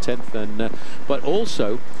 Renshaw was in 10th, and but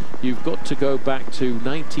also you've got to go back to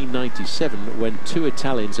 1997 when 2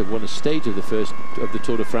 Italians have won a stage of the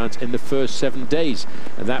Tour de France in the first 7 days,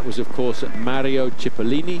 and that was of course Mario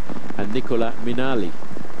Cipollini and Nicola Minali.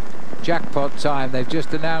 Jackpot time. They've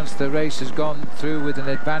just announced the race has gone through with an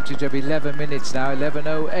advantage of 11 minutes now,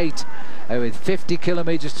 11:08, with 50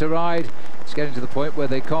 kilometres to ride. It's getting to the point where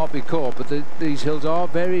they can't be caught, but these hills are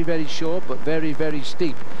very, very short but very, very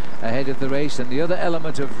steep ahead of the race, and the other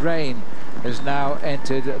element of rain has now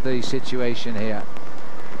entered the situation here.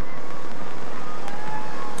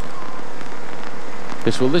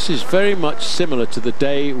 Yes, well, this is very much similar to the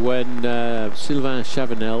day when Sylvain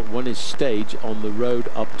Chavanel won his stage on the road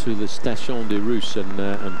up to the Station des Russes, and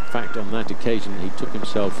in fact on that occasion he took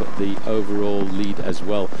himself the overall lead as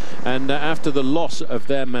well. And after the loss of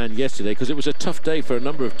their man yesterday, because it was a tough day for a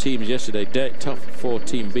number of teams yesterday, tough for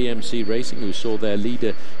Team BMC Racing, who saw their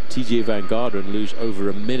leader TJ Van Garderen lose over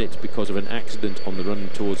a minute because of an accident on the run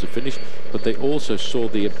towards the finish, but they also saw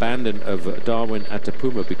the abandon of Darwin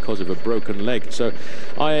Atapuma because of a broken leg. So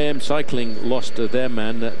IAM Cycling lost their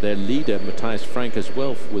man, their leader Matthias Frank, as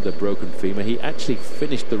well with a broken femur. He actually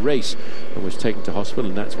finished the race and was taken to hospital,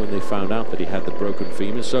 and that's when they found out that he had the broken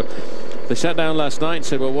femur. So they sat down last night and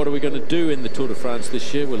said, well, what are we going to do in the Tour de France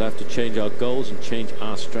this year? We'll have to change our goals and change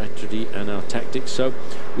our strategy and our tactics. So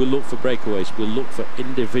we'll look for breakaways, we'll look for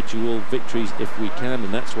individual victories if we can,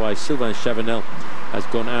 and that's why Sylvain Chavanel has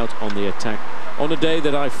gone out on the attack on a day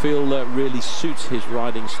that I feel really suits his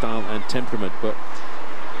riding style and temperament. But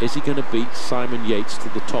is he going to beat Simon Yates to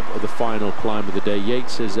the top of the final climb of the day?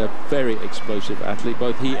 Yates is a very explosive athlete,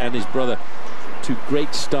 both he and his brother, 2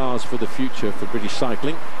 great stars for the future for British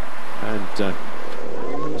cycling, and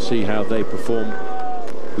see how they perform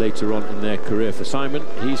later on in their career. For Simon,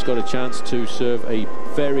 he's got a chance to serve a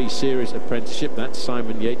very serious apprenticeship. That's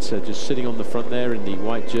Simon Yates just sitting on the front there in the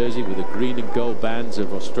white jersey with the green and gold bands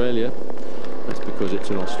of Australia. That's because it's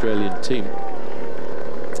an Australian team.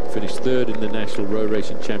 Finished 3rd in the National Road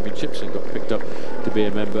Racing Championships and got picked up to be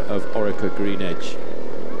a member of Orica Green Edge.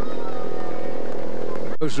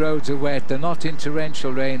 Those roads are wet. They're not in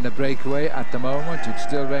torrential rain, the breakaway at the moment. It's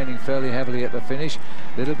still raining fairly heavily at the finish.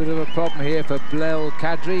 Little bit of a problem here for Blael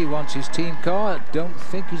Kadri. He wants his team car. Don't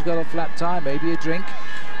think he's got a flat tire, maybe a drink.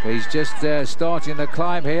 He's just starting the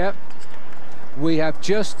climb here. We have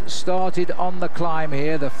just started on the climb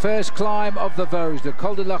here, the first climb of the Vosges, the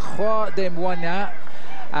Col de la Croix des Moyens.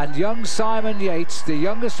 And young Simon Yates, the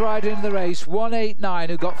youngest rider in the race, 189,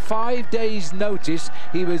 who got 5 days notice,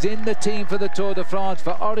 he was in the team for the Tour de France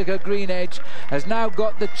for Orica Green Edge, has now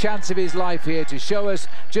got the chance of his life here to show us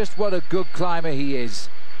just what a good climber he is.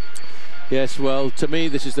 Yes, well, to me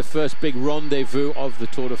this is the first big rendezvous of the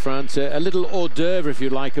Tour de France, a little hors d'oeuvre, if you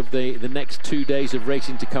like, of the next 2 days of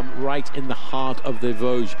racing to come right in the heart of the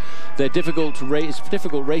Vosges. They're difficult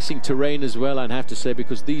racing terrain as well, I'd have to say,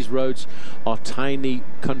 because these roads are tiny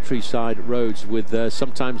countryside roads with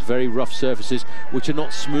sometimes very rough surfaces, which are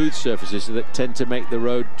not smooth surfaces, that tend to make the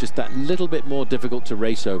road just that little bit more difficult to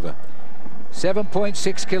race over.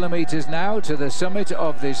 7.6 kilometers now to the summit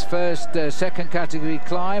of this first second category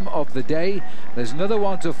climb of the day. There's another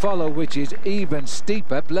one to follow which is even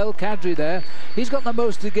steeper. Blel Kadri there, he's got the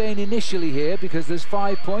most to gain initially here because there's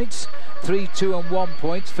 5 points, 3, 2 and 1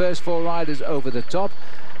 points, first 4 riders over the top,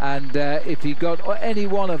 and if he got any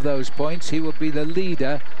one of those points he would be the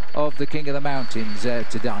leader of the King of the Mountains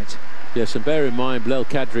tonight. Yes, and bear in mind, Blel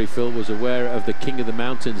Kadri, Phil, was aware of the King of the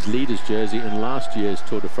Mountains leaders jersey in last year's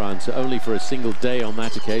Tour de France, only for a single day on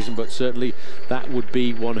that occasion, but certainly that would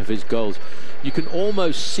be one of his goals. You can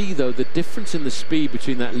almost see, though, the difference in the speed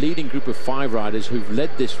between that leading group of 5 riders who've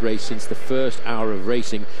led this race since the first hour of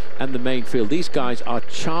racing and the main field. These guys are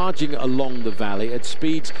charging along the valley at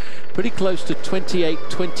speeds pretty close to 28,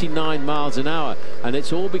 29 miles an hour, and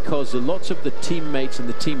it's all because lots of the teammates and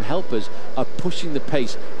the team helpers are pushing the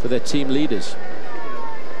pace for their team leaders.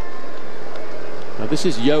 Now this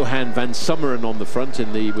is Johan van Summeren on the front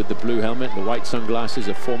with the blue helmet and the white sunglasses,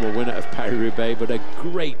 a former winner of Paris-Roubaix, but a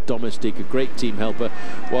great domestique, a great team helper.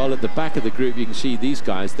 While at the back of the group you can see these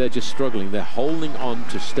guys, they're just struggling. They're holding on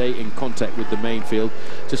to stay in contact with the main field,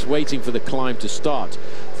 just waiting for the climb to start.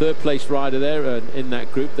 Third place rider there in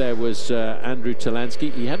that group there was Andrew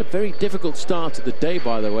Talansky. He had a very difficult start to the day,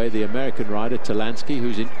 by the way, the American rider Talansky,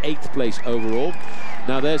 who's in 8th place overall.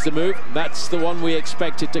 Now there's the move. That's the one we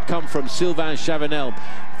expected to come from Sylvain Chavanel.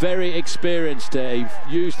 Very experienced. He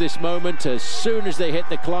used this moment as soon as they hit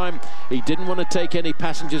the climb. He didn't want to take any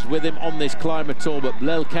passengers with him on this climb at all, but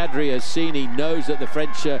Blel Kadri has seen, he knows that the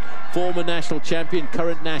French former national champion,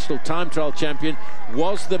 current national time trial champion,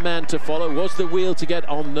 was the man to follow, was the wheel to get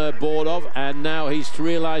on board of, and now he's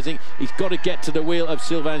realizing he's got to get to the wheel of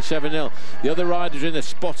Sylvain Chavanel. The other riders are in a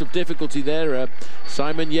spot of difficulty there.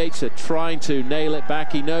 Simon Yates trying to nail it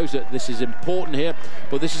back. He knows that this is important here,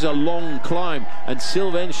 but this is a long climb, and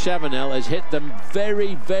Sylvain Chavanel has hit them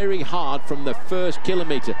very, very hard from the first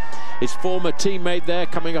kilometre. His former teammate there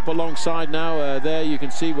coming up alongside now, there you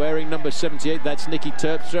can see wearing number 78, that's Nicky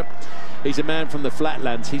Terpstra. He's a man from the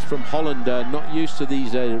flatlands. He's from Holland, not used to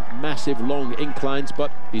these massive long inclines,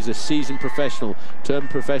 but he's a seasoned professional, turned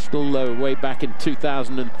professional way back in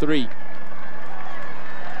 2003.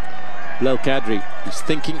 Blel Kadri is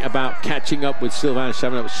thinking about catching up with Sylvain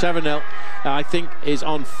Chavanel. Chavanel, I think, is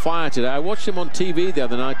on fire today. I watched him on TV the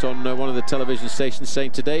other night on one of the television stations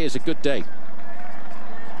saying today is a good day.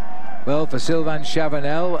 Well, for Sylvain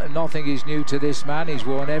Chavanel, nothing is new to this man. He's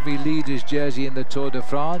worn every leader's jersey in the Tour de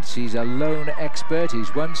France. He's a lone expert.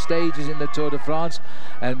 He's won stages in the Tour de France,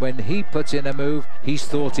 and when he puts in a move, he's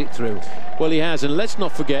thought it through. Well, he has, and let's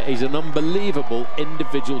not forget he's an unbelievable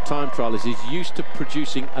individual time trialist. He's used to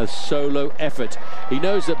producing a solo effort. He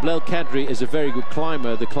knows that Blel Kadri is a very good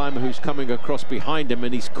climber, the climber who's coming across behind him,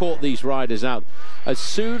 and he's caught these riders out. As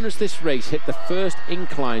soon as this race hit the first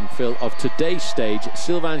incline, Phil, of today's stage,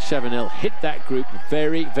 Sylvain Chavanel hit that group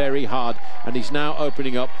very, very hard, and he's now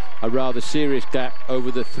opening up a rather serious gap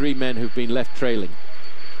over the 3 men who've been left trailing.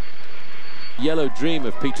 Yellow Dream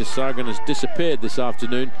of Peter Sagan has disappeared this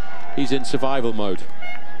afternoon. He's in survival mode.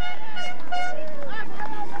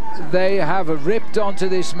 They have ripped onto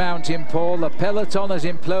this mountain, Paul. The peloton has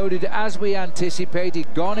imploded as we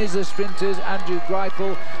anticipated. Gone is the sprinters, Andrew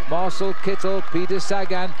Greipel, Marcel Kittel, Peter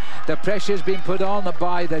Sagan. The pressure's been put on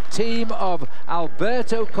by the team of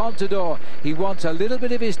Alberto Contador. He wants a little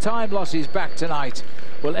bit of his time losses back tonight.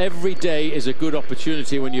 Well, every day is a good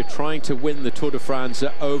opportunity when you're trying to win the Tour de France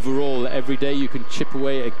overall. Every day you can chip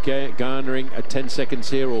away at garnering 10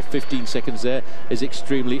 seconds here or 15 seconds there is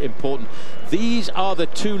extremely important. These are the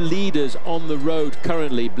 2 leaders on the road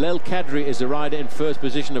currently. Blel Kadri is the rider in first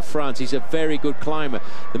position of France. He's a very good climber.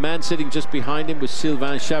 The man sitting just behind him was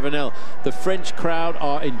Sylvain Chavanel. The French crowd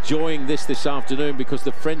are enjoying this afternoon because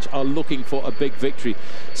the French are looking for a big victory.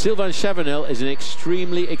 Sylvain Chavanel is an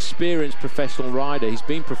extremely experienced professional rider. He's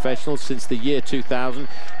been professional since the year 2000.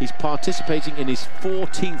 He's participating in his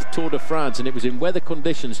 14th Tour de France, and it was in weather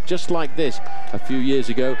conditions just like this a few years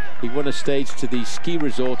ago. He won a stage to the ski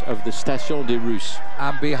resort of the Station des Russes.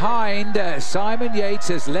 And behind, Simon Yates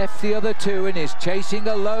has left the other 2 and is chasing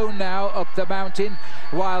alone now up the mountain,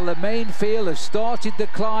 while the main field has started the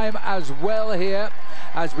climb as well here,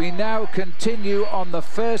 as we now continue on the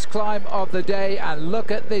first climb of the day. And look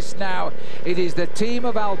at this now. It is the team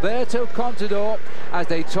of Alberto Contador as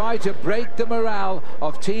they try to break the morale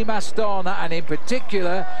of Team Astana, and in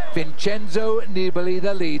particular Vincenzo Nibali,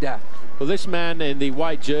 the leader. Well, this man in the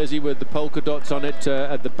white jersey with the polka dots on it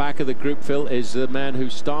at the back of the group, Phil, is the man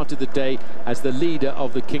who started the day as the leader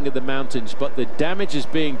of the King of the Mountains. But the damage is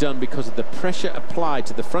being done because of the pressure applied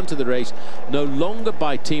to the front of the race, no longer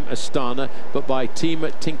by Team Astana, but by Team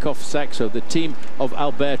Tinkoff Saxo, the team of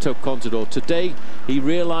Alberto Contador. Today, he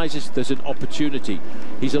realizes there's an opportunity.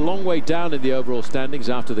 He's a long way down in the overall standings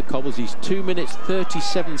after the cobbles. He's 2 minutes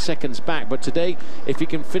 37 seconds back. But today, if he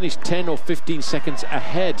can finish 10 or 15 seconds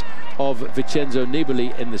ahead of Vincenzo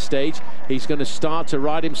Nibali in the stage, he's going to start to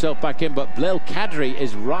ride himself back in. But Blel Kadri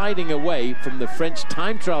is riding away from the French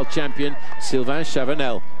time trial champion Sylvain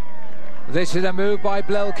Chavanel. This is a move by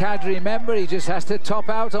Blel Kadri. Remember, he just has to top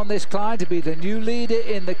out on this climb to be the new leader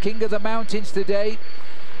in the King of the Mountains today.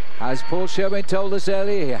 As Paul Sherwin told us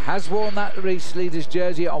earlier, he has worn that race leader's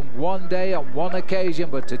jersey on one day, on one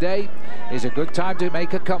occasion, but today is a good time to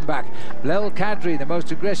make a comeback. Blel Kadri, the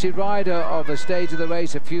most aggressive rider of a stage of the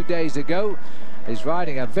race a few days ago, is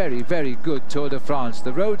riding a very, very good Tour de France.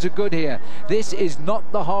 The roads are good here. This is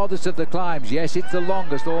not the hardest of the climbs. Yes, it's the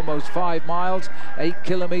longest, almost 5 miles, 8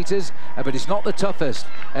 kilometers, but it's not the toughest.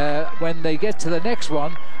 When they get to the next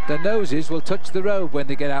one, the noses will touch the road when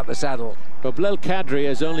they get out the saddle. Well, Blel Kadri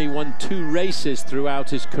has only won 2 races throughout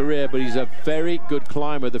his career, but he's a very good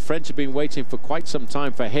climber. The French have been waiting for quite some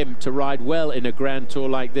time for him to ride well in a Grand Tour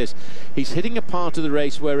like this. He's hitting a part of the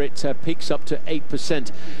race where it peaks up to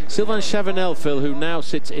 8%. Sylvain Chavanel, Phil, who now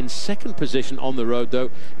sits in 2nd position on the road, though,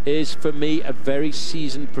 is for me a very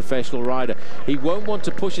seasoned professional rider. He won't want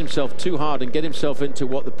to push himself too hard and get himself into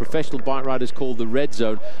what the professional bike riders call the red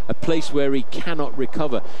zone, a place where he cannot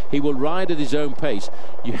recover. He will ride at his own pace.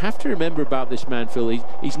 You have to remember about this man, Phil,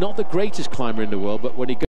 he's not the greatest climber in the world, but when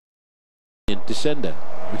he goes in descender,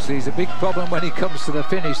 which leaves a big problem when he comes to the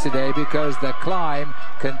finish today, because the climb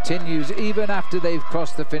continues even after they've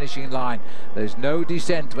crossed the finishing line. There's no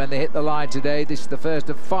descent when they hit the line today. This is the first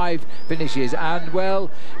of 5 finishes, and well,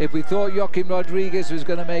 if we thought Joaquim Rodriguez was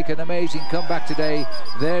going to make an amazing comeback today,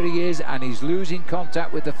 there he is, and he's losing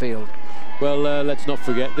contact with the field. Well, let's not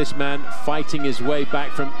forget this man fighting his way back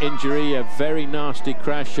from injury, a very nasty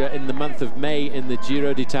crash in the month of May in the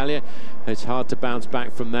Giro d'Italia. It's hard to bounce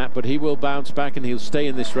back from that, but he will bounce back and he'll stay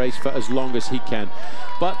in this race for as long as he can.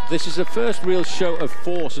 But this is a first real show of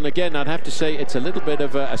force, and again, I'd have to say it's a little bit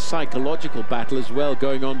of a psychological battle as well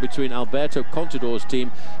going on between Alberto Contador's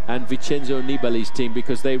team and Vincenzo Nibali's team,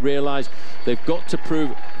 because they realize they've got to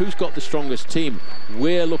prove who's got the strongest team.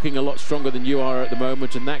 We're looking a lot stronger than you are at the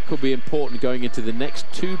moment, and that could be important going into the next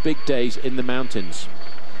 2 big days in the mountains.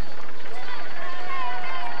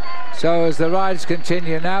 So as the rides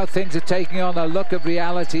continue now, things are taking on a look of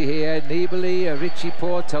reality here. Nibali, Richie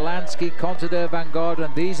Porte, Talansky, Contador, Van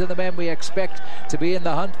Garderen, these are the men we expect to be in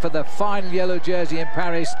the hunt for the final yellow jersey in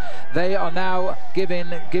Paris. They are now giving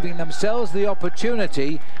themselves the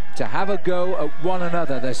opportunity to have a go at one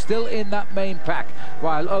another. They're still in that main pack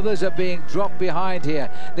while others are being dropped behind here.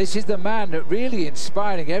 This is the man that really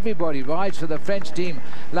inspiring everybody. Rides for the French team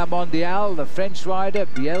La Mondiale, the French rider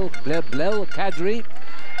Blel Kadri.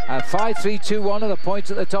 5-3-2-1 are the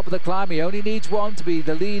points at the top of the climb. He only needs 1 to be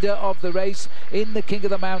the leader of the race in the King of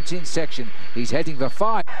the Mountains section. He's heading for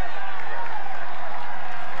 5.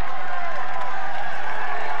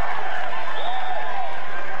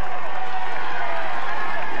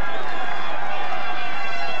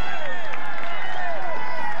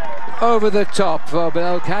 Over the top for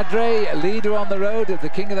Blel Kadri, leader on the road of the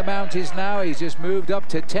King of the Mountains now. He's just moved up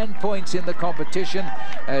to 10 points in the competition.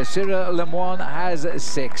 Cyril Lemoine has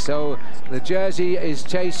 6. So the jersey is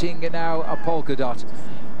chasing now a polka dot.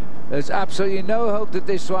 There's absolutely no hope that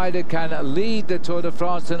this rider can lead the Tour de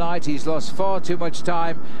France tonight. He's lost far too much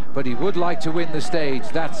time, but he would like to win the stage,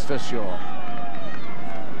 that's for sure.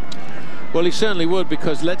 Well, he certainly would,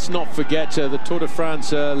 because let's not forget the Tour de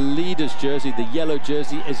France leader's jersey, the yellow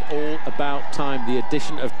jersey, is all about time, the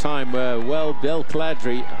addition of time. Well, Blel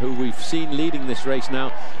Kadri, who we've seen leading this race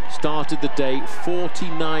now, started the day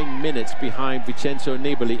 49 minutes behind Vincenzo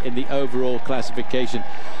Nibali in the overall classification.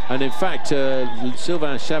 And in fact,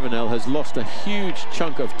 Sylvain Chavanel has lost a huge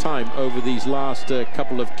chunk of time over these last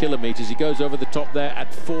couple of kilometers. He goes over the top there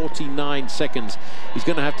at 49 seconds. He's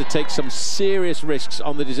going to have to take some serious risks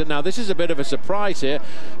on the descent. Now, this is a bit of a surprise here,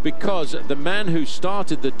 because the man who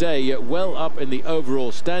started the day well up in the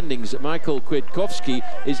overall standings, Michael Kwiatkowski,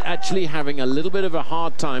 is actually having a little bit of a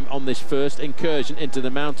hard time on this first incursion into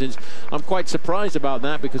the mountains. I'm quite surprised about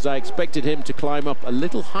that, because I expected him to climb up a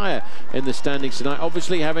little higher in the standings tonight.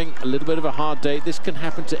 Obviously having a little bit of a hard day. This can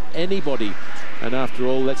happen to anybody, and after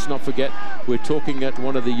all, let's not forget we're talking at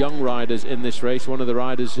one of the young riders in this race, one of the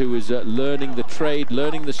riders who is learning the trade,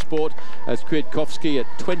 learning the sport, as Kwiatkowski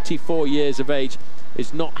at 24 years of age,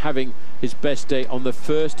 is not having his best day on the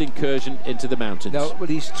first incursion into the mountains. No, but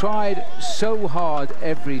he's tried so hard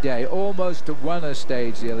every day, almost won a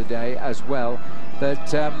stage the other day as well,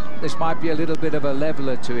 that this might be a little bit of a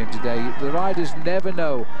leveler to him today. The riders never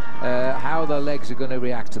know how their legs are going to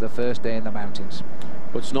react to the first day in the mountains.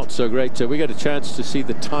 What's not so great, we get a chance to see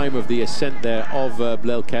the time of the ascent there of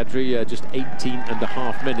Blel Kadri, just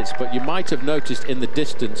 18.5 minutes. But you might have noticed in the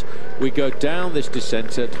distance, we go down this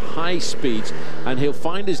descent at high speeds, and he'll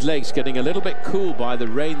find his legs getting a little bit cool by the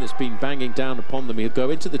rain that's been banging down upon them. He'll go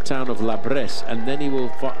into the town of La Bresse, and then he will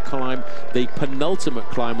climb the penultimate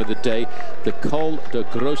climb of the day, the Col de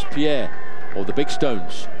Grosse-Pierre, or the Big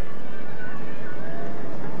Stones.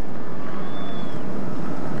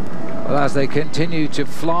 Well, as they continue to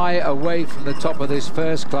fly away from the top of this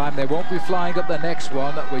first climb, they won't be flying up the next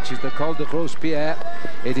one, which is the Col de Grosse-Pierre.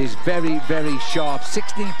 It is very, very sharp,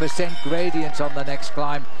 16% gradient on the next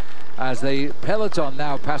climb, as the peloton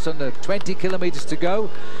now pass under 20 kilometers to go.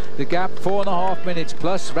 The gap 4.5 minutes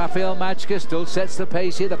plus. Rafał Majka still sets the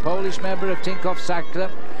pace here, the Polish member of Tinkoff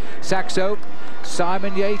Saxo.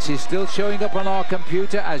 Simon Yates is still showing up on our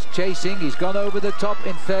computer as chasing. He's gone over the top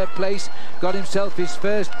in third place, got himself his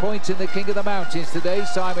first points in the King of the Mountains today.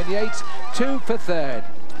 Simon Yates, 2 for third.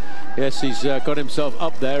 Yes, he's got himself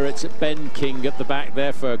up there. It's Ben King at the back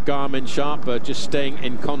there for Garmin Sharp, just staying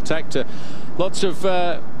in contact.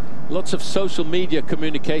 Lots of social media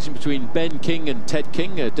communication between Ben King and Ted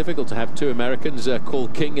King. Difficult to have two Americans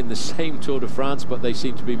called King in the same Tour de France, but they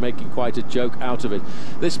seem to be making quite a joke out of it.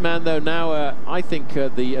 This man, though, now I think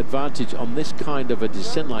the advantage on this kind of a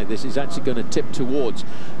descent like this is actually going to tip towards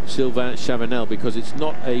Sylvain Chavanel, because it's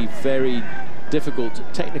not a very difficult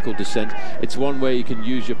technical descent. It's one where you can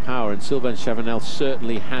use your power, and Sylvain Chavanel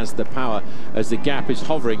certainly has the power, as the gap is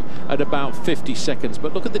hovering at about 50 seconds.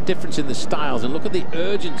 But look at the difference in the styles, and look at the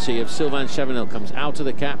urgency of Sylvain Chavanel. Comes out of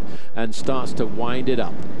the cap and starts to wind it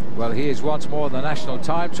up. Well, he is once more the National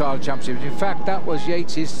Time Trial Championship. In fact, that was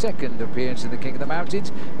Yates' second appearance in the King of the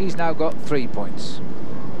Mountains. He's now got 3 points.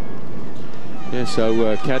 Yeah,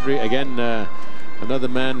 so Kadri again, another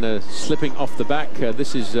man slipping off the back.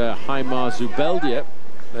 This is Haimar Zubeldia.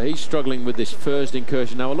 He's struggling with this first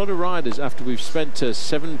incursion. Now, a lot of riders, after we've spent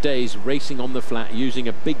 7 days racing on the flat, using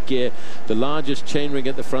a big gear, the largest chainring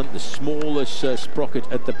at the front, the smallest sprocket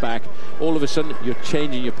at the back, all of a sudden you're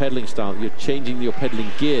changing your pedaling style, you're changing your pedaling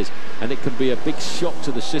gears, and it can be a big shock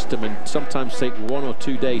to the system, and sometimes take 1 or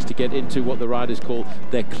 2 days to get into what the riders call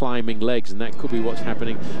their climbing legs, and that could be what's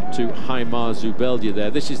happening to Haimar Zubeldia there.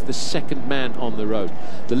 This is the second man on the road.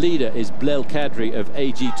 The leader is Blel Kadri of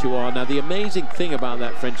AG2R. Now, the amazing thing about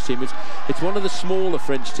that French team is it's one of the smaller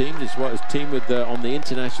French teams. It's what a team with on the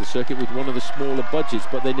international circuit with one of the smaller budgets,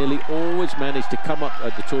 but they nearly always manage to come up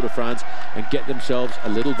at the Tour de France and get themselves a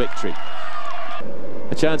little victory.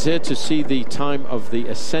 A chance here to see the time of the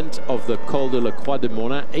ascent of the Col de la Croix de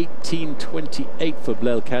Morin, 18:28 for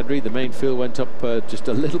Blel Kadri. The main field went up just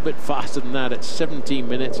a little bit faster than that at 17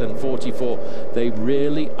 minutes and 44. They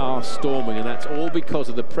really are storming, and that's all because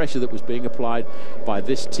of the pressure that was being applied by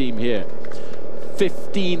this team here.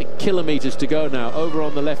 15 kilometers to go now. Over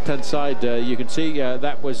on the left-hand side, you can see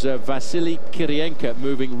that was Vasily Kirienka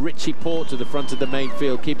moving Richie Porte to the front of the main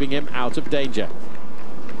field, keeping him out of danger.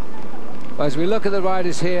 As we look at the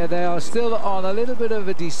riders here, they are still on a little bit of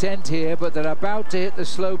a descent here, but they're about to hit the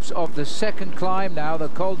slopes of the second climb now, the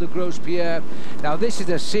Col de Grosse-Pierre. Now, this is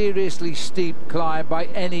a seriously steep climb by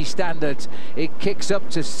any standards. It kicks up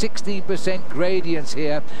to 16% gradients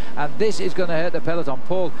here, and this is going to hurt the peloton.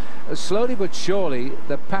 Paul, slowly but surely,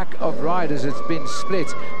 the pack of riders has been split.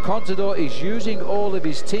 Contador is using all of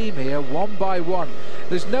his team here, one by one.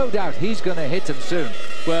 There's no doubt he's going to hit them soon.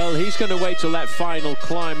 Well, he's going to wait till that final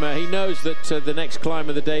climb. He knows that the next climb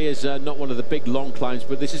of the day is not one of the big long climbs,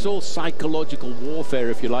 but this is all psychological warfare,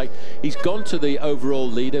 if you like. He's gone to the overall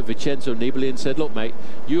leader, Vincenzo Nibali, and said, look, mate,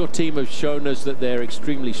 your team have shown us that they're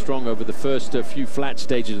extremely strong over the first few flat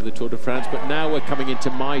stages of the Tour de France, but now we're coming into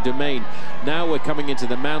my domain. Now we're coming into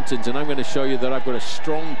the mountains, and I'm going to show you that I've got a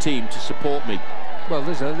strong team to support me. Well,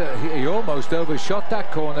 he almost overshot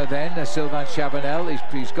that corner then, Sylvain Chavanel.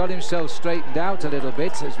 He's got himself straightened out a little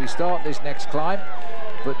bit as we start this next climb.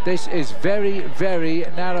 But this is very, very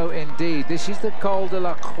narrow indeed. This is the Col de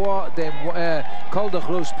la Croix de Col de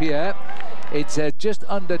Grosse-Pierre. It's just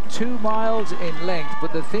under 2 miles in length,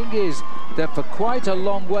 but the thing is that for quite a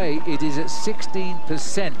long way it is at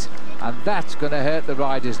 16%, and that's going to hurt the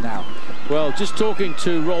riders now. Well, just talking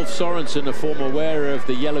to Rolf Sorensen, a former wearer of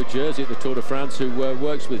the yellow jersey at the Tour de France, who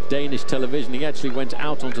works with Danish television, he actually went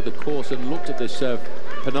out onto the course and looked at this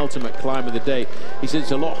penultimate climb of the day. He said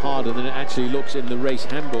it's a lot harder than it actually looks in the race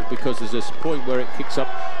handbook, because there's this point where it kicks up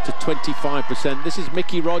to 25%. This is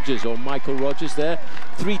Mickey Rogers, or Michael Rogers there,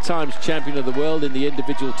 3 times champion of the world in the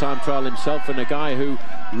individual time trial himself, and a guy who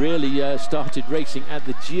really started racing at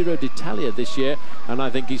the Giro d'Italia this year, and I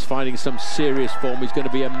think he's finding some serious form. He's going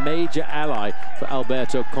to be a major ally for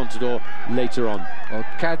Alberto Contador later on. Well,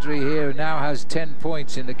 Kadri here now has 10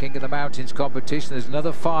 points in the King of the Mountains competition. There's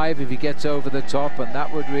another 5 if he gets over the top, and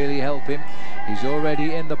that would really help him. He's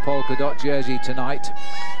already in the polka dot jersey tonight.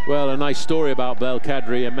 Well, a nice story about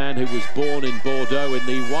Belkadri, a man who was born in Bordeaux in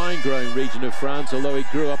the wine-growing region of France, although he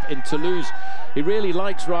grew up in Toulouse. He really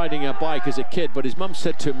likes riding a bike as a kid, but his mum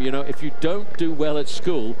said to him, you know, if you don't do well at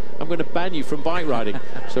school, I'm going to ban you from bike riding.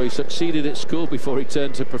 So he succeeded at school before he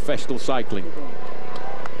turned to professional cycling.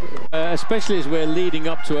 Especially as we're leading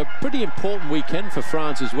up to a pretty important weekend for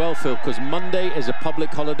France as well, Phil, because Monday is a public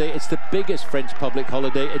holiday. It's the biggest French public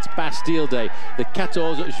holiday. It's Bastille Day, the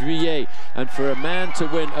 14 Juillet. And for a man to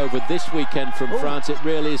win over this weekend from France, it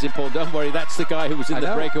really is important. Don't worry, that's the guy who was in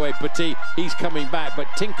the breakaway, Petit. He's coming back, but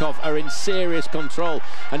Tinkoff are in serious control.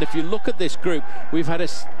 And if you look at this group, we've had a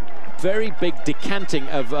very big decanting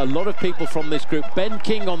of a lot of people from this group. Ben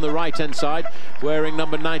King on the right-hand side, wearing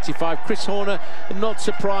number 95. Chris Horner, not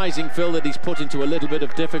surprising, Phil, that he's put into a little bit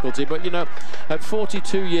of difficulty. But, you know, at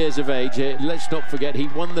 42 years of age, let's not forget, he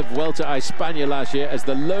won the Vuelta a España last year as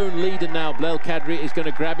the lone leader now. Belkadri is going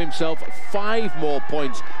to grab himself 5 more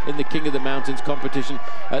points in the King of the Mountains competition.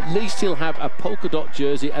 At least he'll have a polka dot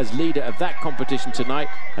jersey as leader of that competition tonight,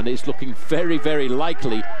 and it's looking very, very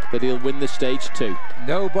likely that he'll win the stage too.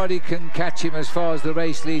 Nobody can catch him as far as the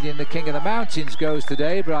race lead in the King of the Mountains goes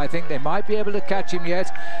today, but I think they might be able to catch him yet.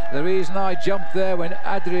 The reason I jumped there when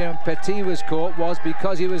Adrien Petit was caught was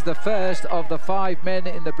because he was the first of the 5 men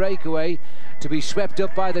in the breakaway to be swept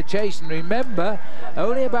up by the chase. And remember,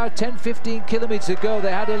 only about 10-15 kilometres ago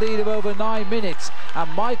they had a lead of over 9 minutes,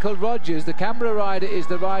 and Michael Rogers, the Canberra rider, is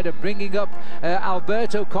the rider bringing up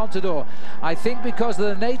Alberto Contador. I think because of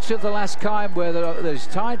the nature of the last climb, where there's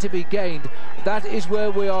time to be gained, that is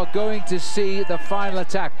where we are going to see the final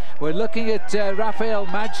attack. We're looking at Rafael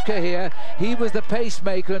Majka here. He was the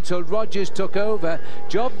pacemaker until Rogers took over.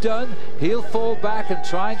 Job done. He'll fall back and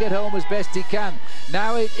try and get home as best he can.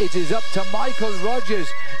 Now it is up to Michael Rogers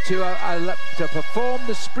to perform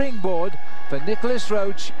the springboard for Nicholas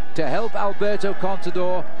Roche to help Alberto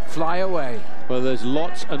Contador fly away. Well, there's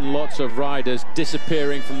lots and lots of riders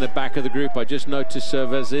disappearing from the back of the group. I just noticed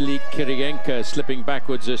Vasily Kirienka slipping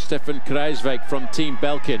backwards. Stefan Kruijswijk from Team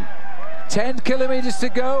Belkin. 10 kilometres to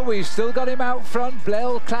go. We've still got him out front.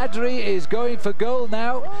 Belkadri is going for goal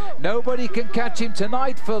now. Nobody can catch him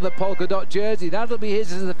tonight for the polka dot jersey. That'll be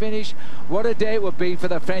his as the finish. What a day it would be for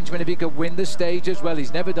the Frenchman if he could win the stage as well.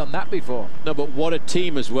 He's never done that before. No, but what a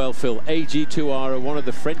team as well, Phil. AG2R are one of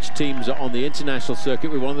the French teams on the international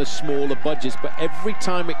circuit with one of the smaller budgets, but every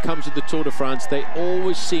time it comes to the Tour de France, they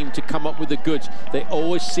always seem to come up with the goods. They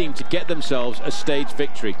always seem to get themselves a stage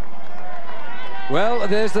victory. Well,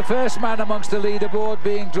 there's the first man amongst the leaderboard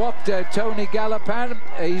being dropped, Tony Galopin.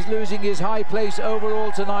 He's losing his high place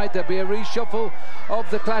overall tonight. There'll be a reshuffle of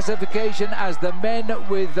the classification as the men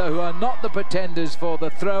who are not the pretenders for the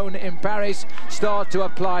throne in Paris start to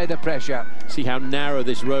apply the pressure. See how narrow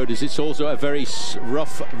this road is. It's also a very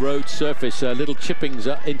rough road surface. Little chippings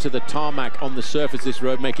into the tarmac on the surface of this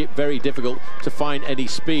road make it very difficult to find any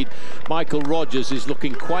speed. Michael Rogers is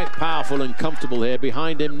looking quite powerful and comfortable here.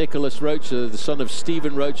 Behind him, Nicholas Roche, the son of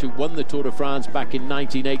Stephen Roche, who won the Tour de France back in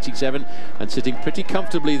 1987, and sitting pretty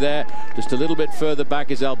comfortably there. Just a little bit further back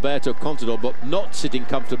is Alberto Contador, but not sitting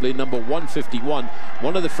comfortably, number 151.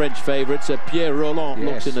 One of the French favourites, Pierre Roland,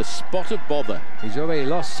 looks in a spot of bother. He's already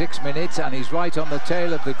lost 6 minutes and he's right on the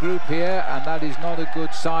tail of the group here, and that is not a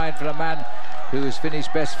good sign for a man who has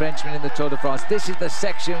finished best Frenchman in the Tour de France. This is the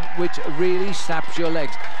section which really snaps your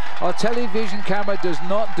legs. Our television camera does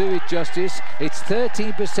not do it justice. It's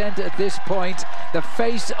 13% at this point. The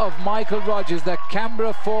face of Michael Rogers, the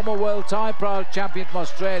Canberra former world time trial champion from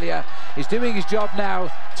Australia, is doing his job now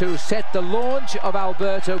to set the launch of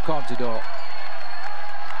Alberto Contador.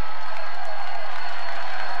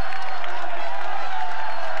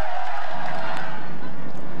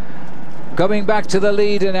 Coming back to the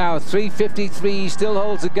leader now, 3:53, still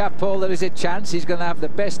holds the gap, Paul. There is a chance he's going to have the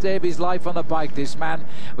best day of his life on the bike, this man.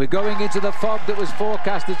 We're going into the fog that was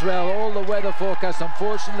forecast as well. All the weather forecasts,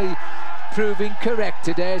 unfortunately, proving correct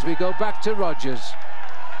today as we go back to Rogers.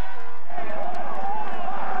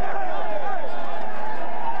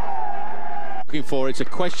 looking for. It's a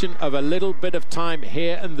question of a little bit of time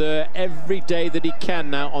here and there every day that he can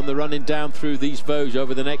now on the running down through these Vosges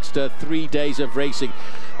over the next 3 days of racing.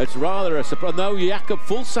 It's rather a surprise. No, Jakob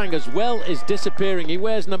Fuglsang as well is disappearing. He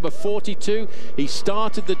wears number 42. He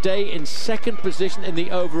started the day in second position in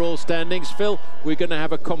the overall standings. Phil, we're going to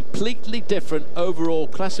have a completely different overall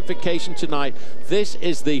classification tonight. This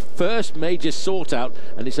is the first major sort out,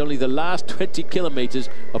 and it's only the last 20 kilometers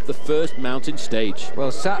of the first mountain stage.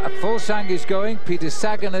 Well, Fuglsang is going, Peter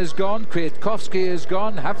Sagan has gone, Kwiatkowski has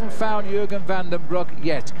gone, haven't found Jürgen van den Broek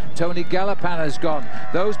yet. Tony Gallopin has gone.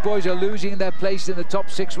 Those boys are losing their place in the top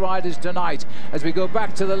 6 riders tonight. As we go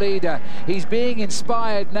back to the leader, he's being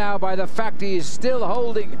inspired now by the fact he is still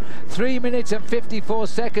holding 3 minutes and 54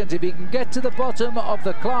 seconds. If he can get to the bottom of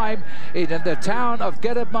the climb in the town of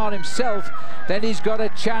Gedepmar himself, then he's got a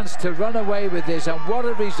chance to run away with this. And what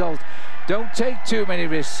a result. Don't take too many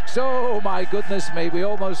risks. Oh my goodness me, we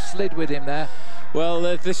almost slid with him there. Well,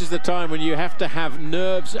 this is the time when you have to have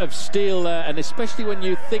nerves of steel, and especially when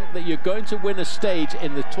you think that you're going to win a stage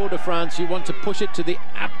in the Tour de France, you want to push it to the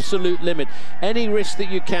absolute limit. Any risk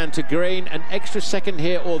that you can to gain an extra second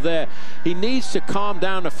here or there. He needs to calm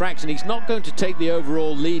down a fraction. He's not going to take the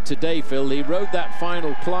overall lead today, Phil. He rode that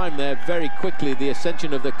final climb there very quickly, the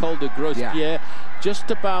ascension of the Col de Grosse-Pierre.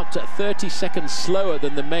 Just about 30 seconds slower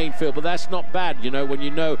than the main field, but that's not bad, you know, when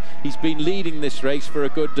you know he's been leading this race for a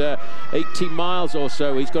good 18 miles or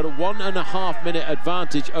so. He's got a 1.5 minute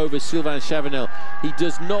advantage over Sylvain Chavanel. He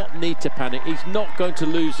does not need to panic. He's not going to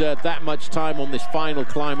lose that much time on this final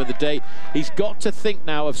climb of the day. He's got to think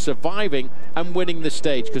now of surviving and winning the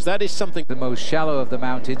stage, because that is something. The most shallow of the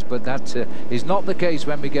mountains, but that is not the case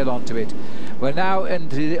when we get onto it. We're now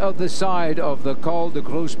into the other side of the Col de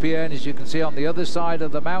Grosse-Pierre, and as you can see on the other side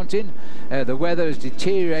of the mountain, the weather has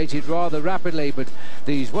deteriorated rather rapidly, but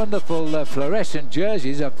these wonderful fluorescent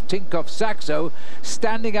jerseys of Tinkoff Saxo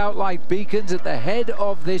standing out like beacons at the head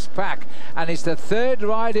of this pack, and it's the third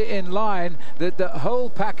rider in line that the whole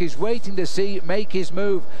pack is waiting to see make his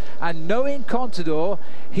move. And knowing Contador,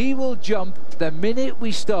 he will jump the minute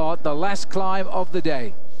we start the last climb of the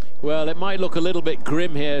day. Well, it might look a little bit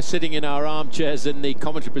grim here, sitting in our armchairs in the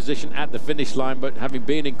commentary position at the finish line, but having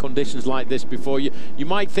been in conditions like this before, you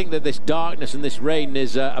might think that this darkness and this rain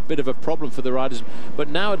is a bit of a problem for the riders. But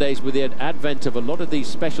nowadays, with the advent of a lot of these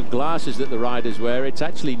special glasses that the riders wear, it's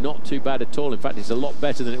actually not too bad at all. In fact, it's a lot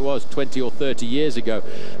better than it was 20 or 30 years ago.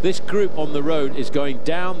 This group on the road is going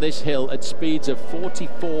down this hill at speeds of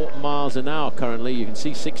 44 miles an hour currently. You can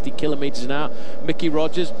see 60 kilometers an hour. Mickey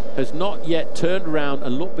Rogers has not yet turned around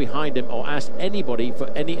and looked behind him or asked anybody for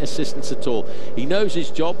any assistance at all. He knows his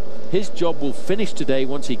job. His job will finish today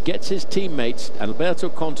once he gets his teammates, Alberto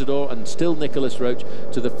Contador and still Nicolas Roche,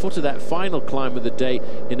 to the foot of that final climb of the day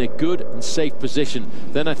in a good and safe position.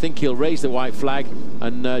 Then I think he'll raise the white flag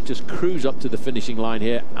and just cruise up to the finishing line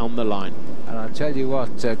here on the line. And I'll tell you what,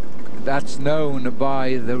 that's known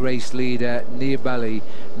by the race leader Nibali.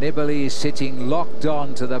 Nibali is sitting locked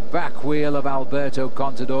on to the back wheel of Alberto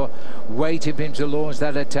Contador, waiting for him to launch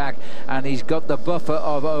that attack, and he's got the buffer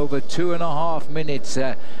of over 2.5 minutes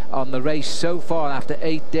on the race so far after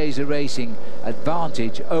 8 days of racing,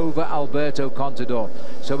 advantage over Alberto Contador.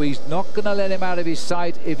 So he's not going to let him out of his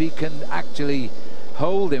sight if he can actually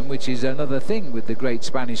hold him, which is another thing with the great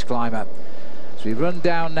Spanish climber. So we run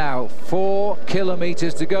down now, 4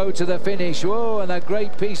 kilometers to go to the finish. Whoa, and a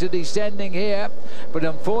great piece of descending here, but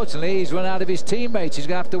unfortunately he's run out of his teammates. He's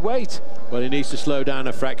going to have to wait. Well, he needs to slow down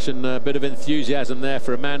a fraction. A bit of enthusiasm there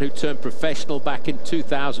for a man who turned professional back in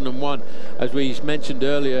 2001. As we mentioned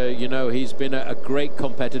earlier, you know, he's been a great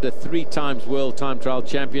competitor, 3 times world time trial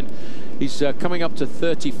champion. He's coming up to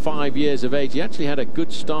 35 years of age. He actually had a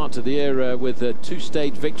good start to the year with 2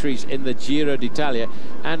 stage victories in the Giro d'Italia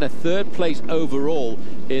and a 3rd place overall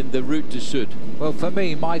in the Route du Sud. Well, for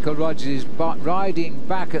me, Michael Rogers is riding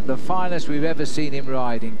back at the finest we've ever seen him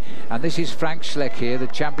riding. And this is Frank Schleck here, the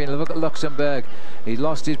champion of Luxembourg. He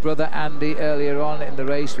lost his brother Andy earlier on in the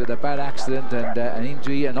race with a bad accident and an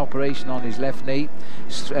injury, an operation on his left knee.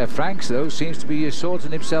 Frank, though, seems to be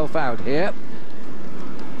sorting himself out here.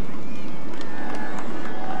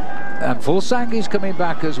 And Fuglsang is coming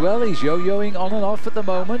back as well. He's yo-yoing on and off at the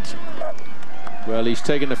moment. Well, he's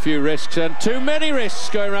taken a few risks, and too many risks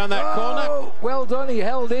going around that corner. Well done, he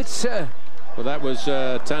held it. Well, that was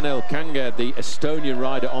Tanel Kanga, the Estonian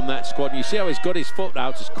rider on that squad. And you see how he's got his foot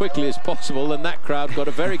out as quickly as possible, and that crowd got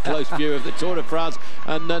a very close view of the Tour de France.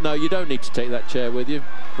 And no, you don't need to take that chair with you.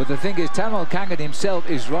 But the thing is, Tanel Kanga himself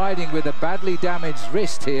is riding with a badly damaged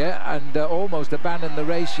wrist here and almost abandoned the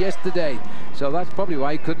race yesterday. So that's probably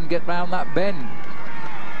why he couldn't get round that bend.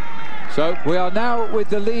 So we are now with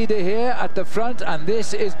the leader here at the front, and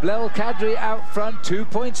this is Blel Kadri out front,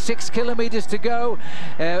 2.6 kilometers to go.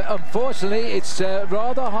 Unfortunately, it's a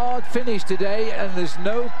rather hard finish today, and there's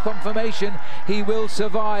no confirmation he will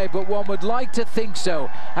survive, but one would like to think so,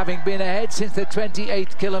 having been ahead since the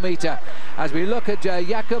 28th kilometer. As we look at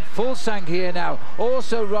Jakob Fuglsang here now,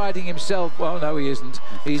 also riding himself. Well, no, he isn't.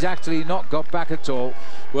 He's actually not got back at all.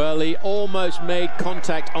 Well, he almost made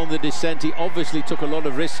contact on the descent. He obviously took a lot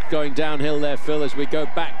of risk going downhill there, Phil, as we go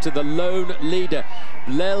back to the lone leader.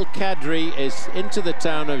 Blel Kadri is into the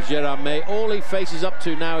town of Gérardmer. All he faces up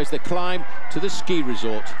to now is the climb to the ski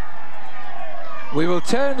resort. We will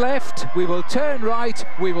turn left, we will turn right,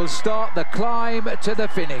 we will start the climb to the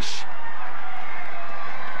finish.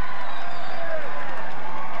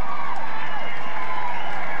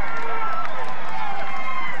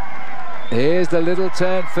 Here's the little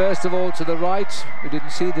turn, first of all to the right. We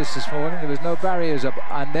didn't see this morning, there was no barriers up,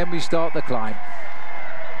 and then we start the climb.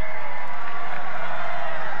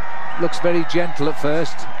 Looks very gentle at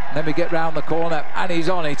first, then we get round the corner and he's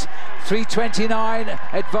on it. 3:29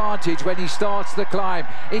 advantage when he starts the climb.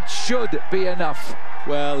 It should be enough.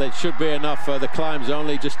 Well, it should be enough. The climb's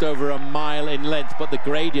only just over a mile in length, but the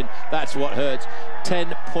gradient, that's what hurts.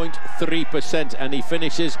 10.3%, and he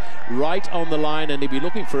finishes right on the line, and he'll be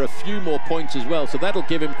looking for a few more points as well, so that'll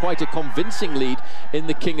give him quite a convincing lead in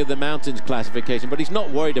the King of the Mountains classification. But he's not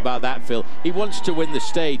worried about that, Phil. He wants to win the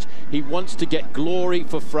stage. He wants to get glory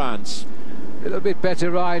for France. A little bit better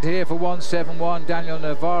ride here for 171. Daniel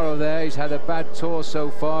Navarro there. He's had a bad tour so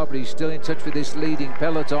far, but he's still in touch with this leading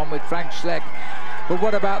peloton with Frank Schleck. But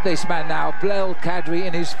what about this man now, Blel Kadri,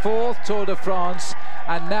 in his 4th Tour de France,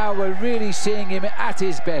 and now we're really seeing him at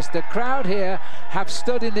his best. The crowd here have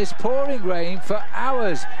stood in this pouring rain for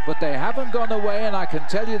hours, but they haven't gone away, and I can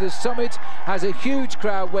tell you the summit has a huge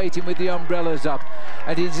crowd waiting with the umbrellas up.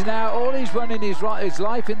 And he's now, all he's run in his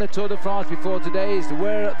life in the Tour de France before today is to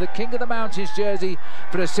wear the King of the Mountains jersey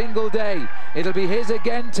for a single day. It'll be his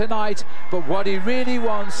again tonight, but what he really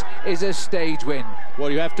wants is a stage win.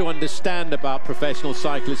 What you have to understand about professional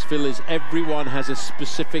cyclists, Phil, is everyone has a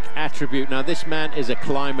specific attribute. Now, this man is a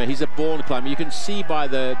climber. He's a born climber. You can see by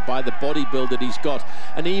the body build that he's got.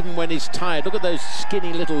 And even when he's tired, look at those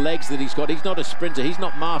skinny little legs that he's got. He's not a sprinter. He's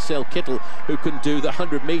not Marcel Kittel, who can do the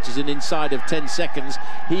 100 meters in inside of 10 seconds.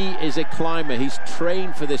 He is a climber. He's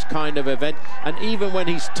trained for this kind of event. And even when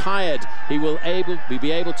he's tired, he will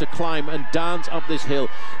be able to climb and dance up this hill.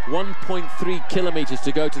 1.3 kilometers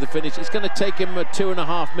to go to the finish. It's going to take him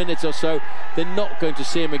 2.5 minutes or so. They're not going to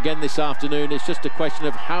see him again this afternoon. It's just a question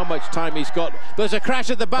of how much time he's got. There's a crash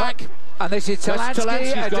at the back. And this is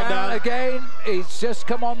Talansky down again. He's just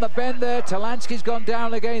come on the bend there. Talansky's gone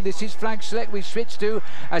down again. This is Frank Schleck we switched to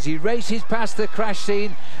as he races past the crash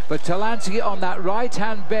scene. But Talansky on that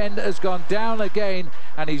right-hand bend has gone down again.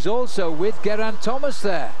 And he's also with Geraint Thomas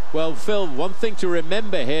there. Well, Phil, one thing to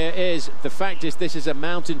remember here is the fact is this is a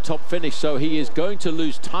mountaintop finish, so he is going to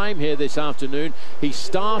lose time here this afternoon. He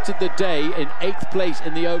started the day in 8th place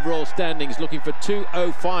in the overall standings, looking for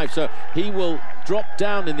 2:05, so he will drop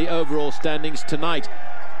down in the overall standings tonight.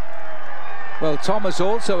 Well, Thomas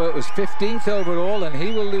also, it was 15th overall, and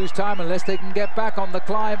he will lose time unless they can get back on the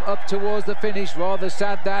climb up towards the finish. Rather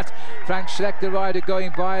sad that. Frank Schleck, the rider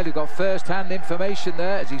going by, who got first-hand information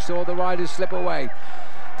there as he saw the riders slip away.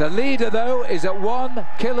 The leader, though, is at 1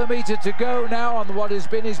 kilometer to go now on what has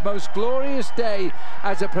been his most glorious day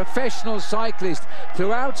as a professional cyclist.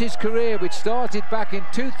 Throughout his career, which started back in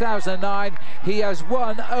 2009, he has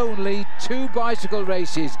won only 2 bicycle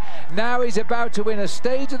races. Now he's about to win a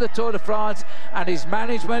stage of the Tour de France, and his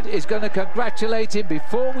management is going to congratulate him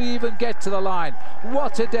before we even get to the line.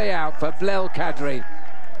 What a day out for Blel Kadri.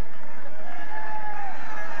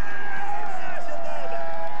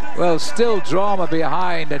 Well, still drama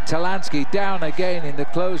behind, and Talansky down again in the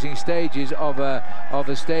closing stages of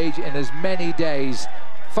a stage in as many days.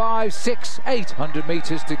 500, 600, 800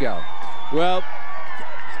 meters to go. Well,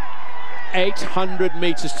 800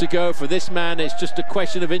 meters to go for this man. It's just a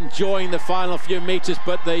question of enjoying the final few meters,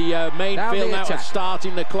 but the main field now is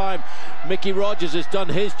starting the climb. Mickey Rogers has done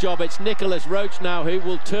his job. It's Nicholas Roach now who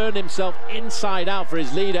will turn himself inside out for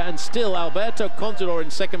his leader, and still Alberto Contador in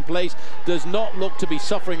 2nd place does not look to be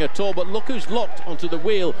suffering at all. But look who's locked onto the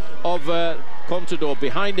wheel of Contador.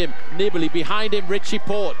 Behind him, Nibali. Behind him, Richie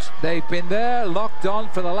Porte. They've been there, locked on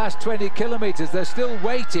for the last 20 kilometres. They're still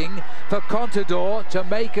waiting for Contador to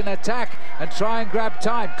make an attack and try and grab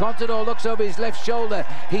time. Contador looks over his left shoulder.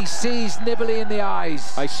 He sees Nibali in the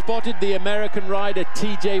eyes. I spotted the American rider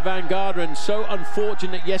TJ Van Garderen. So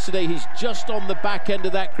unfortunate yesterday. He's just on the back end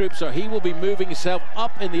of that group, so he will be moving himself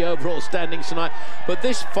up in the overall standings tonight. But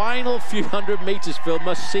this final few hundred metres, Phil,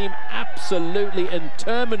 must seem absolutely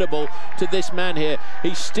interminable to this man here.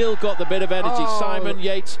 He's still got the bit of energy. Oh. Simon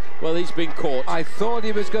Yates, well, he's been caught. I thought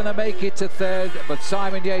he was going to make it to third, but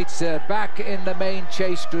Simon Yates back in the main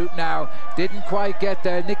chase group now. Didn't quite get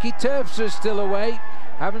there. Nicky Terpstra still away.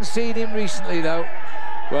 Haven't seen him recently, though.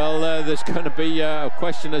 Well, there's going to be a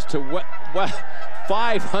question as to what... Well,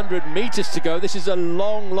 500 metres to go. This is a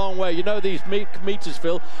long, long way. You know these metres,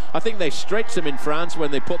 Phil, I think they stretch them in France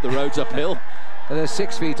when they put the roads uphill. They're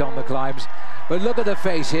 6 feet on the climbs. But look at the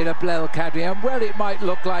face here of Blel Kadri, and well, it might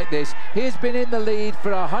look like this. He's been in the lead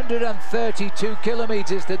for 132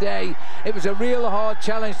 kilometres today. It was a real hard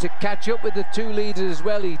challenge to catch up with the two leaders as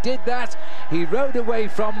well. He did that. He rode away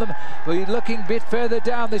from them, but he's looking a bit further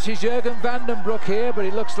down. This is Jürgen van den Broek here, but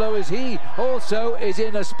it looks low as he also is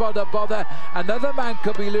in a spot of bother. Another man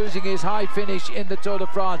could be losing his high finish in the Tour de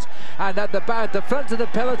France. And at the front of the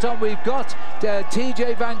peloton, we've got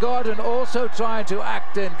TJ Van Garderen also trying to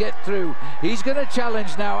act and get through. He's going to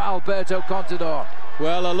challenge now Alberto Contador.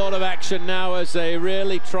 Well, a lot of action now as they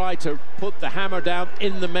really try to put the hammer down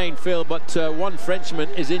in the main field, but one Frenchman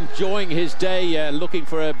is enjoying his day, looking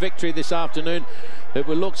for a victory this afternoon. It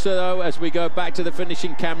looks though, as we go back to the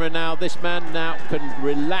finishing camera now, this man now can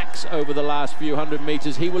relax over the last few hundred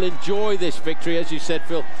metres. He will enjoy this victory. As you said,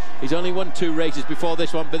 Phil, he's only won 2 races before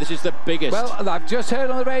this one, but this is the biggest. Well, I've just heard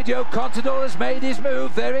on the radio, Contador has made his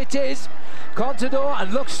move. There it is. Contador,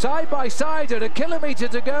 and look, side by side at a kilometre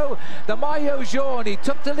to go. The Maillot Jaune, he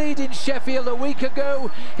took the lead in Sheffield a week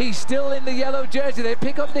ago. He's still in the yellow jersey. They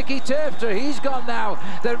pick up Nicky Terpstra. He's gone now.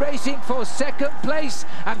 They're racing for second place,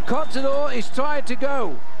 and Contador is trying to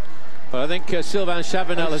go. Well, I think Sylvain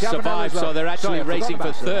Chavanel has survived, well. So they're actually racing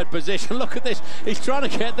for third position. Look at this. He's trying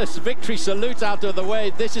to get this victory salute out of the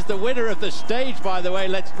way. This is the winner of the stage, by the way.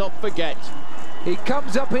 Let's not forget. He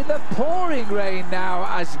comes up in the pouring rain now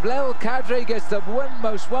as Blel Kadri gets the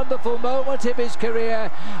most wonderful moment of his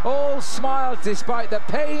career. All smiles despite the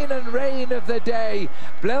pain and rain of the day.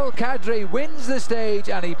 Blel Kadri wins the stage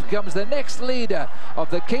and he becomes the next leader of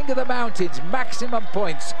the King of the Mountains. Maximum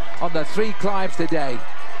points on the 3 climbs today.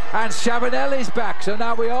 And Chavanel is back, so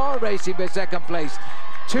now we are racing for second place.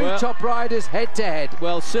 Two top riders head to head.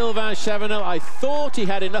 Well, Sylvain Chavanel, I thought he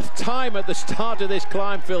had enough time at the start of this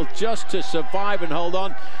climb, Phil, just to survive and hold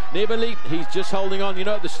on. Nibali, he's just holding on. You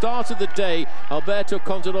know, at the start of the day, Alberto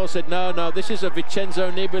Contador said, no, this is a Vincenzo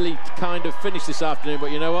Nibali kind of finish this afternoon.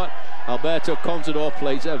 But you know what? Alberto Contador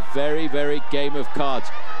plays a very, very game of cards.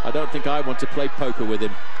 I don't think I want to play poker with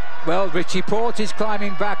him. Well, Richie Porte is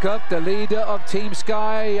climbing back up, the leader of Team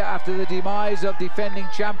Sky after the demise of defending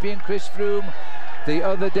champion Chris Froome the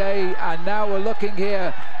other day, and now we're looking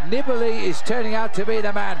here. Nibali is turning out to be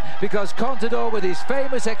the man, because Contador, with his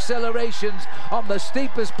famous accelerations on the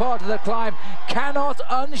steepest part of the climb, cannot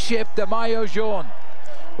unship the Maillot Jaune.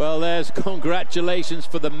 Well, there's congratulations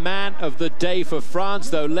for the man of the day for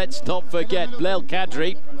France, though. Let's not forget Blel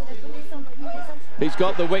Kadri. He's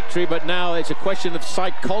got the victory, but now it's a question of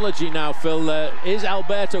psychology now, Phil. Is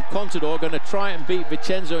Alberto Contador going to try and beat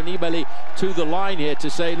Vincenzo Nibali to the line here to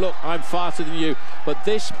say, look, I'm faster than you? But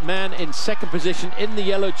this man in second position in the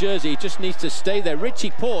yellow jersey just needs to stay there.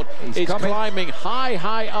 Richie Porte is climbing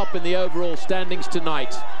high up in the overall standings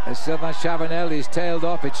tonight. As Sylvain Chavanel is tailed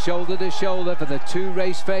off, it's shoulder to shoulder for the 2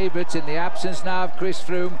 race favourites in the absence now of Chris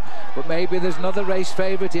Froome. But maybe there's another race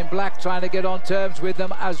favourite in black trying to get on terms with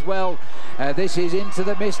them as well. This is into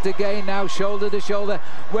the mist again now, shoulder to shoulder.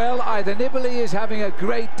 Well, either Nibali is having a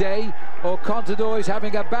great day or Contador is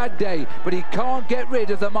having a bad day, but he can't get rid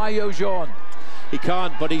of the Maillot Jaune. He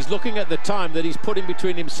can't, but he's looking at the time that he's putting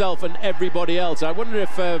between himself and everybody else. I wonder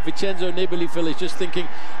if Vincenzo Nibali, Phil, is just thinking,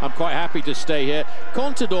 I'm quite happy to stay here.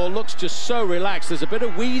 Contador looks just so relaxed. There's a bit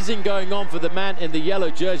of wheezing going on for the man in the yellow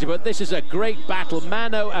jersey, but this is a great battle,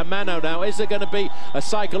 mano a mano now. Is there going to be a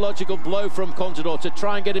psychological blow from Contador to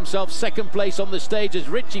try and get himself second place on the stage as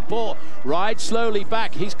Richie Porte rides slowly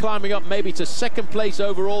back? He's climbing up maybe to second place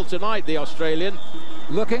overall tonight, the Australian.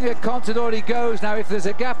 Looking at Contador, he goes. Now, if there's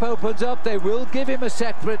a gap opens up, they will give him a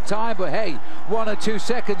separate time. But hey, 1 or 2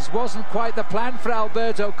 seconds wasn't quite the plan for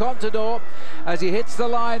Alberto Contador. As he hits the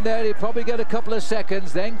line there, he'll probably get a couple of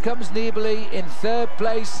seconds. Then comes Nibali in 3rd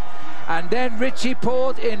place. And then Richie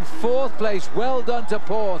Porte in 4th place. Well done to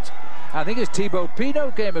Porte. I think it's Thibaut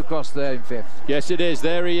Pinot came across there in 5th. Yes, it is.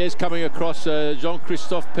 There he is coming across.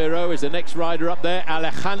 Jean-Christophe Perrault is the next rider up there.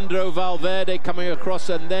 Alejandro Valverde coming across,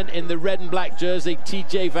 and then in the red and black jersey,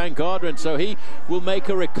 TJ Van Garderen. So he will make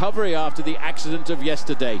a recovery after the accident of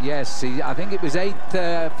yesterday. Yes, I think it was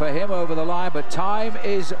 8th for him over the line, but time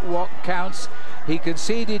is what counts. He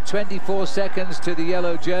conceded 24 seconds to the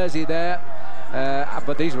yellow jersey there,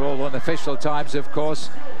 but these are all unofficial times, of course.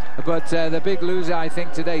 But the big loser, I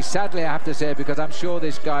think, today, sadly, I have to say, because I'm sure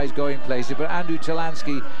this guy's going places, but Andrew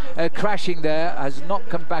Talansky crashing there has not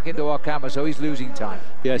come back into our camera, so he's losing time.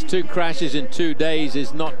 Yes, 2 crashes in 2 days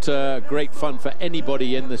is not great fun for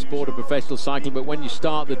anybody in the sport of professional cycling, but when you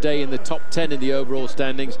start the day in the top 10 in the overall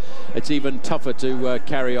standings, it's even tougher to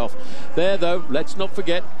carry off. There, though, let's not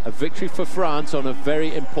forget, a victory for France on a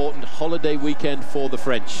very important holiday weekend for the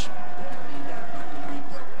French.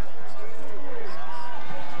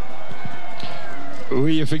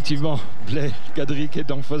 Oui, effectivement, Blaise Kadri qui est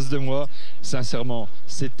en face de moi. Sincèrement,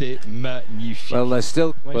 c'était magnifique.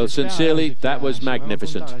 Well, sincerely, that was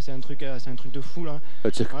magnificent.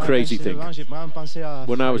 It's a crazy thing.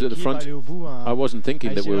 When I was at the front, I wasn't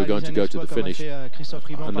thinking that we were going to go to the finish.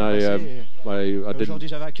 And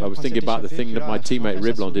I was thinking about the thing that my teammate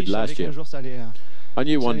Riblon did last year. I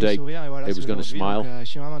knew one day it was going to smile,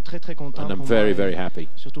 and I'm very, very happy.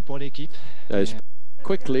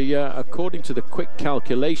 Quickly, according to the quick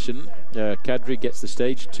calculation, Kadri gets the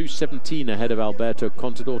stage 2:17 ahead of Alberto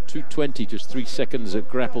Contador, 2:20, just 3 seconds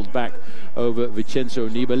grappled back over Vincenzo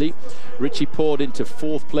Nibali. Richie Porte into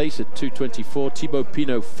 4th place at 2:24, Thibaut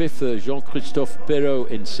Pinot 5th, Jean-Christophe Perrault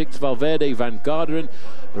in 6th, Valverde, Van Garderen,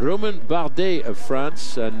 Romain Bardet of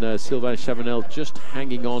France, and Sylvain Chavanel just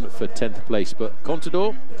hanging on for 10th place. But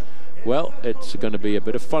Contador, well, it's going to be a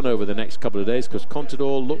bit of fun over the next couple of days, because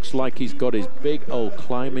Contador looks like he's got his big old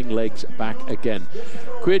climbing legs back again.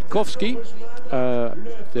 Kwiatkowski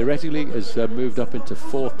theoretically has moved up into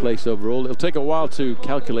 4th place overall. It'll take a while to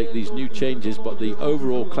calculate these new changes, but the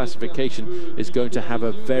overall classification is going to have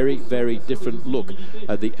a very, very different look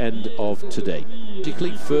at the end of today.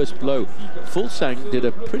 Particularly first blow. Fuglsang did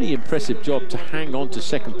a pretty impressive job to hang on to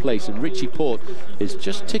 2nd place, and Richie Porte is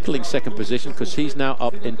just tickling 2nd position because he's now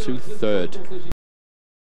up into 3rd.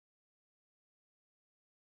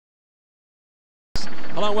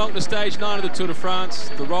 Hello and welcome to stage 9 of the Tour de France.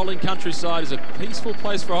 The rolling countryside is a peaceful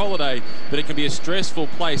place for a holiday, but it can be a stressful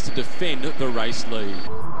place to defend the race lead.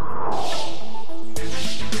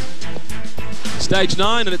 Stage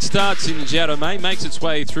 9, and it starts in Jaromey, makes its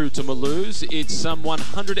way through to Mulhouse. It's some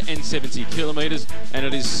 170 kilometres, and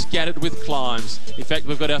it is scattered with climbs. In fact,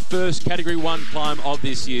 we've got our first Category 1 climb of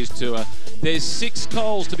this year's tour. There's 6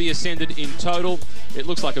 cols to be ascended in total. It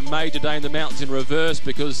looks like a major day in the mountains in reverse,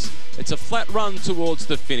 because it's a flat run towards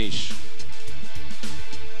the finish.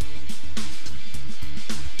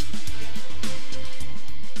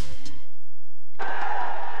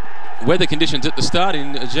 Weather conditions at the start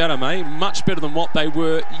in Jaromey, much better than what they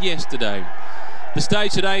were yesterday. The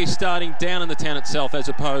stage today is starting down in the town itself, as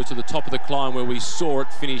opposed to the top of the climb where we saw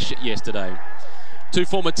it finish yesterday. 2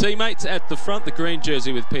 former teammates at the front, the green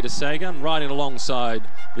jersey with Peter Sagan, riding alongside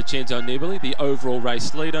Vincenzo Nibali, the overall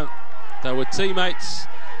race leader. They were teammates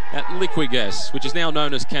at Liquigas, which is now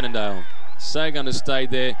known as Cannondale. Sagan has stayed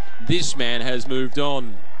there. This man has moved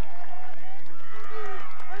on.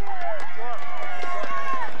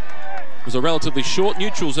 It was a relatively short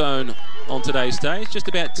neutral zone on today's stage, just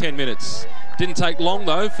about 10 minutes. Didn't take long,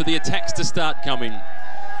 though, for the attacks to start coming.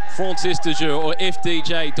 Francis de Jure, or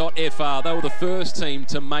FDJ.FR, they were the first team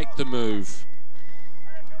to make the move.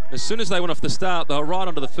 As soon as they went off the start, they were right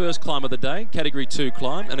onto the first climb of the day, Category 2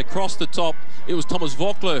 climb, and across the top, it was Thomas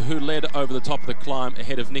Voeckler who led over the top of the climb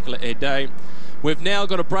ahead of Nicolas Hede. We've now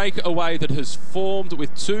got a breakaway that has formed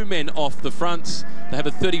with 2 men off the front. They have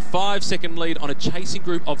a 35-second lead on a chasing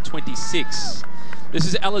group of 26. This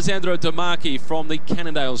is Alessandro De Marchi from the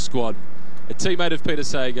Cannondale squad, a teammate of Peter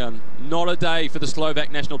Sagan. Not a day for the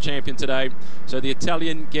Slovak national champion today, so the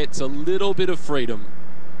Italian gets a little bit of freedom.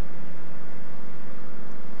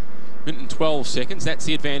 Minute and 12 seconds, that's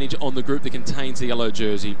the advantage on the group that contains the yellow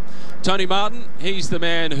jersey. Tony Martin, he's the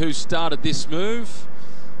man who started this move,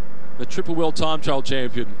 the triple world time trial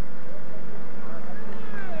champion.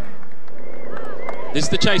 This is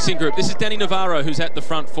the chasing group. This is Danny Navarro, who's at the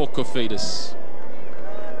front for Cofidis.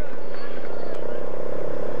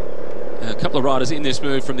 A couple of riders in this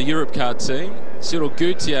move from the Europcar team. Cyril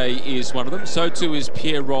Gautier is one of them. So too is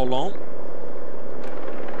Pierre Roland.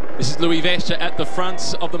 This is Louis Vescher at the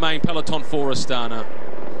front of the main peloton for Astana.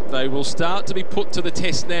 They will start to be put to the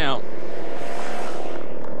test now.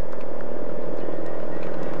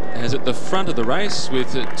 as at the front of the race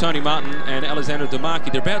with Tony Martin and Alessandro De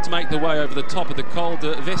Marchi. They're about to make their way over the top of the Col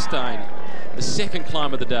de Vestaine, the second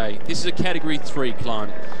climb of the day. This is a Category 3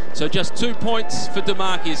 climb. So just 2 points for De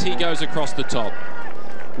Marchi as he goes across the top.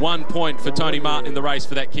 1 point for Tony Martin in the race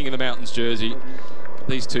for that King of the Mountains jersey.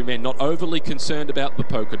 These two men not overly concerned about the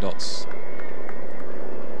polka dots.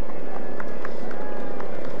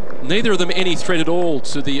 Neither of them any threat at all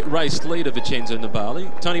to the race leader, Vincenzo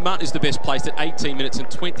Nibali. Tony Martin is the best placed at 18 minutes and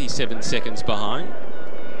 27 seconds behind.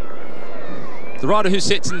 The rider who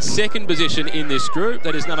sits in second position in this group,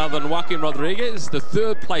 that is none other than Joaquim Rodriguez, the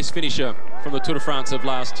third place finisher from the Tour de France of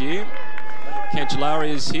last year. Cancellara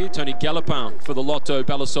is here, Tony Galopin for the Lotto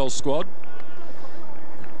Balasol squad.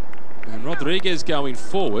 And Rodriguez going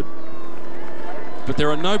forward. But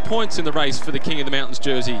there are no points in the race for the King of the Mountains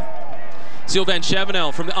jersey. Sylvain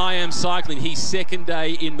Chavanel from the IM Cycling, he's second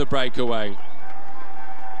day in the breakaway.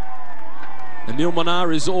 Emile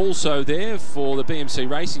Monar is also there for the BMC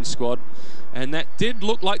Racing squad, and that did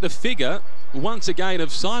look like the figure once again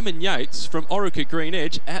of Simon Yates from Orica Green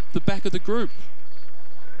Edge at the back of the group.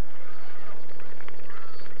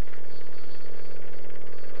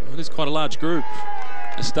 Well, it is quite a large group.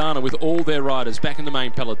 Astana with all their riders back in the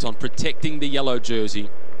main peloton, protecting the yellow jersey.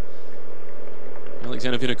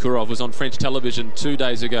 Alexander Vinokourov was on French television 2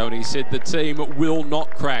 days ago and he said the team will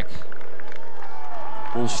not crack.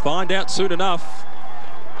 We'll find out soon enough.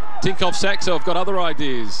 Tinkoff Saxo have got other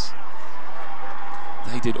ideas.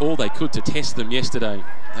 They did all they could to test them yesterday.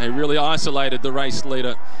 They really isolated the race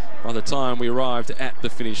leader by the time we arrived at the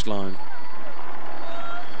finish line.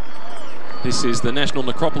 This is the national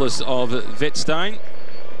necropolis of Vestaine.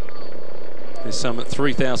 There's some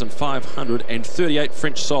 3,538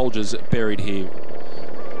 French soldiers buried here.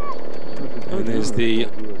 And there's the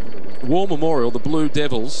war memorial, the Blue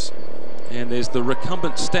Devils, and there's the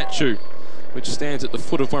recumbent statue which stands at the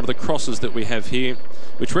foot of one of the crosses that we have here,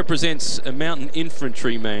 which represents a mountain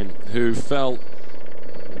infantryman who fell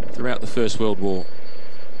throughout the First World War.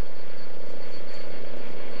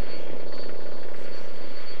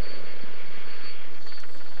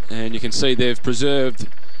 And you can see they've preserved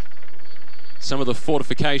some of the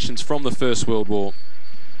fortifications from the First World War.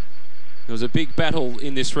 There was a big battle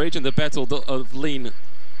in this region, the Battle of Lens,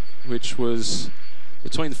 which was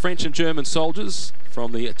between the French and German soldiers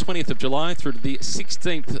from the 20th of July through to the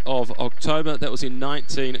 16th of October. That was in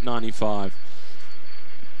 1995.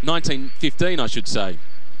 1915, I should say.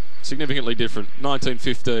 Significantly different.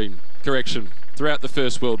 1915, correction, throughout the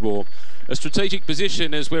First World War. A strategic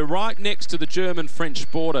position as we're right next to the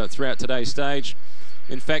German-French border throughout today's stage.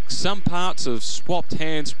 In fact, some parts have swapped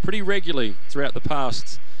hands pretty regularly throughout the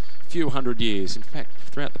past few hundred years. In fact,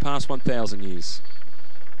 throughout the past 1,000 years.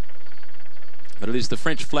 But it is the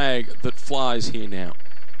French flag that flies here now.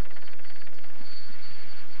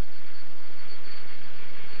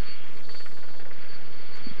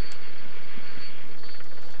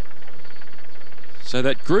 So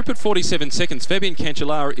that group at 47 seconds, Fabian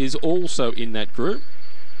Cancellara is also in that group.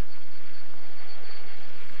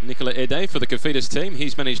 Nicolas Ede for the Cofidis team,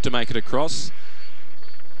 he's managed to make it across.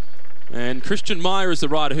 And Christian Meyer is the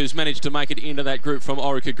rider who's managed to make it into that group from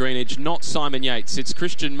Orica Green Edge, not Simon Yates. It's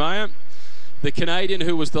Christian Meyer, the Canadian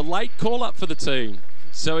who was the late call-up for the team.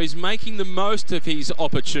 So he's making the most of his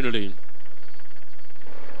opportunity.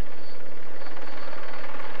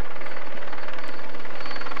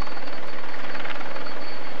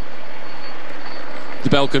 The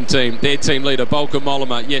Belkin team, their team leader, Bauke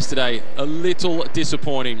Mollema, yesterday, a little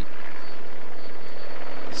disappointing.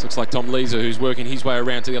 This looks like Tom Leeser, who's working his way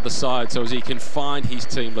around to the other side so as he can find his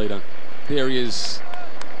team leader. There he is,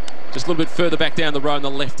 just a little bit further back down the road on the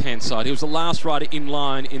left-hand side. He was the last rider in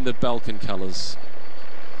line in the Belkin colours.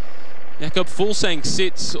 Jakob Fuglsang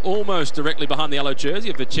sits almost directly behind the yellow jersey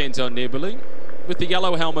of Vincenzo Nibali, with the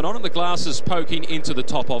yellow helmet on and the glasses poking into the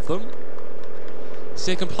top of them.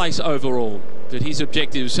 Second place overall, but his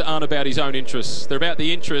objectives aren't about his own interests. They're about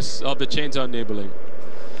the interests of Vincenzo Nibali.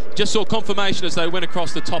 Just saw confirmation as they went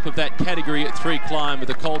across the top of that Category 3 climb with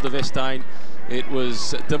the Col de Vestaine. It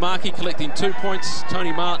was De Marchi collecting 2 points,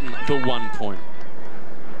 Tony Martin the 1 point.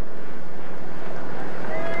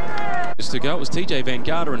 Just to go, it was TJ Van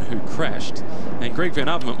Garderen who crashed, and Greg Van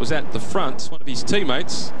Avermaet was at the front, one of his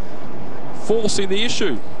teammates, forcing the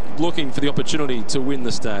issue, looking for the opportunity to win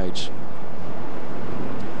the stage.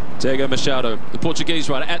 Diego Machado, the Portuguese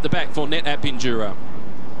rider, at the back for NetApp Enduro.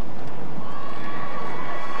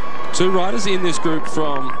 Two riders in this group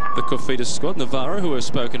from the Cofidis squad, Navarro, who have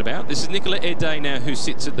spoken about. This is Nicolas Ede now, who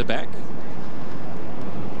sits at the back.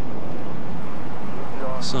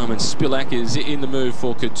 Simon Spilak is in the move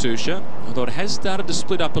for Katusha, although it has started to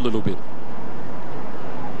split up a little bit.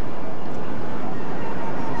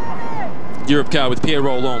 Europcar with Pierre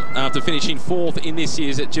Rolland after finishing 4th in this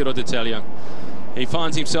year's Giro d'Italia. He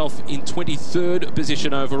finds himself in 23rd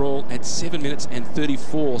position overall at 7 minutes and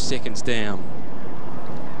 34 seconds down.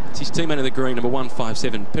 It's his teammate in the green, number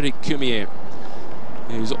 157, Peric Cumier,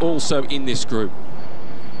 who's also in this group.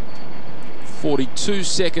 42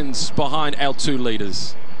 seconds behind our 2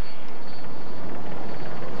 leaders.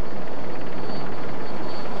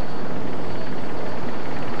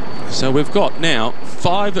 So we've got now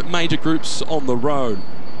 5 major groups on the road.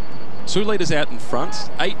 2 leaders out in front,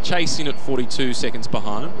 8 chasing at 42 seconds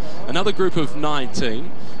behind, another group of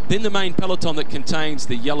 19, then the main peloton that contains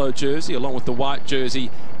the yellow jersey along with the white jersey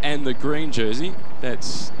and the green jersey.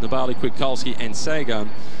 That's Nibali, Kwiatkowski and Sagan.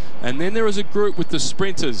 And then there is a group with the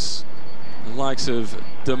sprinters, the likes of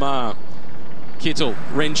Demar, Kittel,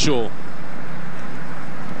 Renshaw.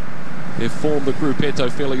 They've formed the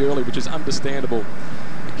gruppetto fairly early, which is understandable.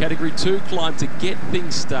 The Category 2 climb to get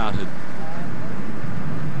things started.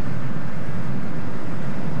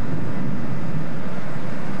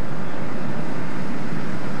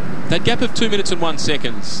 That gap of 2 minutes and 1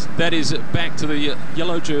 second, that is back to the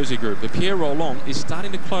yellow jersey group. The Pierre Rolland is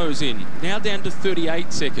starting to close in, now down to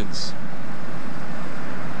 38 seconds.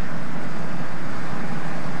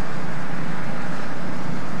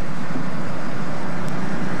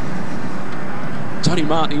 Tony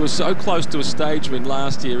Martin, he was so close to a stage win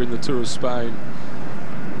last year in the Tour of Spain.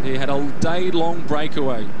 He had a day-long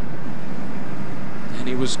breakaway and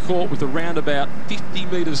he was caught with around about 50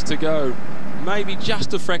 metres to go. Maybe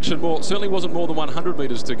just a fraction more. It certainly wasn't more than 100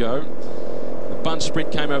 metres to go. The bunch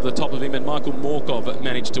sprint came over the top of him and Michael Morkov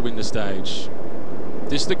managed to win the stage.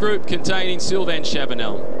 This is the group containing Sylvain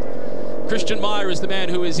Chavanel. Christian Meyer is the man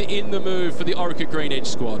who is in the move for the Orica Green Edge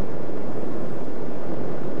squad.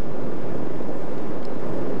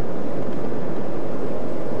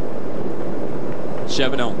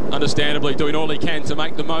 Chavanel, understandably, doing all he can to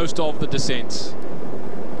make the most of the descent.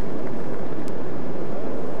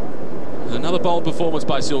 Another bold performance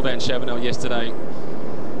by Sylvain Chavanel yesterday.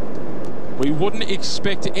 We wouldn't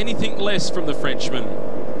expect anything less from the Frenchman.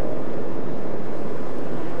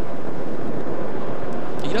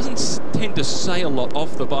 He doesn't tend to say a lot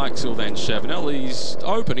off the bike, Sylvain Chavanel. He's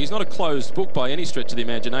open, he's not a closed book by any stretch of the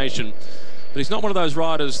imagination. But he's not one of those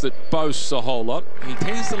riders that boasts a whole lot. He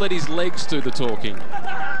tends to let his legs do the talking.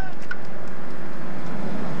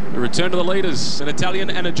 The return to the leaders, an Italian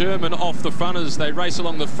and a German off the front as they race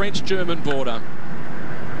along the French-German border.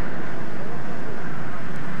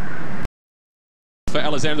 For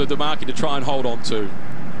Alessandro De Marchi to try and hold on to.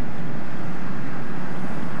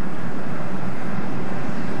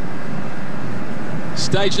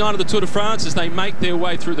 Stage 9 of the Tour de France as they make their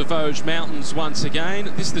way through the Vosges Mountains once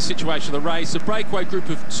again. This is the situation of the race. A breakaway group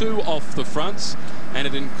of 2 off the fronts, and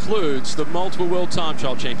it includes the multiple world time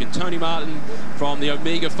trial champion Tony Martin from the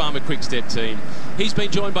Omega Pharma Quick-Step team. He's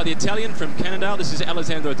been joined by the Italian from Canada. This is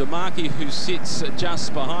Alessandro De Marchi, who sits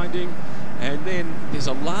just behind him. And then there's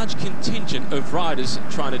a large contingent of riders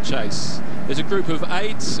trying to chase. There's a group of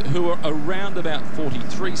 8 who are around about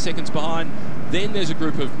 43 seconds behind. Then there's a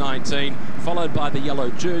group of 19, followed by the yellow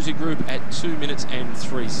jersey group at 2 minutes and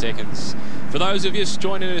 3 seconds. For those of you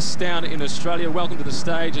joining us down in Australia, welcome to the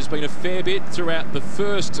stage. There's been a fair bit throughout the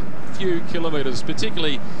first few kilometres,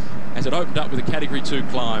 particularly as it opened up with a Category 2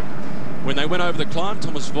 climb. When they went over the climb,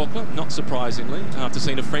 Thomas Voeckler, not surprisingly, after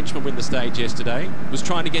seeing a Frenchman win the stage yesterday, was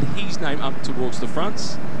trying to get his name up towards the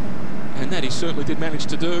fronts, and that he certainly did manage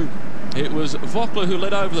to do. It was Voeckler who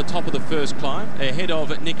led over the top of the first climb, ahead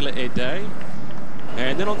of Nicolas Edet.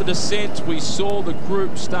 And then on the descent, we saw the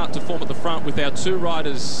group start to form at the front with our 2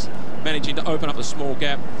 riders managing to open up a small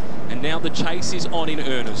gap. And now the chase is on in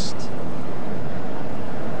earnest.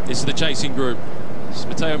 This is the chasing group. It's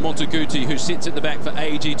Matteo Monteguti who sits at the back for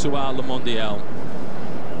AG2R Le Mondial.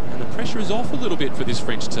 And the pressure is off a little bit for this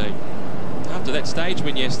French team. After that stage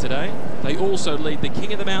win yesterday, they also lead the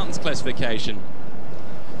King of the Mountains classification.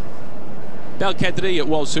 Belcadri it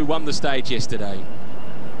was who won the stage yesterday.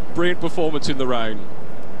 Brilliant performance in the rain.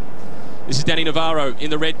 This is Danny Navarro in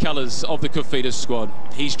the red colours of the Cofidis squad.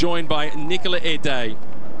 He's joined by Nicolas Edet.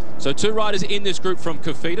 So 2 riders in this group from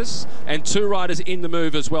Cofidis and 2 riders in the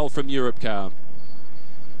move as well from Europcar.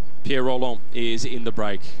 Pierre Rolland is in the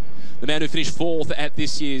break. The man who finished 4th at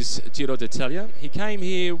this year's Giro d'Italia. He came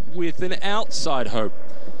here with an outside hope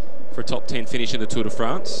for a top 10 finish in the Tour de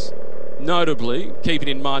France. Notably, keeping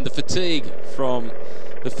in mind the fatigue from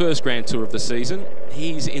the first Grand Tour of the season.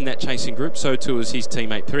 He's in that chasing group, so too is his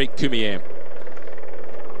teammate Peric Cumier.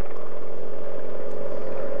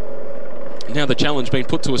 Now the challenge being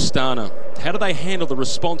put to Astana. How do they handle the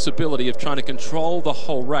responsibility of trying to control the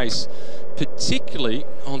whole race, particularly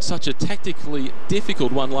on such a tactically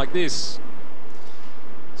difficult one like this.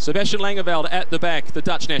 Sebastian Langeveld at the back, the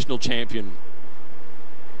Dutch national champion.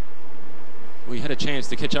 We had a chance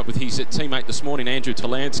to catch up with his teammate this morning, Andrew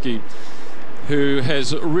Talansky, who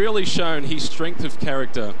has really shown his strength of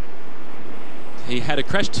character. He had a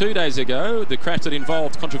crash 2 days ago, the crash that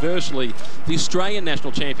involved, controversially, the Australian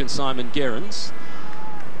national champion Simon Gerrans.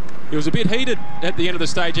 He was a bit heated at the end of the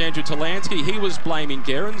stage, Andrew Talansky. He was blaming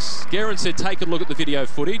Gerrans. Gerrans said, take a look at the video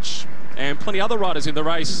footage. And plenty of other riders in the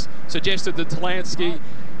race suggested that Talansky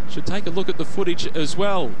should take a look at the footage as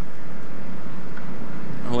well.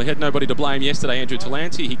 Well, he had nobody to blame yesterday, Andrew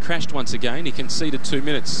Talansky. He crashed once again. He conceded 2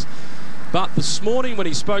 minutes. But this morning when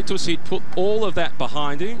he spoke to us, he'd put all of that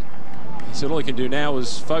behind him. He said all he can do now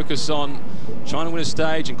is focus on trying to win a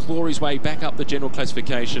stage and claw his way back up the general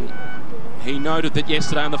classification. He noted that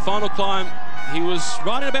yesterday on the final climb, he was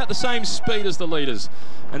riding about the same speed as the leaders,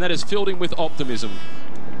 and that has filled him with optimism.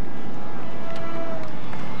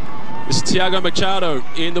 This is Tiago Machado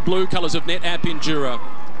in the blue colours of NetApp Endura.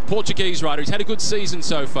 Portuguese rider, he's had a good season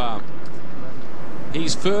so far.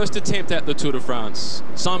 His first attempt at the Tour de France.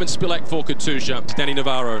 Simon Spilak for Katusha, Danny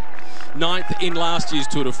Navarro. 9th in last year's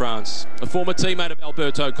Tour de France. A former teammate of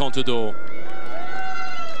Alberto Contador.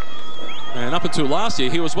 And up until last year,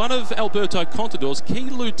 he was one of Alberto Contador's key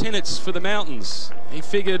lieutenants for the mountains. He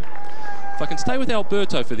figured, if I can stay with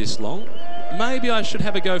Alberto for this long, maybe I should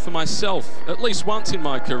have a go for myself, at least once in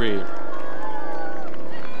my career.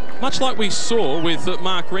 Much like we saw with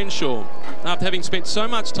Mark Renshaw, after having spent so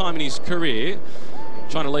much time in his career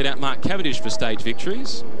trying to lead out Mark Cavendish for stage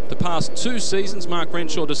victories, the past 2 seasons Mark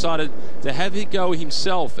Renshaw decided to have a go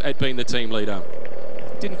himself at being the team leader.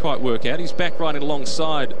 Didn't quite work out. He's back riding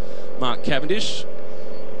alongside Mark Cavendish,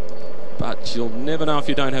 but you'll never know if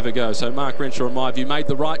you don't have a go. So Mark Renshaw, in my view, made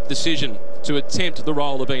the right decision to attempt the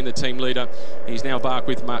role of being the team leader. He's now back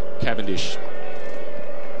with Mark Cavendish.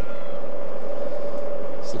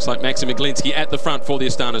 This looks like Maxim Iglinski at the front for the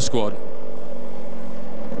Astana squad.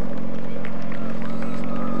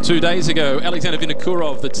 2 days ago, Alexander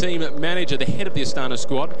Vinokurov, the team manager, the head of the Astana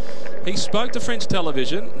squad, he spoke to French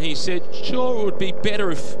television. He said, sure, it would be better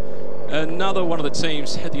if another one of the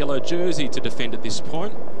teams had the yellow jersey to defend at this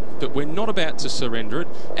point, but we're not about to surrender it,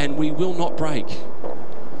 and we will not break.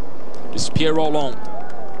 This is Pierre Rolland.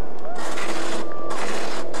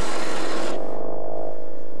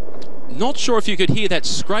 Not sure if you could hear that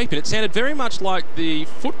scraping. It sounded very much like the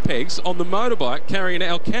foot pegs on the motorbike carrying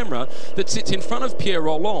our camera that sits in front of Pierre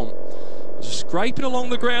Rolland, scraping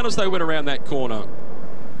along the ground as they went around that corner.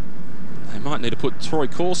 They might need to put Troy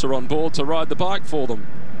Corser on board to ride the bike for them.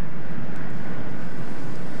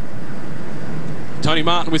 Tony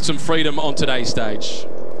Martin with some freedom on today's stage.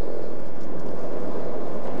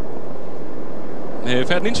 They've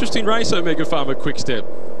had an interesting race, Omega Pharma Quick-Step.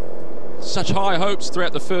 Such high hopes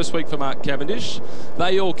throughout the first week for Mark Cavendish.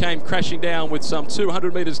 They all came crashing down with some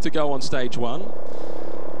 200 metres to go on stage 1.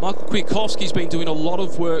 Michael Kwiatkowski's been doing a lot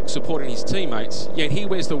of work supporting his teammates, yet he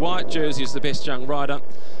wears the white jersey as the best young rider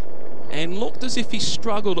and looked as if he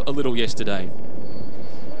struggled a little yesterday.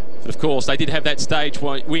 But of course, they did have that stage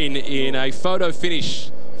win in a photo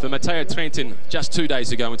finish for Matteo Trentin just 2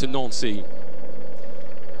 days ago into Nancy.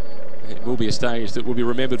 It will be a stage that will be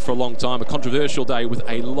remembered for a long time, a controversial day with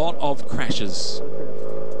a lot of crashes.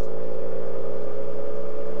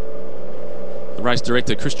 The race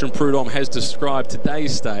director, Christian Prudhomme, has described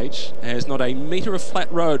today's stage as not a metre of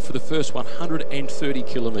flat road for the first 130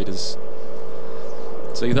 kilometres.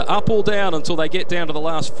 It's either up or down until they get down to the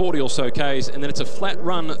last 40 or so Ks, and then it's a flat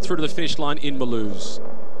run through to the finish line in Mulhouse.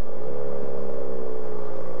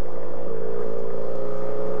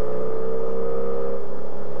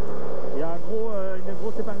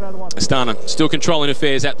 Astana still controlling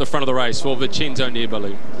affairs at the front of the race for Vincenzo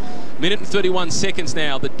Nibali. Minute and 31 seconds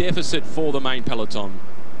now, the deficit for the main peloton.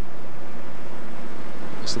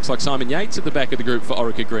 This looks like Simon Yates at the back of the group for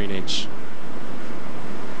Orica Green Edge.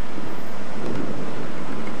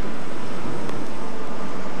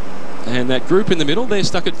 And that group in the middle, they're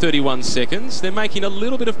stuck at 31 seconds. They're making a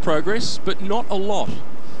little bit of progress, but not a lot.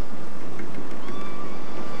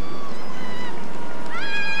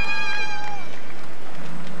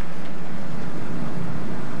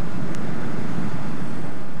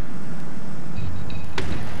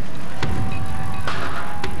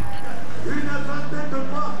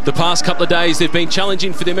 The past couple of days, they've been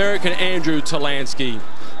challenging for the American Andrew Talansky.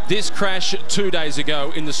 This crash 2 days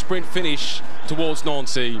ago in the sprint finish towards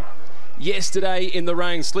Nancy. Yesterday, in the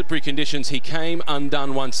rain, slippery conditions, he came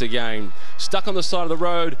undone once again. Stuck on the side of the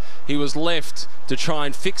road, he was left to try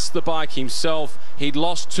and fix the bike himself. He'd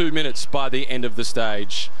lost 2 minutes by the end of the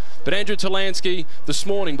stage. But Andrew Talansky, this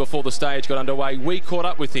morning before the stage got underway, we caught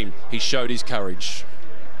up with him. He showed his courage.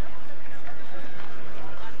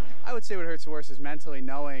 I would say what hurts worse is mentally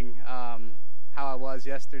knowing how I was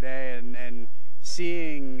yesterday and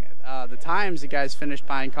seeing the times the guys finished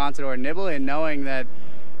behind Contador and Nibali, and knowing that,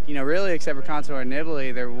 you know, really except for Contador and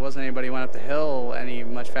Nibali, there wasn't anybody who went up the hill any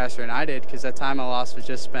much faster than I did, because that time I lost was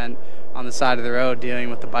just spent on the side of the road dealing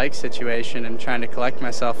with the bike situation and trying to collect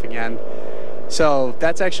myself again. So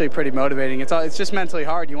that's actually pretty motivating. It's just mentally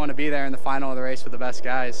hard. You want to be there in the final of the race with the best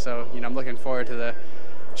guys. So, you know, I'm looking forward to the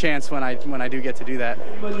chance when I do get to do that.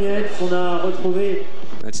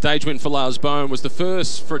 That stage win for Lars Boom was the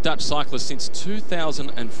first for a Dutch cyclist since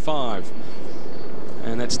 2005.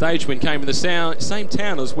 And that stage win came in the same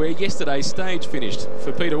town as where yesterday's stage finished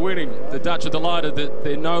for Peter Witting. The Dutch are delighted that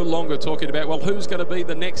they're no longer talking about, well, who's going to be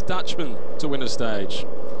the next Dutchman to win a stage.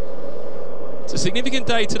 It's a significant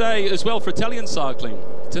day today as well for Italian cycling.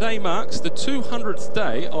 Today marks the 200th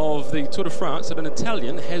day of the Tour de France that an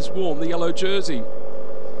Italian has worn the yellow jersey.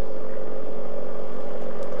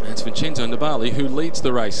 It's Vincenzo Nibali who leads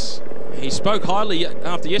the race. He spoke highly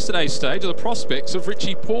after yesterday's stage of the prospects of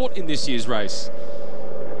Richie Porte in this year's race.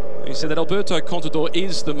 He said that Alberto Contador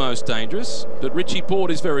is the most dangerous, but Richie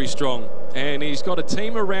Porte is very strong, and he's got a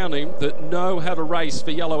team around him that know how to race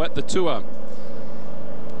for yellow at the Tour.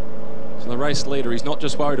 So the race leader, he's not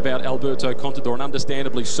just worried about Alberto Contador, and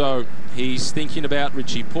understandably so. He's thinking about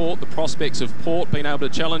Richie Porte, the prospects of Porte being able to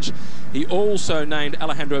challenge. He also named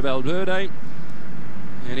Alejandro Valverde,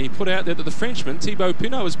 and he put out there that the Frenchman, Thibaut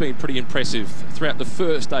Pinot, has been pretty impressive throughout the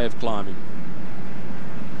first day of climbing.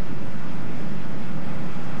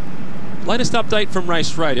 Latest update from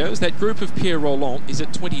Race Radio is that group of Pierre Rolland is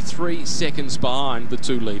at 23 seconds behind the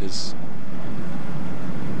two leaders.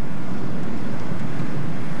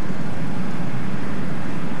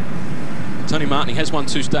 Tony Martin has won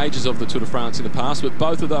 2 stages of the Tour de France in the past, but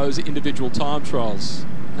both of those are individual time trials.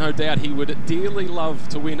 No doubt he would dearly love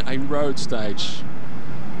to win a road stage.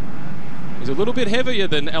 He's a little bit heavier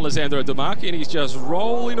than Alessandro De Marchi, and he's just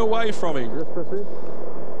rolling away from him.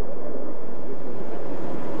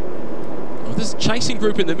 Well, this chasing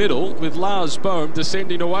group in the middle with Lars Boom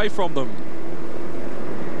descending away from them.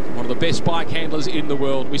 One of the best bike handlers in the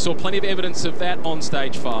world. We saw plenty of evidence of that on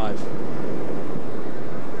stage 5.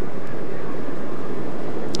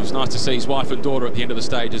 It was nice to see his wife and daughter at the end of the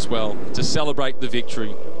stage as well, to celebrate the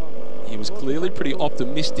victory. He was clearly pretty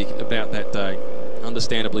optimistic about that day,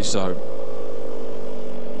 understandably so.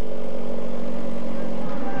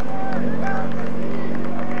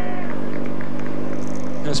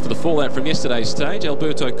 As for the fallout from yesterday's stage,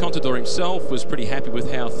 Alberto Contador himself was pretty happy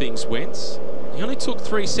with how things went. He only took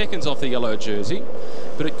 3 seconds off the yellow jersey,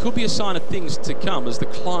 but it could be a sign of things to come as the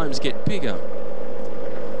climbs get bigger.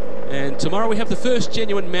 And tomorrow we have the first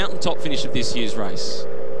genuine mountaintop finish of this year's race.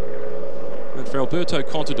 And for Alberto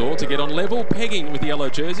Contador to get on level pegging with the yellow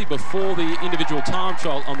jersey before the individual time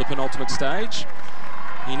trial on the penultimate stage,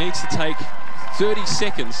 he needs to take 30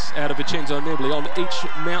 seconds out of Vincenzo Nibali on each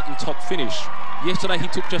mountaintop finish. Yesterday he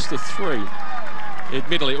took just the 3.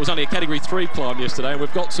 Admittedly, it was only a Category 3 climb yesterday, and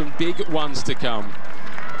we've got some big ones to come.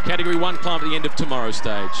 Category 1 climb at the end of tomorrow's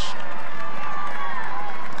stage.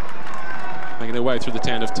 Making their way through the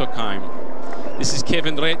town of Tuckheim. This is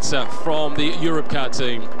Kevin Retzer from the Europcar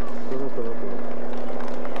team.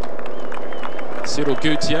 Cyril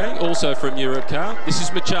Goutier, also from Europcar. This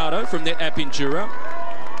is Machado from NetApp Endura.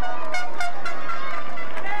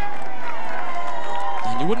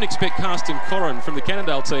 You wouldn't expect Carsten Corren from the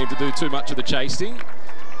Cannondale team to do too much of the chasing.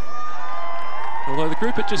 Although the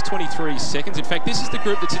group at just 23 seconds. In fact, this is the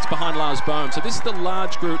group that sits behind Lars Boom. So this is the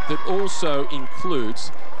large group that also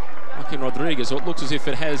includes Joaquin Rodriguez. So it looks as if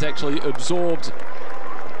it has actually absorbed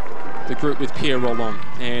the group with Pierre Rolland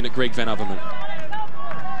and Greg Van Avermaet.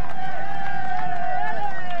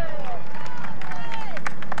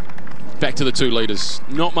 Back to the 2 leaders.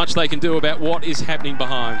 Not much they can do about what is happening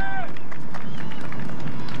behind.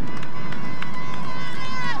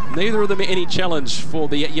 Neither of them any challenge for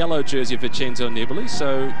the yellow jersey of Vincenzo Nibali,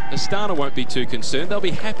 so Astana won't be too concerned. They'll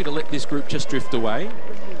be happy to let this group just drift away.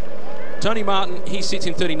 Tony Martin, he sits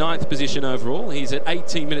in 39th position overall. He's at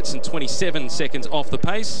 18 minutes and 27 seconds off the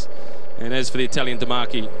pace. And as for the Italian De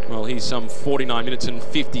Marchi, well, he's some 49 minutes and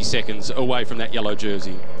 50 seconds away from that yellow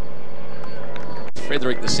jersey.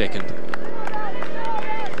 Frederick II.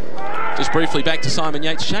 Just briefly back to Simon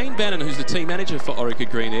Yates. Shane Bannon, who's the team manager for Orica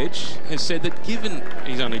Green Edge, has said that given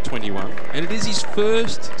he's only 21, and it is his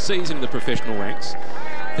first season in the professional ranks,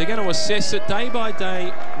 They're going to assess it day by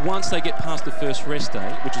day once they get past the first rest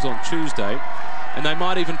day, which is on Tuesday, and they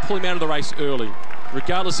might even pull him out of the race early.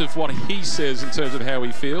 Regardless of what he says in terms of how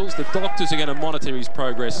he feels, the doctors are going to monitor his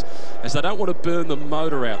progress as they don't want to burn the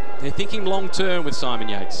motor out. They're thinking long term with Simon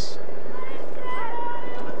Yates.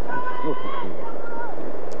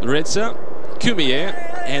 Lorenza, Cumier,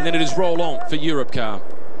 and then it is roll on for Europcar.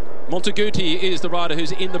 Monteguti is the rider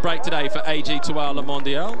who's in the break today for AG2R Le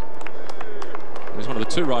Mondial. He's one of the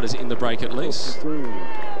two riders in the break at least.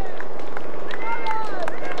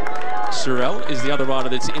 Sorel is the other rider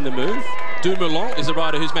that's in the move. Dumoulin is the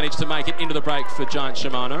rider who's managed to make it into the break for Giant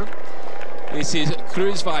Shimano. This is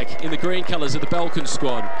Kruijswijk in the green colours of the Belkin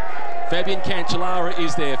squad. Fabian Cancellara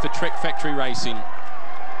is there for Trek Factory Racing.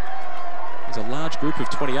 There's a large group of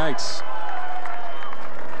 28s.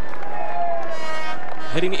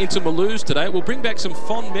 Heading into Mulhouse today, we'll bring back some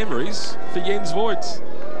fond memories for Jens Voigt.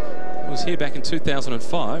 It was here back in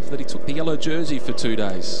 2005 that he took the yellow jersey for 2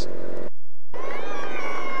 days.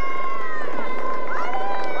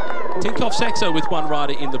 Tinkoff Saxo with one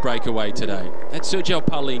rider in the breakaway today. That's Sergio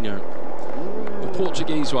Paulinho, the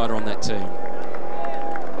Portuguese rider on that team.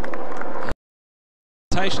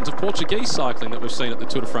 Of Portuguese cycling that we've seen at the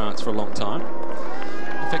Tour de France for a long time.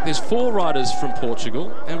 In fact, there's 4 riders from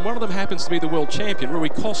Portugal, and one of them happens to be the world champion, Rui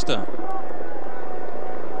Costa.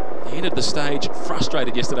 He entered the stage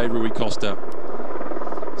frustrated yesterday, Rui Costa.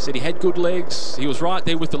 Said he had good legs, he was right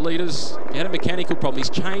there with the leaders. He had a mechanical problem, his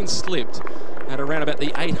chain slipped at around about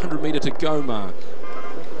the 800 metre to go mark.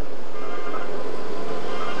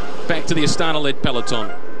 Back to the Astana-led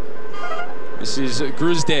peloton. This is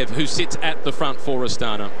Gruzdev who sits at the front for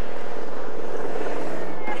Astana.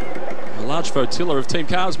 A large flotilla of team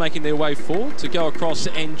cars making their way forward to go across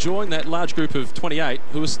and join that large group of 28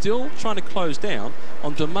 who are still trying to close down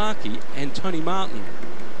on Demarchi and Tony Martin.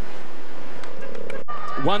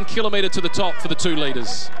 1 kilometre to the top for the 2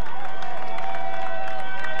 leaders.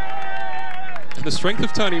 And the strength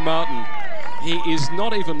of Tony Martin, he is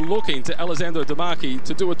not even looking to Alessandro Demarchi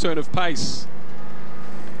to do a turn of pace.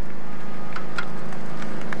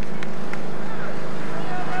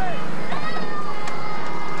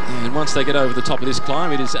 And once they get over the top of this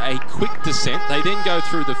climb, it is a quick descent. They then go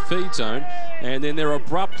through the feed zone, and then they're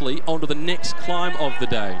abruptly onto the next climb of the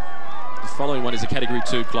day. The following one is a Category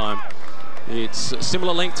 2 climb. It's a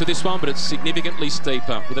similar length to this one, but it's significantly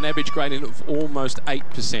steeper, with an average gradient of almost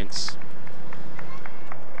 8%.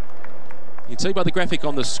 You can see by the graphic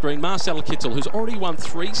on the screen, Marcel Kittel, who's already won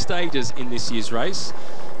 3 stages in this year's race.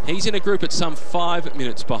 He's in a group at some 5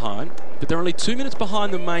 minutes behind, but they're only 2 minutes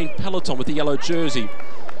behind the main peloton with the yellow jersey.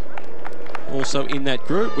 Also in that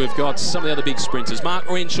group, we've got some of the other big sprinters. Mark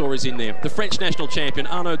Renshaw is in there, the French national champion,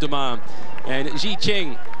 Arnaud Demar, and Ji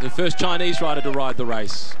Cheng, the first Chinese rider to ride the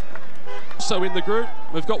race. Also in the group,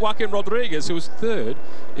 we've got Joaquin Rodriguez, who was 3rd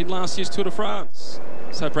in last year's Tour de France.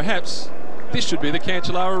 So perhaps this should be the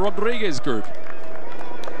Cancellara Rodriguez group. –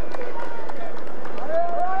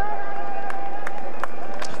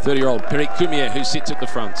 30-year-old Peric Cumier, who sits at the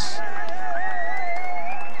front.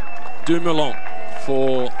 Dumoulin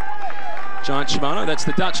for Giant Shimano. That's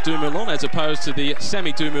the Dutch Dumoulin as opposed to the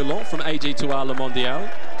Samy Dumoulin from AG2R Le Mondial.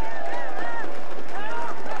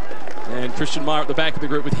 And Christian Meyer at the back of the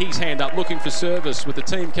group with his hand up, looking for service with the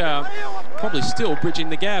team car, probably still bridging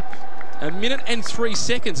the gap. 1 minute and 3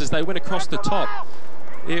 seconds as they went across the top.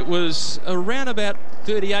 It was around about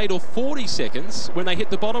 38 or 40 seconds when they hit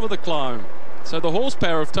the bottom of the climb. So the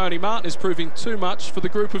horsepower of Tony Martin is proving too much for the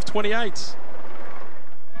group of 28s.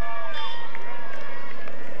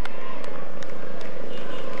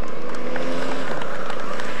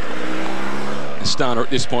 Astana at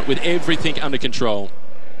this point with everything under control.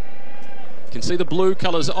 You can see the blue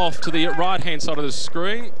colours off to the right-hand side of the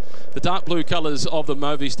screen. The dark blue colours of the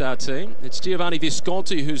Movistar team. It's Giovanni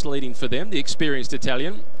Visconti who's leading for them, the experienced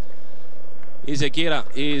Italian. Izagirre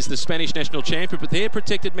is the Spanish national champion, but their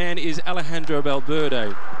protected man is Alejandro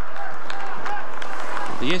Valverde.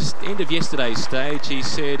 At the end of yesterday's stage, he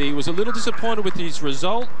said he was a little disappointed with his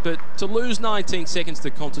result, but to lose 19 seconds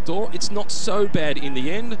to Contador, it's not so bad in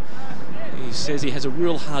the end. He says he has a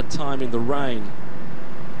real hard time in the rain.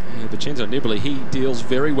 Vincenzo Nibali, he deals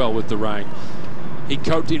very well with the rain. He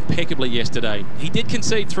coped impeccably yesterday. He did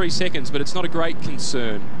concede 3 seconds, but it's not a great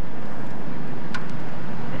concern.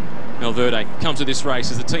 Valverde comes to this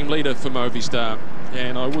race as the team leader for Movistar,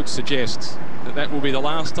 and I would suggest that that will be the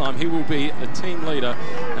last time he will be the team leader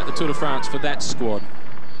at the Tour de France for that squad.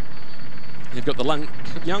 They've got the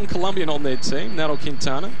young Colombian on their team, Nairo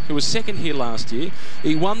Quintana, who was 2nd here last year.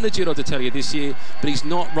 He won the Giro d'Italia this year, but he's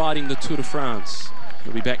not riding the Tour de France.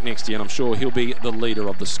 He'll be back next year, and I'm sure he'll be the leader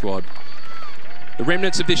of the squad. The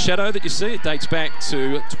remnants of this shadow that you see, it dates back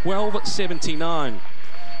to 1279.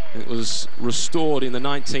 It was restored in the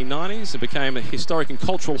 1990s. It became a historic and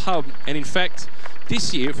cultural hub. And in fact,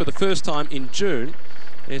 this year, for the first time in June,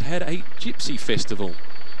 it had a gypsy festival.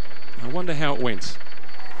 I wonder how it went.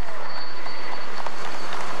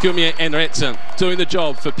 Gumia Enretza doing the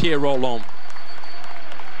job for Pierre Rolland.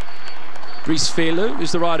 Brice Ferlou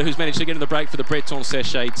is the rider who's managed to get in the break for the Breton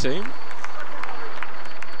Sachet team.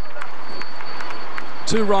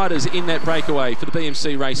 2 riders in that breakaway for the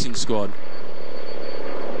BMC Racing squad.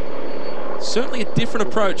 Certainly a different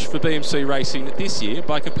approach for BMC Racing this year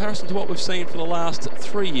by comparison to what we've seen for the last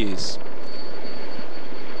 3 years.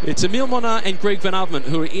 It's Emile Monard and Greg Van Avermaet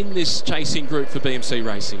who are in this chasing group for BMC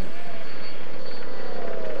Racing.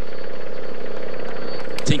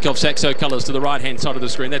 Tinkoff Saxo colours to the right-hand side of the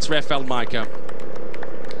screen. That's Rafael Majka.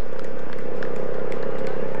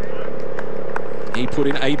 He put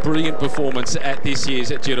in a brilliant performance at this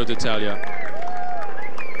year's Giro d'Italia.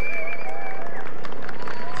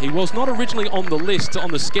 He was not originally on the list,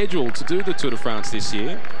 on the schedule to do the Tour de France this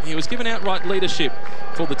year. He was given outright leadership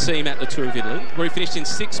for the team at the Tour of Italy, where he finished in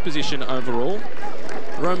 6th position overall.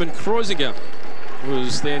 Roman Kreuziger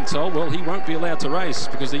was then told, well, he won't be allowed to race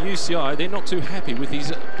because the UCI, they're not too happy with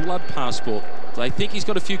his blood passport. They think he's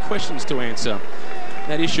got a few questions to answer.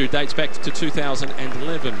 That issue dates back to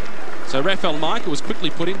 2011. So Rafael Majka was quickly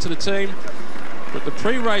put into the team. But the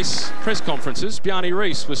pre-race press conferences, Bjarne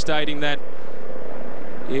Riis was stating that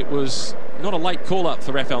it was not a late call-up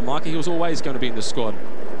for Rafael Majka. He was always going to be in the squad.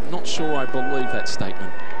 Not sure I believe that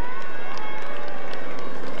statement.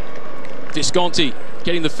 Visconti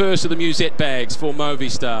getting the first of the Musette bags for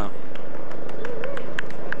Movistar.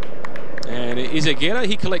 And Izagirre,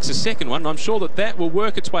 he collects a second one. I'm sure that that will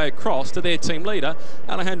work its way across to their team leader,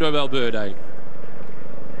 Alejandro Valverde.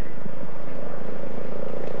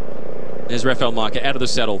 There's Rafael Majka out of the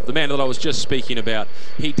saddle, the man that I was just speaking about.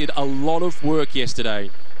 He did a lot of work yesterday.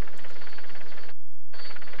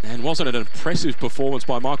 And wasn't it an impressive performance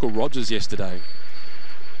by Michael Rogers yesterday?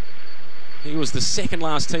 He was the second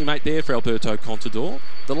last teammate there for Alberto Contador.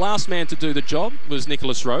 The last man to do the job was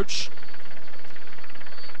Nicolas Roche.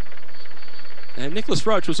 And Nicolas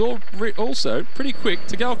Roche was also pretty quick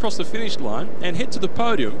to go across the finish line and head to the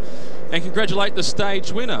podium and congratulate the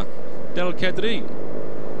stage winner, Del Kadri.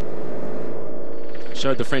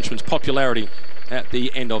 Showed the Frenchman's popularity at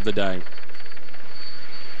the end of the day.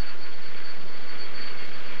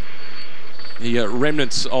 The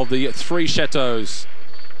remnants of the 3 chateaux.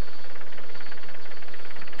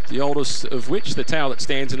 The oldest of which, the tower that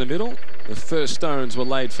stands in the middle. The first stones were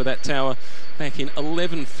laid for that tower back in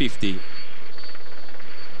 1150.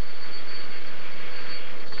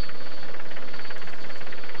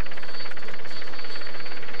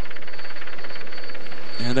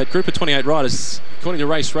 And that group of 28 riders, according to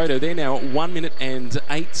Race Radio, they're now 1 minute and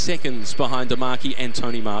 8 seconds behind Damarchi and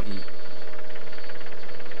Tony Martin.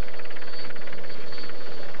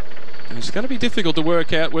 And it's going to be difficult to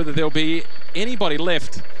work out whether there'll be anybody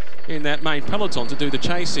left in that main peloton to do the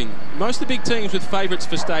chasing. Most of the big teams with favourites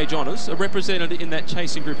for stage honours are represented in that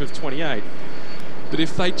chasing group of 28. But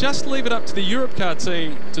if they just leave it up to the Europcar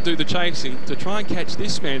team to do the chasing, to try and catch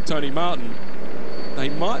this man, Tony Martin, they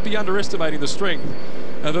might be underestimating the strength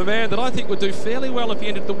of a man that I think would do fairly well if he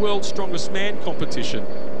entered the World's Strongest Man competition.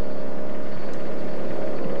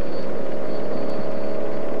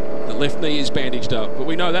 The left knee is bandaged up, but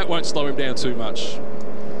we know that won't slow him down too much.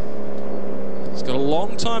 He's got a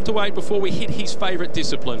long time to wait before we hit his favourite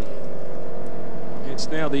discipline. It's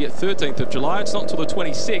now the 13th of July. It's not until the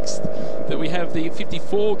 26th that we have the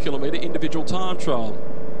 54-kilometre individual time trial.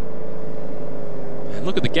 And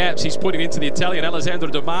look at the gaps he's putting into the Italian Alessandro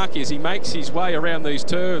Damarchi as he makes his way around these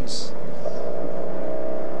turns.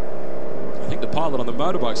 I think the pilot on the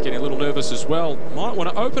motorbike's getting a little nervous as well. Might want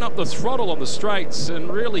to open up the throttle on the straights and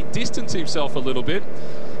really distance himself a little bit,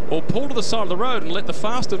 or pull to the side of the road and let the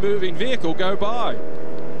faster moving vehicle go by.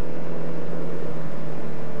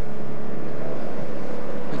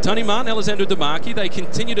 And Tony Martin, Alessandro Damarchi, they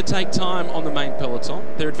continue to take time on the main peloton.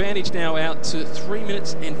 Their advantage now out to 3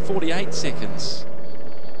 minutes and 48 seconds.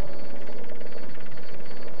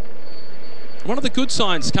 One of the good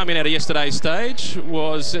signs coming out of yesterday's stage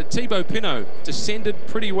was Thibaut Pinot descended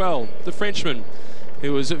pretty well, the Frenchman,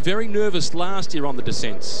 who was very nervous last year on the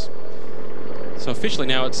descents. So officially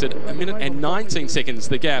now it's at 1 minute and 19 seconds,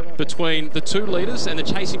 the gap between the 2 leaders and the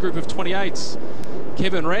chasing group of 28s.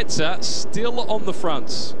 Kevin Retzer still on the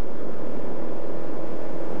fronts.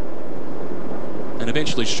 And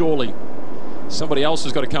eventually, surely, somebody else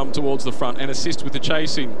has got to come towards the front and assist with the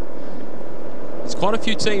chasing. There's quite a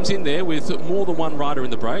few teams in there with more than one rider in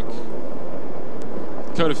the break.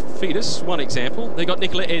 Cotofidis, one example. They got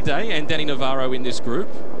Nicola Ede and Danny Navarro in this group.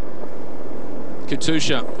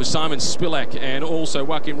 Katusha with Simon Spilak and also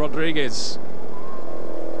Joaquin Rodriguez.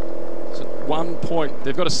 So 1 point.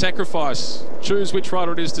 They've got to sacrifice. Choose which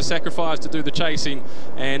rider it is to sacrifice to do the chasing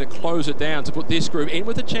and close it down to put this group in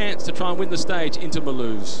with a chance to try and win the stage into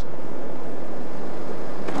Mulhouse.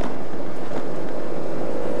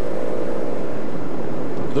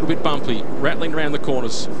 A little bit bumpy, rattling around the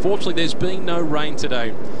corners. Fortunately, there's been no rain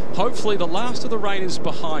today. Hopefully, the last of the rain is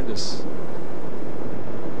behind us.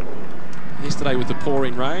 Yesterday, with the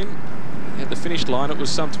pouring rain, at the finish line, it was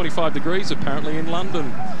some 25 degrees apparently in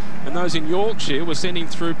London. And those in Yorkshire were sending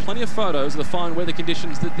through plenty of photos of the fine weather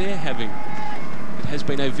conditions that they're having. It has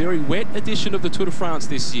been a very wet edition of the Tour de France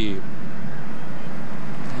this year.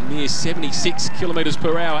 A near 76 kilometres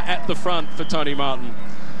per hour at the front for Tony Martin.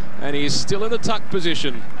 And he is still in the tuck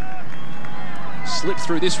position. Slipped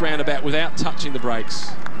through this roundabout without touching the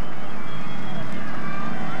brakes.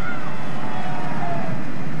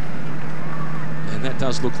 And that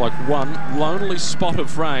does look like one lonely spot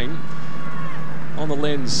of rain on the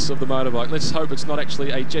lens of the motorbike. Let's hope it's not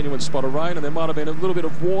actually a genuine spot of rain, and there might have been a little bit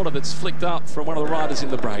of water that's flicked up from one of the riders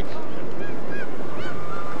in the break.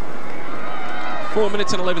 4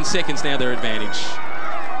 minutes and 11 seconds now their advantage.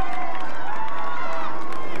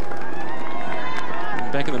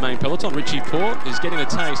 Back in the main peloton, Richie Porte is getting a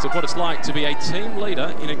taste of what it's like to be a team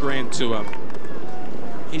leader in a Grand Tour.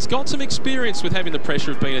 He's got some experience with having the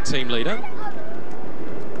pressure of being a team leader.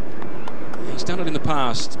 He's done it in the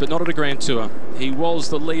past, but not at a Grand Tour. He was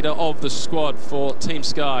the leader of the squad for Team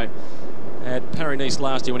Sky at Paris-Nice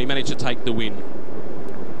last year when he managed to take the win.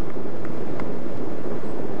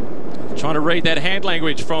 Trying to read that hand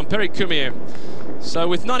language from Peric Cumier. So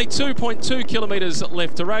with 92.2 kilometres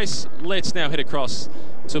left to race, let's now head across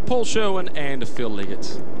to Paul Sherwin and Phil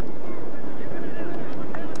Liggett.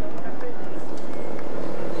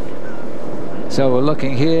 So we're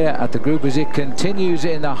looking here at the group as it continues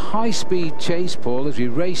in a high-speed chase, Paul, as we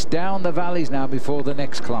race down the valleys now before the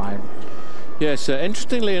next climb. Yes,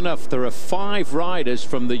 interestingly enough, there are 5 riders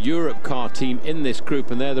from the Europcar team in this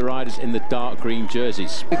group, and they're the riders in the dark green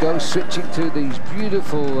jerseys. We go switching to these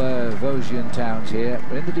beautiful Vosgian towns here.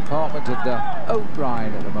 We're in the department of the Haute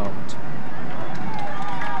Rhine at the moment.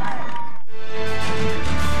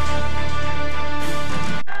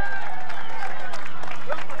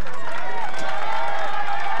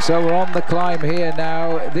 So we're on the climb here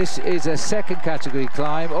now. This is a second category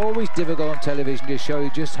climb. Always difficult on television to show you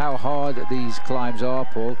just how hard these climbs are,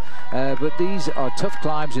 Paul. But these are tough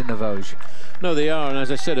climbs in the Vosges. No, they are, and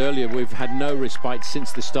as I said earlier, we've had no respite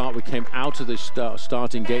since the start. We came out of the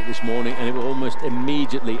starting gate this morning, and it was almost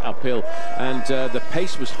immediately uphill. And the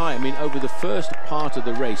pace was high. I mean, over the first part of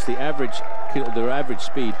the race, the average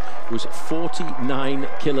speed was 49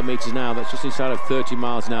 kilometres an hour. That's just inside of 30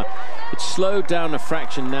 miles an hour. It's slowed down a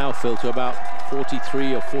fraction now, Phil, to about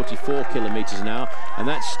 43 or 44 kilometres an hour, and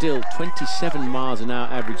that's still 27 miles an hour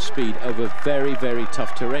average speed over very, very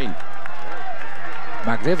tough terrain.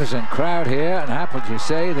 Magnificent crowd here, and happy to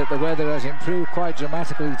say that the weather has improved quite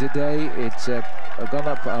dramatically today. It's gone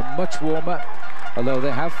up much warmer, although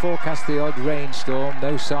they have forecast the odd rainstorm.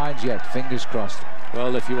 No signs yet, fingers crossed.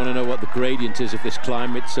 Well, if you want to know what the gradient is of this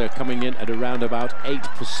climb, it's coming in at around about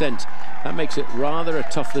 8%. That makes it rather a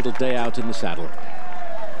tough little day out in the saddle.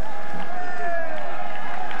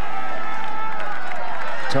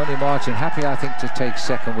 Tony Martin happy, I think, to take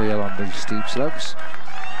second wheel on these steep slopes.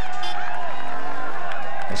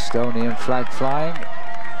 Estonian flag flying.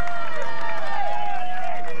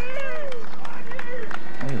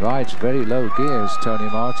 He rides very low gears, Tony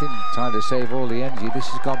Martin, trying to save all the energy. This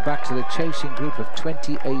has gone back to the chasing group of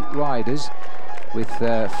 28 riders, with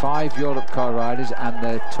 5 Europcar riders and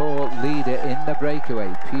the Tour leader in the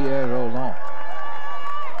breakaway, Pierre Rolland.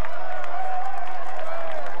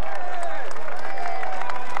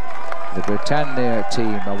 The Britannia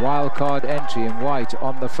team, a wildcard entry in white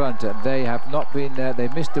on the front, and they have not been, they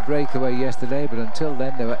missed the breakaway yesterday, but until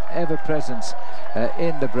then they were ever present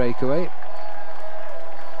in the breakaway.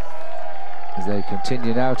 As they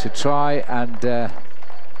continue now to try and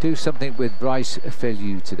do something with Bryce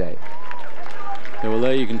Feliu today. Yeah, well,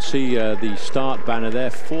 there you can see the start banner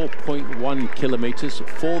there, 4.1 kilometres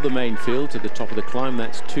for the main field to the top of the climb.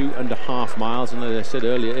 That's 2.5 miles, and as I said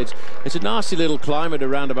earlier, it's a nasty little climb at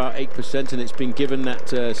around about 8%, and it's been given that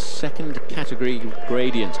second category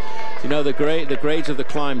gradient. You know, the grades of the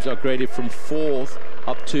climbs are graded from 4th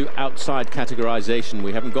up to outside categorization.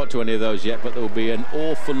 We haven't got to any of those yet, but there will be an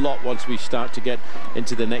awful lot once we start to get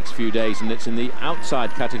into the next few days, and it's in the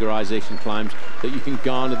outside categorization climbs that you can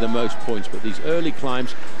garner the most points. But these early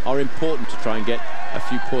climbs are important to try and get a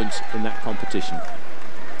few points in that competition.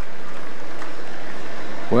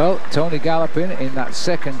 Well, Tony Gallopin in that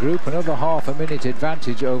second group, another half a minute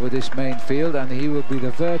advantage over this main field, and he will be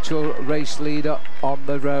the virtual race leader on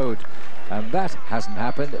the road. And that hasn't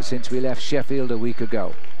happened since we left Sheffield a week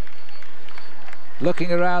ago.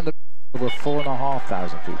 Looking around, over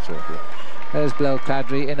 4,500 feet shortly. There's Blair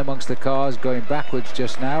Cadry in amongst the cars, going backwards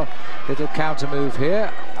just now. Little counter move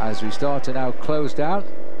here as we start to now close down.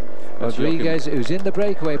 Rodriguez, who's in the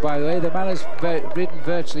breakaway, by the way, the man has ridden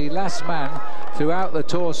virtually last man throughout the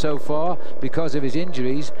tour so far because of his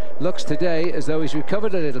injuries. Looks today as though he's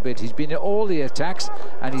recovered a little bit. He's been in all the attacks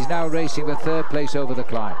and he's now racing for third place over the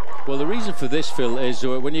climb. Well, the reason for this, Phil, is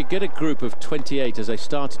when you get a group of 28, as I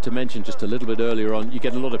started to mention just a little bit earlier on, you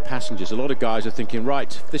get a lot of passengers. A lot of guys are thinking, right,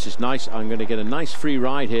 this is nice, I'm going to get a nice free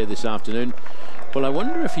ride here this afternoon. Well, I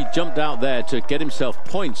wonder if he jumped out there to get himself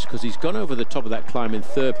points, because he's gone over the top of that climb in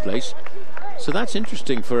third place. So that's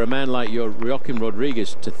interesting for a man like Joaquim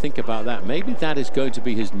Rodriguez to think about that. Maybe that is going to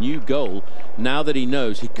be his new goal now that he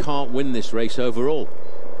knows he can't win this race overall.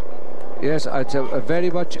 Yes, it's a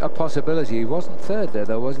very much a possibility. He wasn't third there,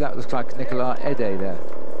 though, was that? Was like Nicolas Ede there.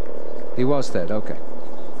 He was third, okay.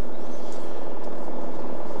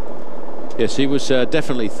 Yes, he was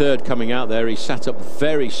definitely third coming out there. He sat up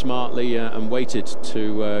very smartly and waited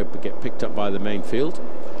to get picked up by the main field.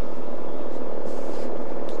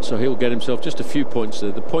 So he'll get himself just a few points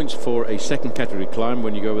there. The points for a second category climb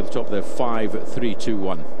when you go over the top, they're 5, 3, 2,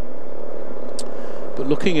 1. But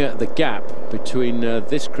looking at the gap between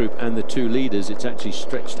this group and the two leaders, it's actually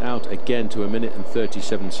stretched out again to 1 minute and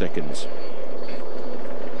 37 seconds.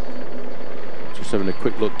 Just having a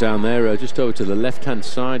quick look down there, just over to the left-hand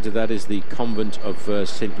side, that is the convent of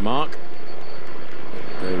St. Mark.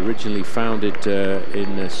 Originally founded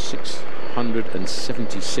in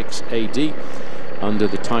 676 AD under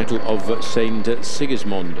the title of Saint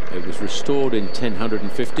Sigismund. It was restored in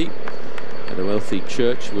 1050. And the wealthy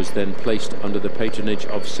church was then placed under the patronage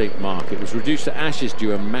of St. Mark. It was reduced to ashes due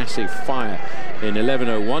to a massive fire in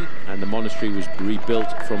 1101, and the monastery was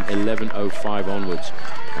rebuilt from 1105 onwards.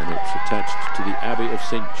 And it's attached to the Abbey of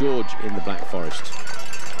St. George in the Black Forest.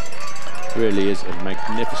 Really is a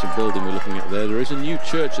magnificent building we're looking at there. There is a new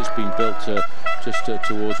church that's been built just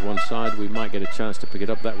towards one side. We might get a chance to pick it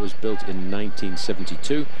up. That was built in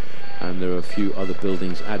 1972, and there are a few other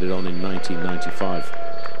buildings added on in 1995.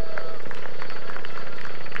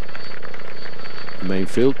 Main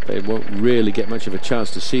field, they won't really get much of a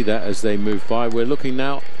chance to see that as they move by. We're looking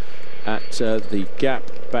now at the gap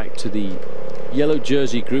back to the yellow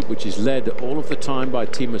jersey group, which is led all of the time by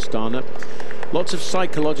Team Astana. Lots of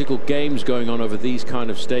psychological games going on over these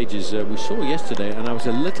kind of stages. We saw yesterday, and I was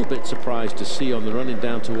a little bit surprised to see on the running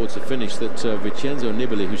down towards the finish that Vincenzo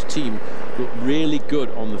Nibali, whose team looked really good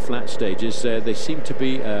on the flat stages, they seem to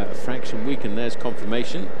be a fraction weak, and there's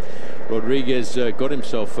confirmation. Rodriguez got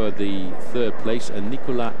himself the third place, and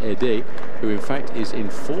Nicolas Ede, who in fact is in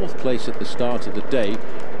fourth place at the start of the day,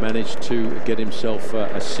 managed to get himself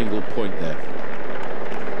a single point there.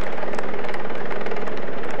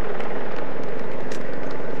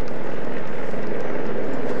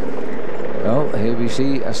 Well, here we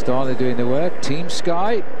see Astana doing the work. Team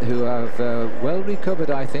Sky, who have well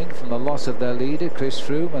recovered, I think, from the loss of their leader, Chris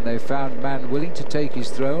Froome, and they found a man willing to take his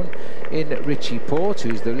throne in Richie Porte,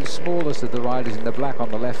 who's the smallest of the riders in the black on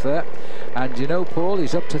the left there. And you know, Paul,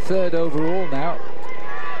 he's up to third overall now.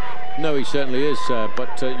 No, he certainly is,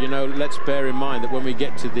 but you know, let's bear in mind that when we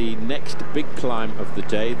get to the next big climb of the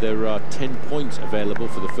day, there are 10 points available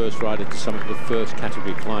for the first rider to summit the first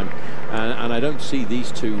category climb, and I don't see these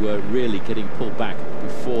two really getting pulled back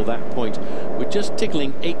before that point. We're just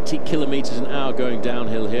tickling 80 kilometers an hour going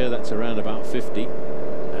downhill here. That's around about 50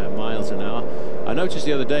 miles an hour. I noticed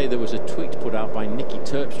the other day there was a tweet put out by Nicky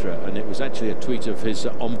Terpstra, and it was actually a tweet of his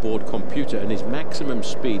onboard computer, and his maximum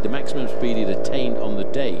speed, the maximum speed he'd attained on the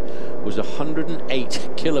day, was 108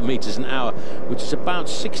 kilometers an hour, which is about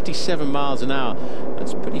 67 miles an hour.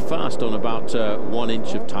 That's pretty fast on about 1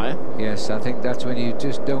 inch of tyre. Yes, I think that's when you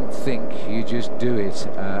just don't think, you just do it,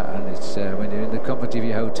 and it's when you're in the comfort of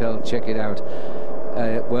your hotel, check it out.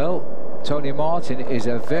 Well, Tony Martin is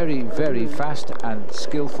a very, very fast and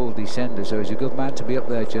skillful descender, so he's a good man to be up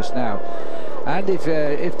there just now. And if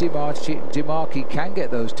Demarchi can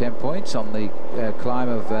get those 10 points on the climb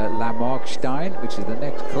of La Markstein, which is the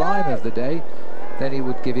next climb of the day, then he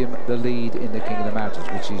would give him the lead in the King of the Mountains,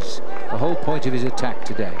 which is the whole point of his attack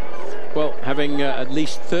today. Well, having at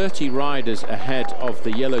least 30 riders ahead of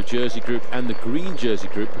the yellow jersey group and the green jersey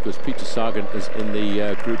group, because Peter Sagan is in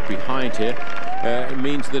the group behind here, it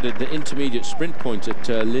means that at the intermediate sprint point at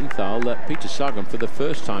Linthal, Peter Sagan, for the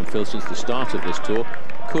first time, Phil, since the start of this tour,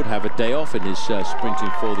 could have a day off in his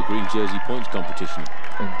sprinting for the green jersey points competition.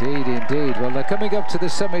 Indeed, indeed. Well, they're coming up to the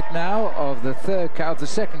summit now of the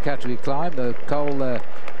second category climb, the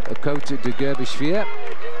Côte de Gerbesweer.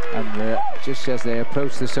 And just as they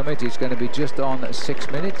approach the summit, it's going to be just on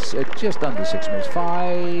 6 minutes, just under 6 minutes,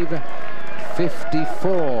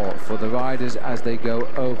 5:54 for the riders as they go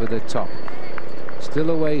over the top. Still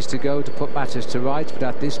a ways to go to put matters to rights, but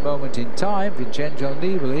at this moment in time, Vincenzo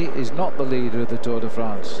Nibali is not the leader of the Tour de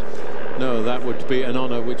France. No, that would be an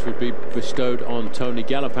honour which would be bestowed on Tony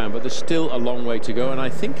Galopin, but there's still a long way to go, and I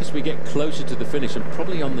think as we get closer to the finish, and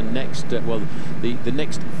probably on the next, the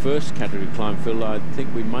next first category climb, Phil, I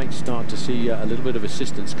think we might start to see a little bit of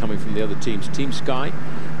assistance coming from the other teams. Team Sky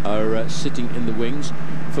are sitting in the wings.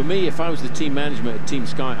 For me, if I was the team management at Team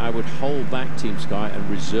Sky, I would hold back Team Sky and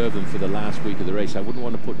reserve them for the last week of the race. I wouldn't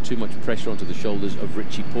want to put too much pressure onto the shoulders of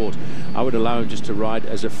Richie Porte. I would allow him just to ride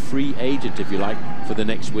as a free agent, if you like, for the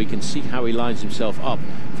next week and see how he lines himself up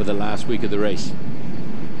for the last week of the race.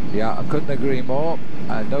 Yeah, I couldn't agree more.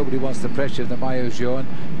 Nobody wants the pressure of the Maillot Jaune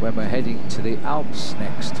when we're heading to the Alps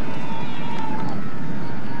next.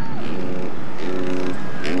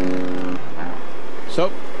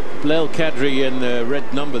 So, Blail Kadri in the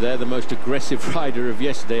red number there, the most aggressive rider of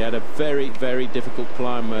yesterday, had a very, very difficult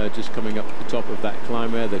climb just coming up the top of that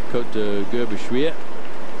climb there, the Côte de Gerbesweer,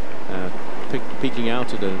 peaking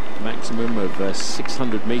out at a maximum of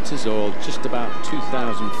 600 meters, or just about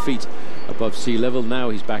 2,000 feet above sea level.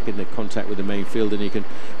 Now he's back in the contact with the main field and he can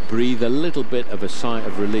breathe a little bit of a sigh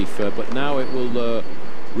of relief, but now it will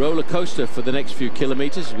roller coaster for the next few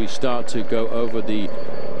kilometers. We start to go over the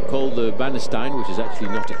Col de Bannestein, which is actually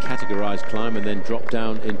not a categorized climb, and then drop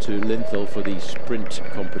down into Linthal for the sprint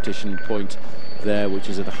competition point there, which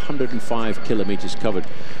is at 105 kilometers covered.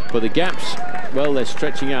 But the gaps, well, they're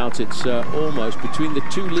stretching out. It's almost between the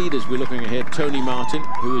two leaders we're looking at here. Tony Martin,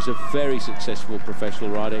 who is a very successful professional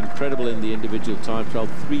rider, incredible in the individual time trial,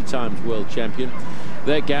 3 times world champion.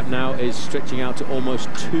 Their gap now is stretching out to almost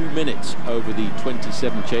 2 minutes over the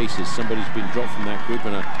 27 chasers. Somebody's been dropped from that group,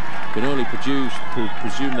 and I can only presume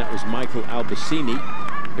that was Michael Albertini,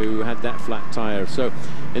 who had that flat tyre. So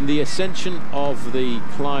in the ascension of the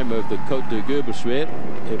climb of the Côte de Gerbesweer,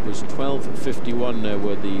 it was 12:51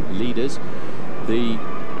 were the leaders. The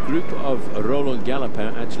group of Roland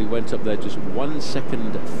Galopin actually went up there just 1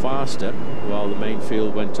 second faster, while the main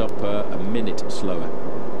field went up a minute slower.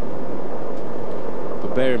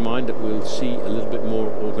 But bear in mind that we'll see a little bit more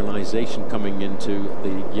organisation coming into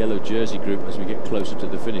the yellow jersey group as we get closer to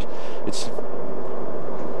the finish.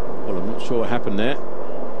 Well, I'm not sure what happened there.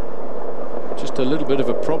 Just a little bit of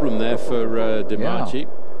a problem there for De Marchi. Yeah.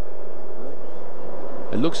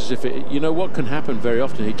 It looks as if you know what can happen very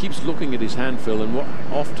often. He keeps looking at his hand, Phil, and what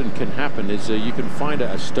often can happen is you can find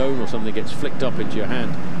a stone or something gets flicked up into your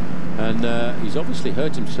hand. And he's obviously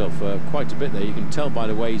hurt himself quite a bit there. You can tell by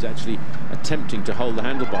the way he's actually attempting to hold the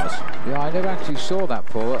handlebars. Yeah, I never actually saw that,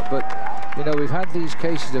 Paul, but you know, we've had these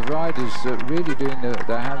cases of riders really doing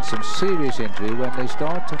their hands some serious injury when they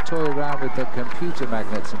start to toy around with the computer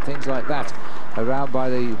magnets and things like that around by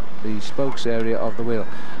the spokes area of the wheel.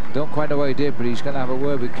 Don't quite know what he did, but he's going to have a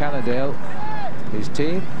word with Cannondale. His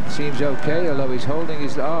team seems okay, although he's holding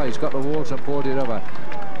his... Oh, he's got the water and poured it over.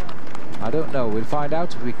 I don't know. We'll find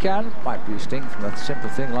out if we can. Might be a sting from a simple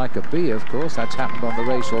thing like a bee, of course. That's happened on the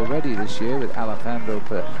race already this year with Alessandro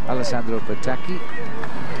Petacchi.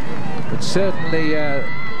 But certainly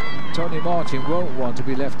Tony Martin won't want to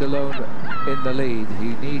be left alone in the lead.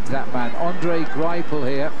 He needs that man. Andre Greipel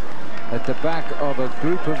here at the back of a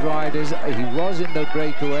group of riders. He was in the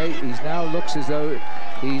breakaway. He now looks as though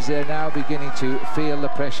he's now beginning to feel the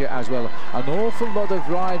pressure as well. An awful lot of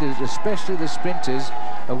riders, especially the sprinters,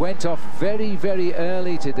 went off very, very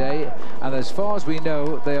early today, and as far as we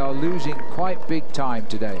know, they are losing quite big time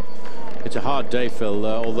today. It's a hard day, Phil,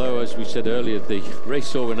 although, as we said earlier, the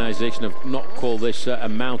race organisation have not called this a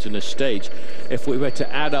mountainous stage. If we were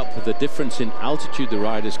to add up the difference in altitude the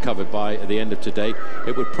riders covered by at the end of today,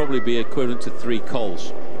 it would probably be equivalent to 3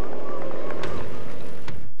 cols.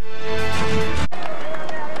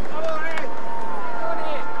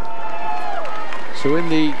 So in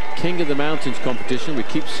the King of the Mountains competition, we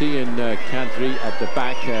keep seeing Kadri at the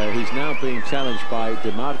back. He's now being challenged by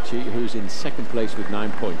De Marchi, who's in second place with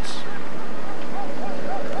 9 points.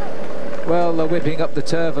 Well, they're whipping up the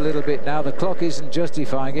turf a little bit now. The clock isn't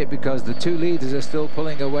justifying it because the two leaders are still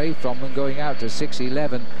pulling away from them, going out to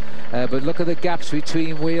 6:11. but look at the gaps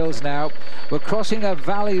between wheels now. We're crossing a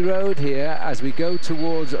valley road here as we go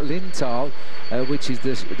towards Linthal, which is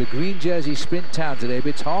the green jersey sprint town today, but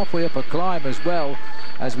it's halfway up a climb as well,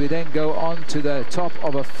 as we then go on to the top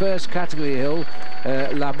of a first category hill,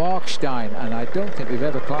 La Markstein, and I don't think we've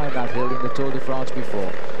ever climbed that hill in the Tour de France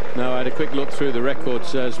before. No, I had a quick look through the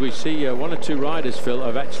records as we see one or two riders, Phil,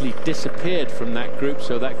 have actually disappeared from that group.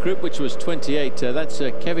 So that group, which was 28, that's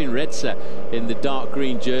Kevin Redzer in the dark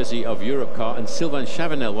green jersey of Europcar, and Sylvain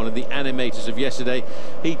Chavanel, one of the animators of yesterday.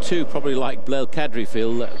 He too, probably like Blair Kadri,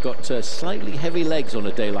 Phil, got slightly heavy legs on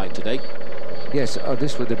a day like today. Yes,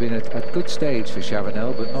 this would have been a good stage for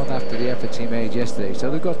Chavanel, but not after the efforts he made yesterday.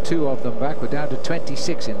 So they've got 2 of them back. We're down to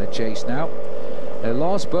 26 in the chase now.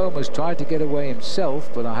 Lars Boehmer's tried to get away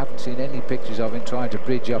himself, but I haven't seen any pictures of him trying to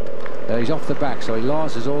bridge up. He's off the back, so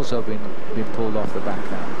Lars has also been pulled off the back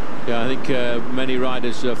now. Yeah, I think many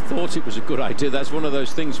riders thought it was a good idea. That's one of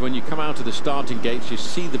those things when you come out of the starting gates, you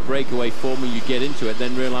see the breakaway forming, you get into it,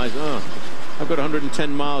 then realise, I've got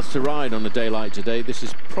 110 miles to ride on a day like today. This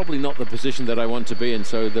is probably not the position that I want to be in,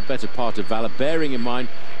 so the better part of valor, bearing in mind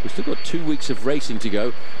we've still got 2 weeks of racing to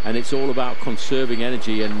go, and it's all about conserving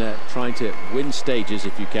energy and trying to win stages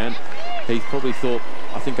if you can. He probably thought,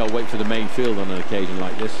 I think I'll wait for the main field on an occasion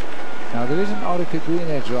like this. Now there is an Orica Green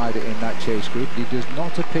Edge rider in that chase group. He does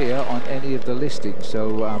not appear on any of the listings,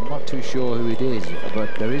 so I'm not too sure who it is,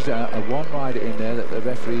 but there is a one rider in there that the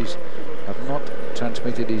referees have not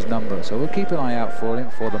transmitted his number, so we'll keep an eye out for him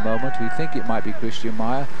for the moment. We think it might be Christian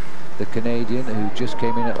Meyer, the Canadian, who just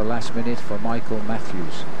came in at the last minute for Michael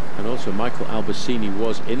Matthews. And also Michael Albertini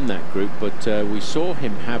was in that group, but we saw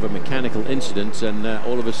him have a mechanical incident, and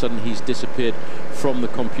all of a sudden he's disappeared from the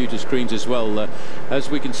computer screens as well.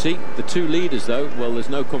 As we can see, the 2 leaders though, well, there's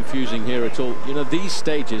no confusing here at all. You know, these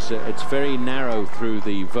stages, it's very narrow through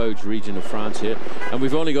the Vosges region of France here, and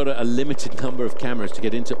we've only got a limited number of cameras to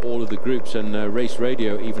get into all of the groups, and Race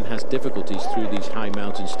Radio even has difficulties through these high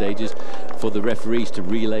mountain stages for the referees to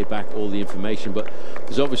relay back all the information. But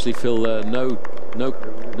there's obviously, Phil, no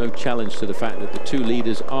challenge to the fact that the 2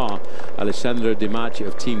 leaders are Alessandro De Marchi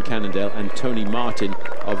of Team Cannondale and Tony Martin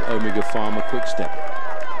of Omega Pharma Quickstep.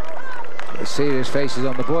 Serious faces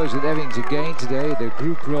on the boys with Evans again today. The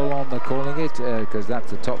group roll on, they're calling it, because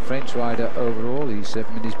that's the top French rider overall. He's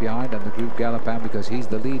 7 minutes behind, and the group Galopin, because he's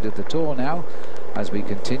the lead of the Tour now as we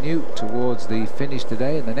continue towards the finish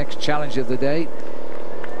today and the next challenge of the day.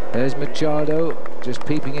 There's Machado just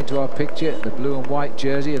peeping into our picture, the blue and white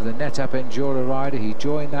jersey of the NetApp Endura rider. He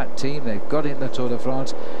joined that team, they've got in the Tour de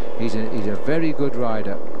France. He's a very good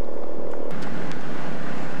rider.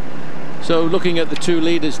 So looking at the 2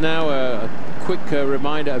 leaders now, a quick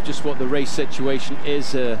reminder of just what the race situation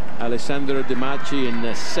is. Alessandro De Marchi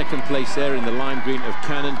in second place there in the lime green of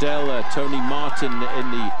Cannondale. Tony Martin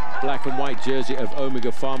in the black and white jersey of Omega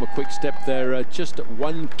Pharma Quickstep. They're just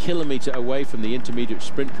 1 kilometre away from the intermediate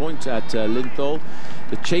sprint point at Linthal.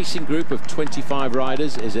 The chasing group of 25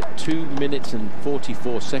 riders is at 2 minutes and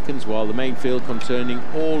 44 seconds, while the main field concerning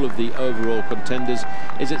all of the overall contenders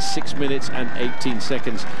is at 6 minutes and 18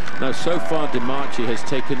 seconds. Now, so far, De Marchi has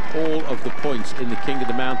taken all of the points in the King of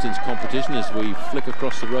the Mountains competition. As we flick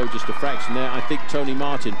across the road just a fraction there, I think Tony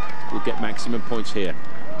Martin will get maximum points here.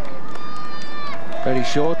 Very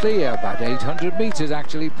shortly, about 800 metres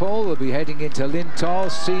actually, Paul, we'll be heading into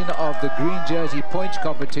Linthal, scene of the green jersey points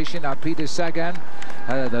competition. Now Peter Sagan,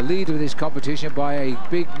 the leader of this competition by a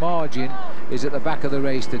big margin, is at the back of the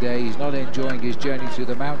race today. He's not enjoying his journey through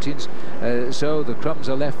the mountains, so the crumbs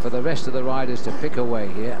are left for the rest of the riders to pick away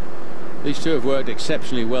here. These 2 have worked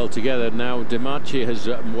exceptionally well together. Now De Marchi has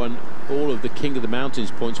won all of the King of the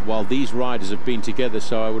Mountains points while these riders have been together,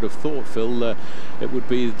 so I would have thought, Phil, it would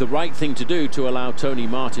be the right thing to do to allow Tony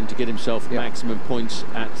Martin to get himself maximum points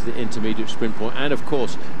at the intermediate sprint point, and of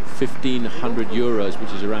course €1,500,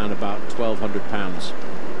 which is around about £1,200.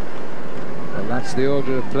 Well, that's the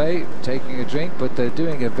order of play, taking a drink, but they're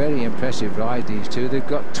doing a very impressive ride, these 2. They've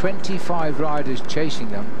got 25 riders chasing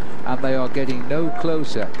them, and they are getting no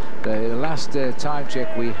closer. The last time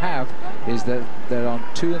check we have is that they're on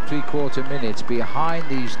 2 3/4 minutes behind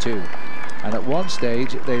these 2. And at one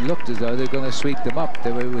stage, they looked as though they're going to sweep them up.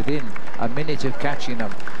 They were within a minute of catching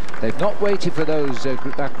them. They've not waited for those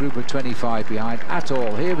that group of 25 behind at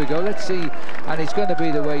all. Here we go, let's see, and it's going to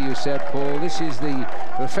be the way you said, Paul. This is the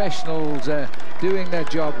professionals doing their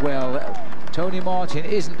job well. Tony Martin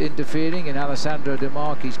isn't interfering in Alessandro De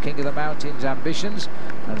Marchi's King of the Mountains ambitions,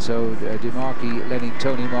 and so De Marchi letting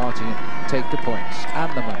Tony Martin take the points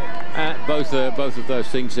and the money. Both both of those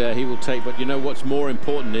things he will take. But you know what's more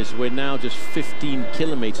important is we're now just 15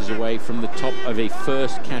 kilometers away from the top of a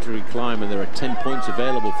first category climb, and there are 10 points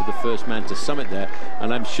available for the first man to summit there.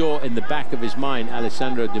 And I'm sure in the back of his mind,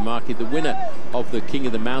 Alessandro De Marchi, the winner of the King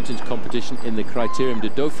of the Mountains competition in the Criterium de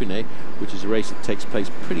Dauphiné, which is a race that takes place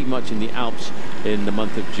pretty much in the Alps in the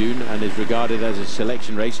month of June and is regarded as a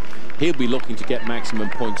selection race, he'll be looking to get maximum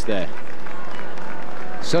points there.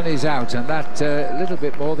 Sun is out, and that a little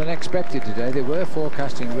bit more than expected today. They were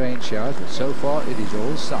forecasting rain showers, but so far it is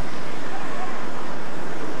all sun.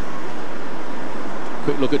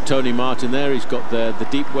 Quick look at Tony Martin there. He's got the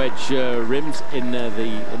deep wedge rims in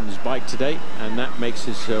his bike today, and that makes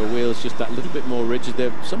his wheels just that little bit more rigid.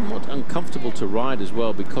 They're somewhat uncomfortable to ride as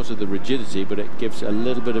well because of the rigidity, but it gives a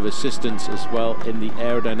little bit of assistance as well in the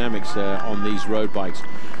aerodynamics on these road bikes.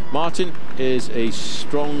 Martin is a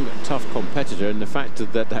strong, tough competitor, and the fact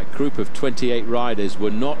that group of 28 riders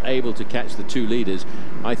were not able to catch the two leaders,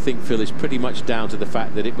 I think, Phil, is pretty much down to the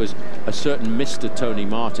fact that it was a certain Mr. Tony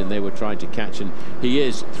Martin they were trying to catch, and he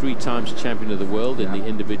is 3 times champion of the world in the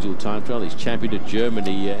individual time trial. He's champion of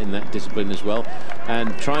Germany in that discipline as well,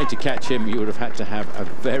 and trying to catch him, you would have had to have a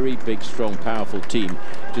very big, strong, powerful team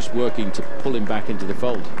just working to pull him back into the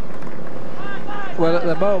fold. Well, at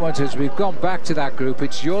the moment, as we've gone back to that group,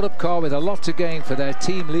 it's Europcar with a lot to gain for their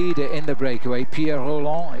team leader in the breakaway, Pierre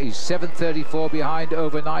Rolland. He's 7:34 behind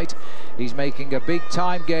overnight. He's making a big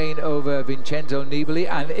time gain over Vincenzo Nibali,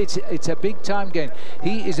 and it's a big time gain.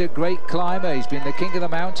 He is a great climber. He's been the king of the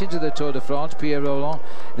mountains of the Tour de France, Pierre Rolland.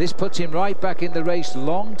 This puts him right back in the race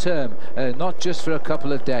long term, not just for a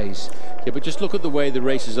couple of days. Yeah, but just look at the way the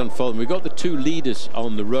race is unfolding. We've got the two leaders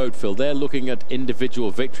on the road, Phil. They're looking at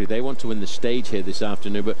individual victory. They want to win the stage here this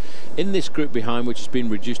afternoon. But in this group behind, which has been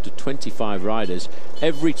reduced to 25 riders,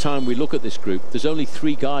 every time we look at this group, there's only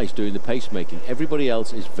 3 guys doing the pacemaking. Everybody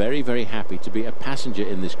else is very, very happy to be a passenger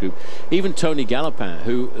in this group. Even Tony Galopin,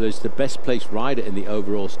 who is the best placed rider in the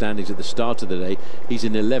overall standings at the start of the day, he's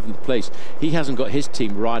in 11th place. He hasn't got his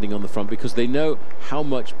team riding on the front because they know how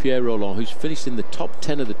much Pierre Rolland, who's finished in the top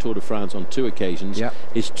 10 of the Tour de France on 2 occasions,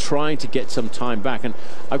 is trying to get some time back. And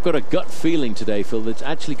I've got a gut feeling today, Phil, that's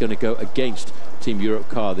actually going to go against Team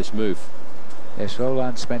Europcar, this move. Yes,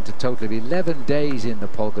 Roland spent a total of 11 days in the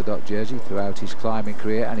polka dot jersey throughout his climbing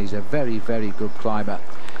career, and he's a very, very good climber.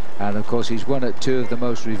 And of course he's won at 2 of the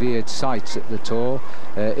most revered sites at the Tour,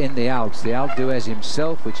 in the Alps, the Alpe d'Huez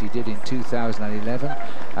himself, which he did in 2011,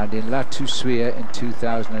 and in La Toussuire in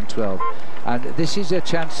 2012. And this is a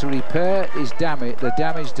chance to repair his damage, the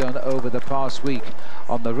damage done over the past week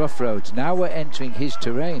on the rough roads. Now we're entering his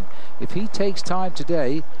terrain. If he takes time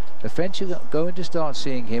today, the French are going to start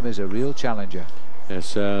seeing him as a real challenger.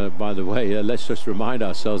 Yes, by the way, let's just remind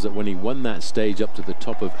ourselves that when he won that stage up to the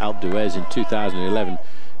top of Alpe d'Huez in 2011,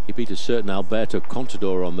 he beat a certain Alberto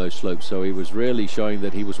Contador on those slopes, so he was really showing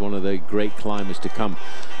that he was one of the great climbers to come.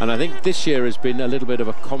 And I think this year has been a little bit of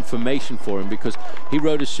a confirmation for him because he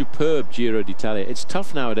rode a superb Giro d'Italia. It's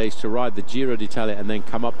tough nowadays to ride the Giro d'Italia and then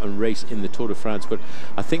come up and race in the Tour de France, but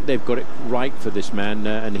I think they've got it right for this man,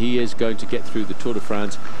 and he is going to get through the Tour de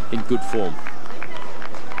France in good form.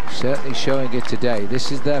 Certainly showing it today.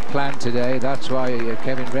 This is their plan today. That's why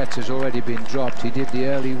Kevin Retz has already been dropped. He did the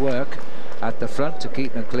early work at the front to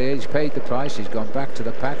keep them clear. He's paid the price. He's gone back to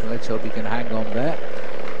the pack, and let's hope he can hang on there.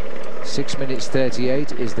 6 minutes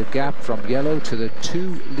 38 is the gap from yellow to the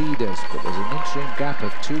 2 leaders, but there's an interim gap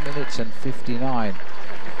of 2 minutes and 59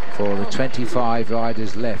 for the 25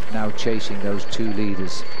 riders left now chasing those 2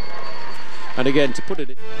 leaders. And again, to put it,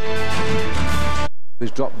 it was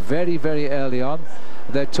dropped very, very early on.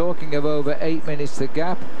 They're talking of over 8 minutes the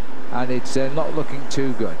gap, and it's not looking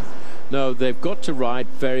too good. No, they've got to ride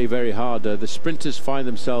very, very hard. The sprinters find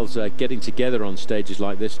themselves getting together on stages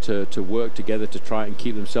like this to work together to try and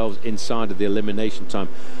keep themselves inside of the elimination time.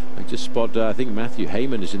 I just spot, I think Matthew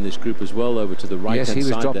Heyman is in this group as well, over to the right-hand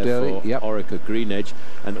side there for Orica Green Edge,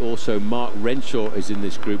 and also Mark Renshaw is in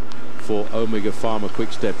this group for Omega Pharma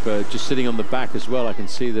Quickstep. Just sitting on the back as well, I can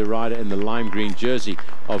see the rider in the lime green jersey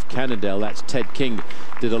of Cannondale. That's Ted King.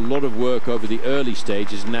 Did a lot of work over the early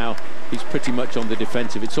stages. Now he's pretty much on the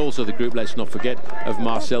defensive. It's also the group, let's not forget, of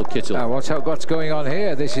Marcel Kittel. Now what's going on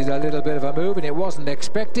here? This is a little bit of a move, and it wasn't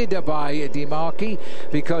expected by De Marchi,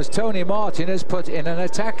 because Tony Martin has put in an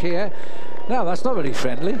attack here. No, that's not very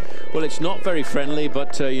friendly. Well, it's not very friendly,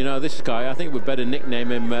 but you know, this guy, I think we'd better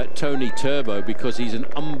nickname him Tony Turbo, because he's an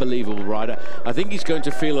unbelievable rider. I think he's going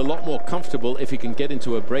to feel a lot more comfortable if he can get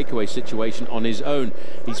into a breakaway situation on his own.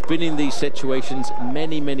 He's been in these situations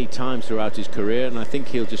many times throughout his career, and I think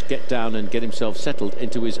he'll just get down and get himself settled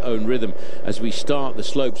into his own rhythm as we start the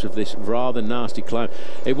slopes of this rather nasty climb.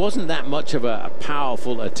 It wasn't that much of a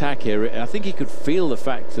powerful attack here. I think he could feel the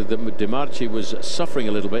fact that De Marchi was suffering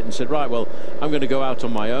a little bit and said, right, well, I'm going to go out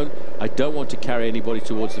on my own. I don't want to carry anybody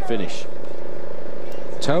towards the finish.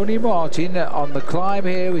 Tony Martin on the climb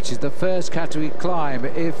here, which is the first category climb.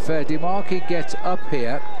 If De Marchi gets up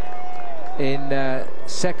here in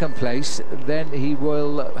second place, then he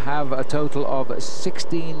will have a total of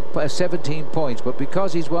 17 points. But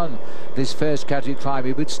because he's won this first category climb,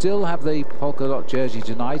 he would still have the polka dot jersey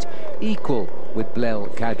tonight, equal with Blair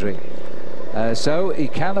Kadri. So he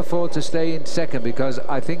can afford to stay in second, because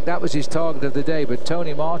I think that was his target of the day. But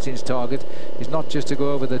Tony Martin's target is not just to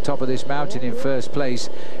go over the top of this mountain in first place,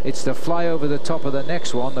 it's to fly over the top of the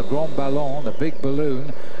next one, the Grand Ballon, the big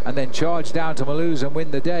balloon, and then charge down to Mulhouse and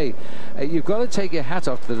win the day. You've got to take your hat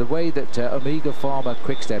off to the way that Omega Pharma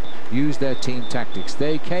Quickstep used their team tactics.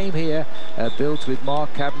 They came here built with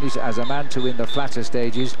Mark Cavendish as a man to win the flatter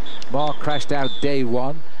stages. Mark crashed out day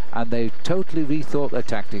one, and they totally rethought their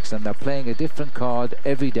tactics, and they're playing a different card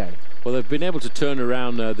every day. Well, they've been able to turn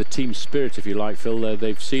around the team spirit, if you like, Phil.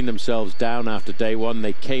 They've seen themselves down after day one.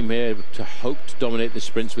 They came here to hope to dominate the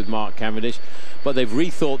sprints with Mark Cavendish, but they've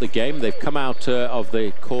rethought the game. They've come out of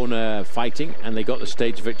the corner fighting, and they got the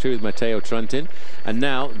stage victory with Matteo Trentin. And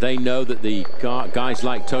now they know that the guys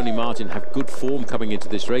like Tony Martin have good form coming into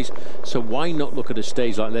this race. So why not look at a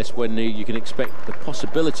stage like this when you can expect the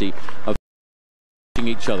possibility of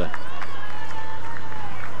each other?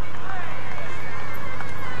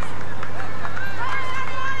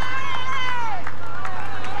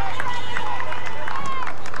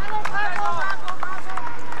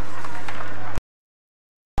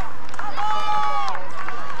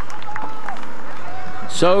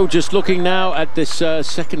 So just looking now at this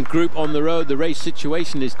second group on the road, the race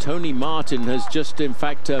situation is Tony Martin has just in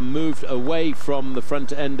fact moved away from the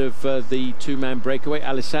front end of the two-man breakaway.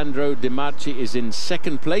 Alessandro De Marchi is in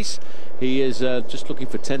second place. He is just looking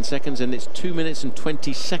for 10 seconds, and it's 2 minutes and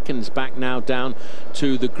 20 seconds back now down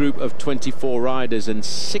to the group of 24 riders, and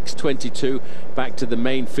 6:22 back to the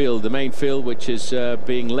main field. The main field, which is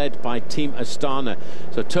being led by Team Astana.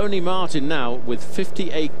 So Tony Martin now, with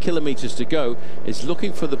 58 kilometers to go, is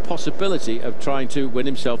looking for the possibility of trying to win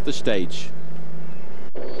himself the stage.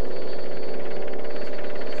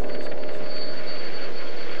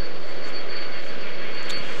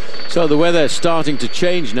 So the weather is starting to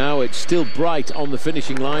change now. It's still bright on the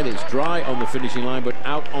finishing line, it's dry on the finishing line, but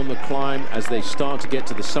out on the climb as they start to get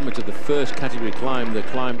to the summit of the first category climb, the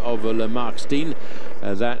climb of Le Markstein.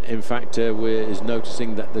 That in fact is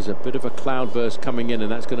noticing that there's a bit of a cloudburst coming in, and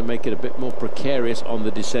that's going to make it a bit more precarious on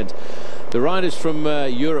the descent. The riders from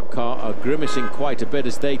Europcar are grimacing quite a bit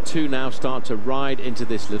as they too now start to ride into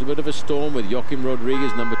this little bit of a storm, with Joaquim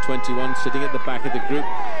Rodriguez, number 21, sitting at the back of the group.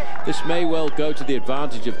 This may well go to the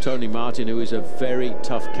advantage of Tony Martin, who is a very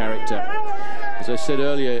tough character. As I said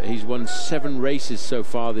earlier, he's won 7 races so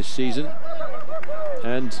far this season,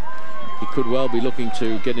 and he could well be looking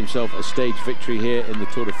to get himself a stage victory here in the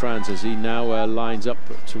Tour de France, as he now lines up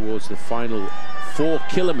towards the final 4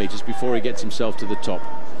 kilometers before he gets himself to the top.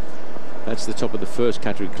 That's the top of the first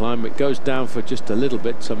category climb. It goes down for just a little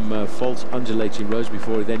bit, some false undulating roads,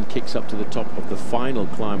 before he then kicks up to the top of the final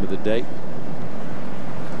climb of the day.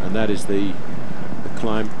 And that is the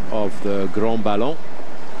climb of the Grand Ballon.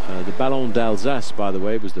 The Ballon d'Alsace, by the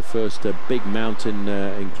way, was the first big mountain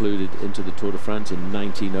included into the Tour de France in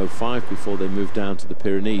 1905, before they moved down to the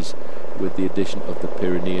Pyrenees with the addition of the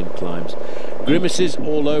Pyrenean climbs. Grimaces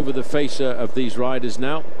all over the face of these riders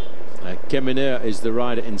now. Kemener is the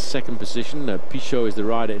rider in second position, Pichot is the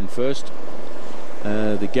rider in first.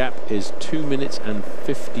 The gap is 2 minutes and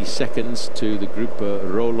 50 seconds to the group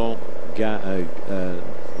Roland Galopin.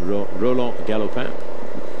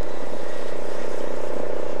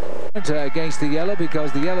 Against the yellow,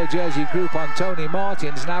 because the yellow jersey group on Tony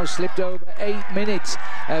Martin's now slipped over 8 minutes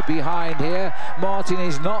behind here. Martin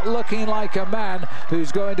is not looking like a man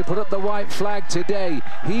who's going to put up the white flag today.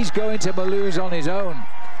 He's going to Mulhouse on his own.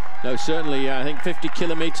 No, certainly, I think 50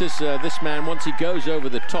 kilometers, this man, once he goes over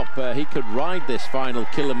the top, he could ride this final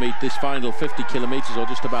 50 kilometers, or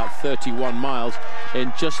just about 31 miles,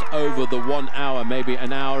 in just over the 1 hour, maybe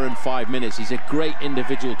an hour and 5 minutes. He's a great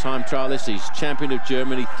individual time trialist. He's champion of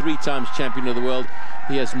Germany, 3 times champion of the world.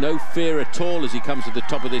 He has no fear at all as he comes to the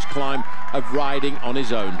top of this climb of riding on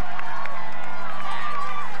his own.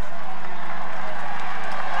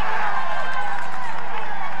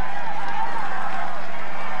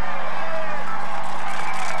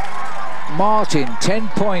 Martin, 10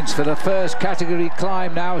 points for the first category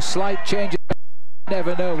climb now. Slight change.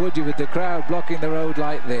 Never know, would you, with the crowd blocking the road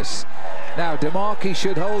like this. Now DeMarchi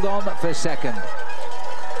should hold on for second.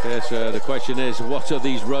 Yes, the question is, what are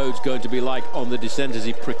these roads going to be like on the descent as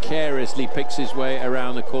he precariously picks his way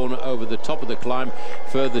around the corner over the top of the climb.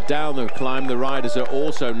 Further down the climb, the riders are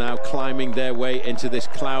also now climbing their way into this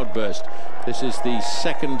cloudburst. This is the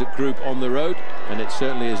second group on the road, and it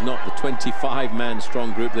certainly is not the 25-man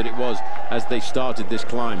strong group that it was as they started this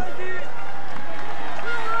climb.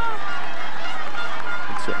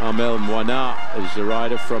 It's Amel Moinard is a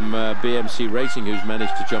rider from BMC Racing who's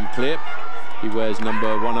managed to jump clear. He wears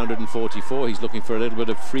number 144. He's looking for a little bit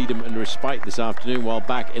of freedom and respite this afternoon, while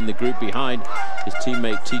back in the group behind, his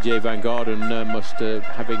teammate TJ Van Garderen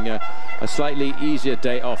having a slightly easier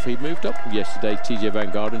day off. He moved up yesterday, TJ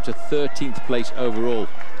Van Garderen, to 13th place overall,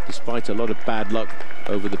 despite a lot of bad luck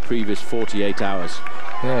over the previous 48 hours.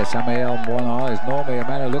 Yes, Amiel Moinard is normally a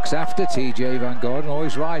man who looks after TJ Van Garderen,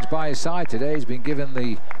 always rides by his side. Today he's been given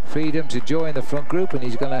the freedom to join the front group, and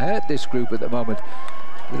he's going to hurt this group at the moment.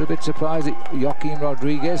 A little bit surprised that Joaquin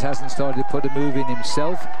Rodriguez hasn't started to put a move in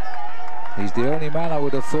himself. He's the only man I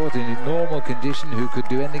would have thought in a normal condition who could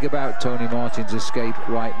do anything about Tony Martin's escape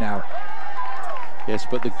right now. Yes,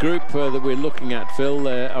 but the group that we're looking at, Phil,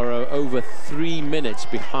 are over 3 minutes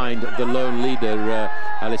behind the lone leader,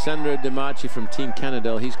 Alessandro DeMarchi from Team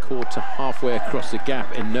Cannondale. He's caught halfway across the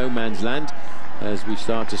gap in no man's land, as we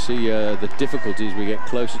start to see the difficulties we get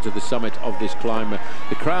closer to the summit of this climb.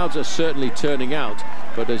 The crowds are certainly turning out,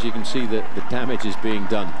 but as you can see, the damage is being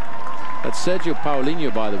done. That's Sergio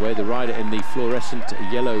Paulinho, by the way, the rider in the fluorescent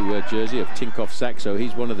yellow jersey of Tinkoff Saxo.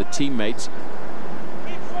 He's one of the teammates.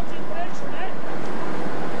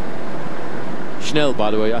 Schnell, by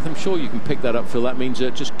the way, I'm sure you can pick that up, Phil. That means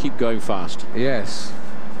just keep going fast. Yes,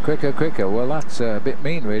 quicker, quicker. Well, that's a bit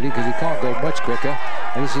mean, really, because he can't go much quicker.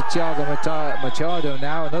 And this is Thiago Machado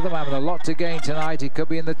now, another man with a lot to gain tonight. He could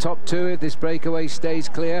be in the top two if this breakaway stays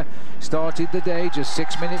clear. Started the day just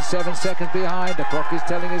 6 minutes 7 seconds behind. The clock is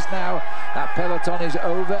telling us now that peloton is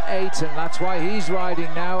over 8, and that's why he's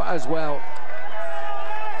riding now as well.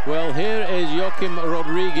 Well, here is Joaquim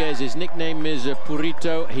Rodriguez. His nickname is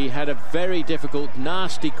Purito. He had a very difficult,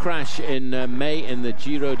 nasty crash in May in the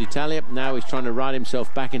Giro d'Italia. Now he's trying to ride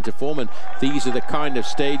himself back into form, and these are the kind of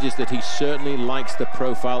stages that he certainly likes the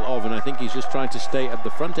profile of, and I think he's just trying to stay at the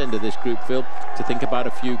front end of this group, Phil, to think about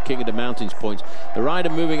a few King of the Mountains points. The rider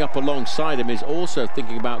moving up alongside him is also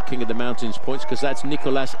thinking about King of the Mountains points, because that's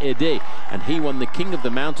Nicolas Ede, and he won the King of the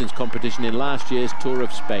Mountains competition in last year's Tour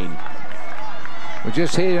of Spain. We're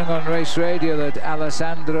just hearing on race radio that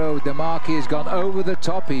Alessandro DeMarchi has gone over the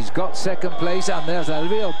top. He's got second place, and there's a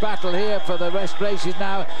real battle here for the rest places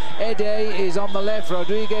now. Ede is on the left,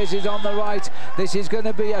 Rodriguez is on the right. This is going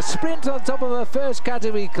to be a sprint on top of the first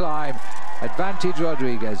category climb. Advantage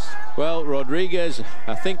Rodriguez. Well, Rodriguez,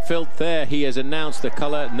 I think, Phil, there he has announced the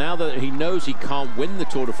colour. Now that he knows he can't win the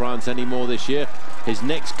Tour de France anymore this year, his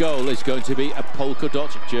next goal is going to be a polka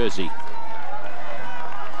dot jersey.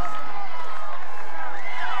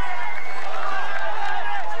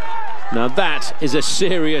 Now that is a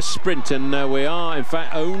serious sprint, and we are in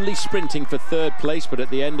fact only sprinting for third place, but at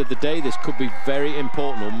the end of the day this could be very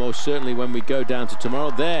important, or most certainly when we go down to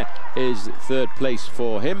tomorrow. There is third place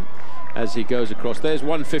for him as he goes across. There's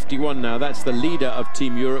 151 now. That's the leader of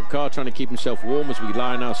Team Europcar, trying to keep himself warm as we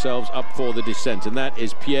line ourselves up for the descent, and that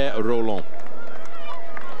is Pierre Rolland.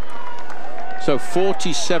 So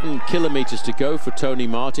 47 kilometers to go for Tony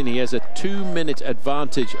Martin. He has a 2-minute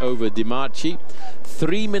advantage over DeMarchi,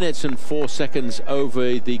 3 minutes and 4 seconds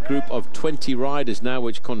over the group of 20 riders now,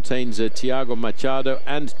 which contains Thiago Machado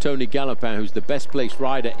and Tony Galopin, who's the best placed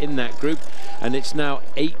rider in that group, and it's now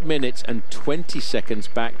 8 minutes and 20 seconds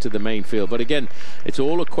back to the main field. But again, it's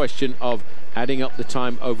all a question of adding up the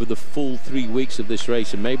time over the full 3 weeks of this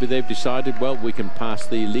race, and maybe they've decided, well, we can pass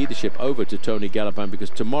the leadership over to Tony Galopin, because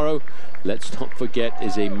tomorrow, let's not forget,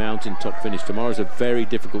 is a mountaintop finish. Tomorrow is a very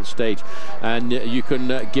difficult stage, and you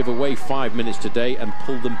can give away 5 minutes today and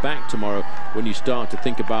pull them back tomorrow when you start to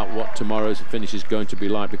think about what tomorrow's finish is going to be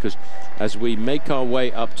like, because as we make our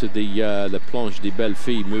way up to the Planche des Belles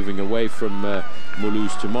Filles, moving away from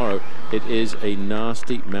Mulhouse tomorrow, it is a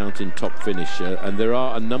nasty mountaintop finish, and there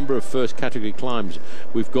are a number of first category climbs.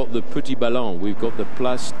 We've got the Petit Ballon, we've got the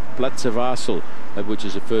Platze Vassel, which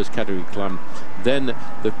is a first category climb, then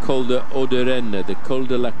the Col de Haut-de-Rennes, the Col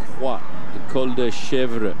de la Croix, the Col de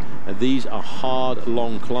Chèvre, and these are hard,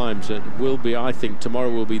 long climbs. It will be, I think, tomorrow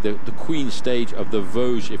will be the queen stage of the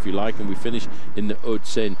Vosges, if you like, and we finish in the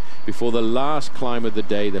Hauts-de-Seine before the last climb of the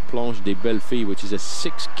day, the Planche des Belles Filles, which is a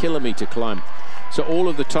 6-kilometer climb. So all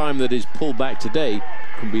of the time that is pulled back today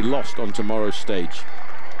can be lost on tomorrow's stage.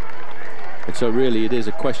 And so really it is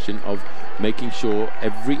a question of making sure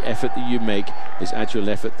every effort that you make is actual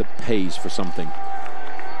effort that pays for something.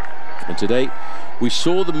 And today we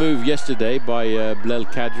saw the move yesterday by Blel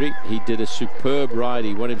Kadri. He did a superb ride.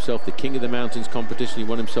 He won himself the King of the Mountains competition. He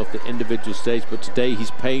won himself the individual stage, but today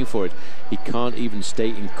he's paying for it. He can't even stay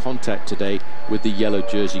in contact today with the yellow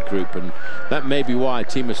jersey group, and that may be why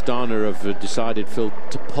Team Astana have decided, Phil,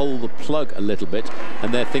 to pull the plug a little bit,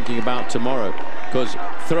 and they're thinking about tomorrow, because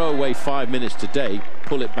throw away 5 minutes today,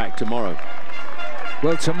 pull it back tomorrow.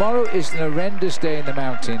 Well, tomorrow is an horrendous day in the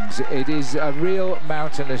mountains. It is a real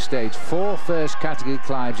mountainous stage. 4 first category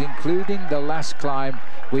climbs, including the last climb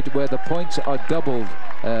where the points are doubled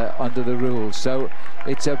under the rules. So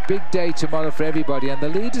it's a big day tomorrow for everybody, and the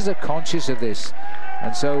leaders are conscious of this.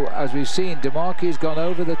 And so, as we've seen, Demarchi has gone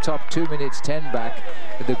over the top 2 minutes 10 back.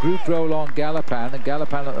 The group roll on Galopin, and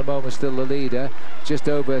Galopin at the moment still the leader, just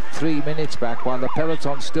over 3 minutes back, while the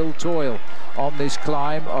peloton still toil on this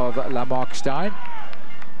climb of La Markstein.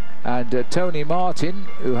 And Tony Martin,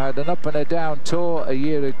 who had an up and a down tour a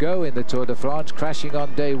year ago in the Tour de France, crashing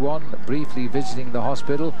on day 1, briefly visiting the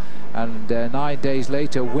hospital, and 9 days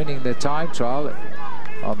later winning the time trial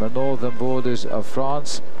on the northern borders of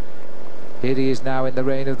France. Here he is now in the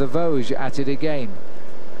reign of the Vosges, at it again.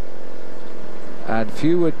 And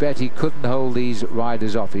few would bet he couldn't hold these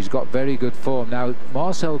riders off. He's got very good form. Now,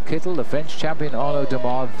 Marcel Kittel, the French champion, Arnaud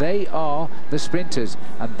Démare, they are the sprinters,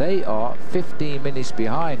 and they are 15 minutes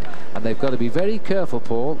behind. And they've got to be very careful,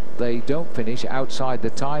 Paul, they don't finish outside the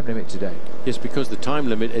time limit today. Yes, because the time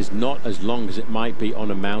limit is not as long as it might be on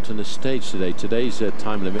a mountainous stage today. Today's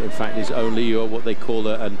time limit, in fact, is only what they call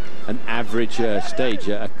an average stage,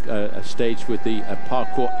 a stage with the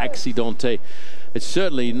parcours accidenté. It's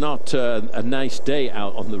certainly not a nice day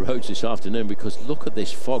out on the roads this afternoon, because look at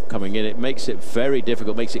this fog coming in. It makes it very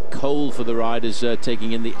difficult, makes it cold for the riders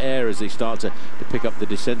taking in the air as they start to pick up the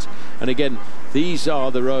descents. And again, these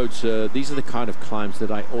are the roads, these are the kind of climbs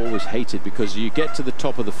that I always hated, because you get to the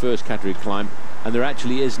top of the first category climb and there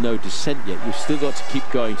actually is no descent yet. You've still got to keep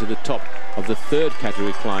going to the top of the third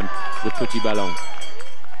category climb, the Petit Ballon.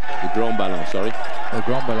 The Grand Ballon, sorry. The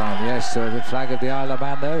Grand Ballon, yes. So the flag of the Isle of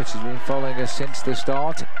Man there, which has been following us since the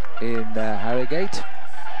start in Harrogate.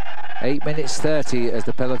 8 minutes 30 as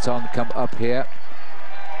the peloton come up here.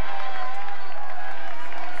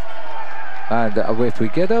 And if we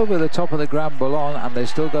get over the top of the Grand Ballon, and they've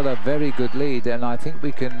still got a very good lead, then I think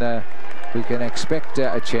we can expect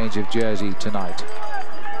a change of jersey tonight.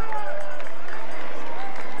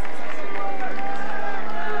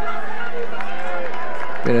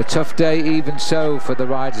 Been a tough day even so for the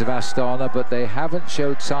riders of Astana, but they haven't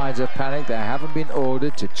showed signs of panic. They haven't been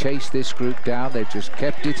ordered to chase this group down. They've just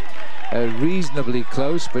kept it reasonably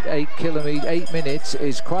close, but 8 minutes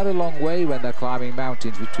is quite a long way when they're climbing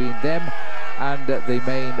mountains between them and the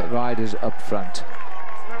main riders up front.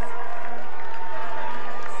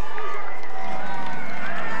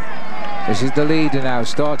 This is the leader now,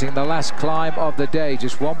 starting the last climb of the day,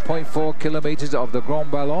 just 1.4 kilometers of the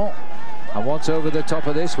Grand Ballon. And once over the top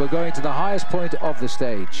of this, we're going to the highest point of the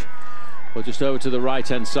stage. Well, just over to the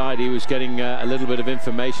right-hand side, he was getting a little bit of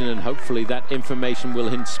information, and hopefully that information will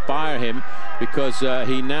inspire him, because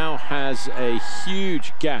he now has a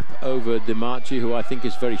huge gap over Demarchi, who I think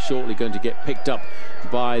is very shortly going to get picked up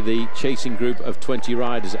by the chasing group of 20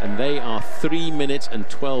 riders, and they are 3 minutes and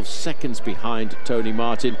 12 seconds behind Tony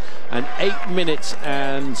Martin, and 8 minutes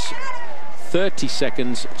and 30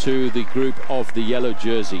 seconds to the group of the yellow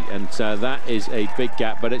jersey, and that is a big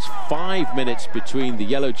gap, but it's 5 minutes between the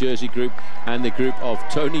yellow jersey group and the group of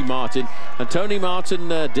Tony Martin. And Tony Martin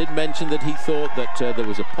did mention that he thought that there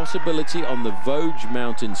was a possibility on the Vosges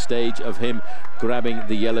mountain stage of him grabbing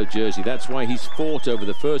the yellow jersey. That's why he's fought over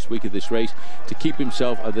the first week of this race to keep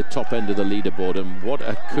himself at the top end of the leaderboard, and what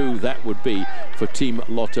a coup that would be for Team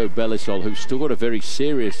Lotto Belisol, who's still got a very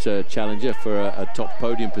serious challenger for a top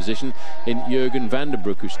podium position in Jürgen van den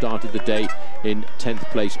Broek, who started the day in 10th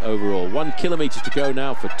place overall. 1 kilometre to go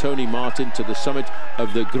now for Tony Martin to the summit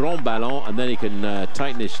of the Grand Ballon, and then he can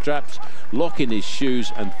tighten his straps, lock in his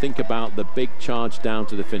shoes, and think about the big charge down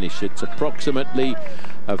to the finish. It's approximately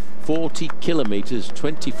 40 kilometres,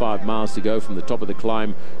 25 miles to go from the top of the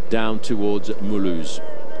climb down towards Mulhouse.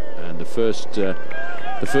 And the first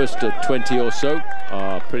 20 or so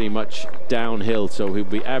are pretty much downhill, so he'll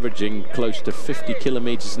be averaging close to 50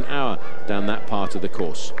 kilometres an hour down that part of the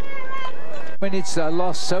course. Minutes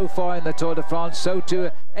lost so far in the Tour de France, so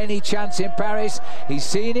too any chance in Paris. He's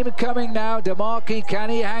seen him coming now. Demarchi,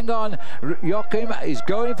 can he hang on? Joachim is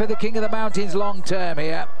going for the King of the Mountains long term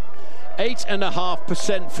here.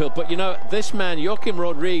 8.5%, Phil. But you know, this man, Joaquim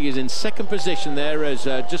Rodriguez, in second position there, as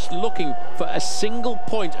just looking for a single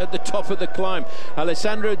point at the top of the climb.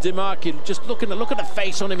 Alessandro Di Marchi, just look at the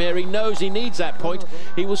face on him here. He knows he needs that point.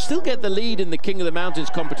 He will still get the lead in the King of the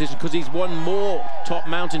Mountains competition because he's won more top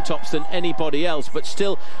mountaintops than anybody else. But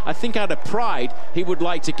still, I think out of pride, he would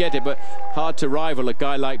like to get it. But hard to rival a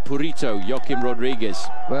guy like Purito, Joaquim Rodriguez.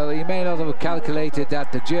 Well, he may not have calculated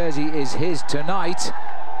that the jersey is his tonight,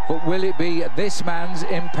 but will it be this man's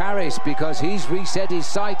in Paris? Because he's reset his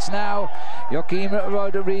sights now. Joaquim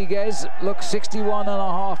Rodriguez, look,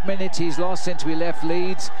 61.5 minutes he's lost since we left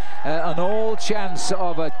Leeds. An all chance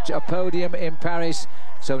of a podium in Paris.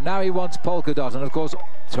 So now he wants polka dot. And of course,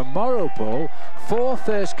 tomorrow, Paul, 4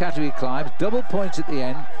 first category climbs, double points at the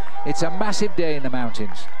end. It's a massive day in the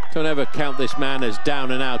mountains. Don't ever count this man as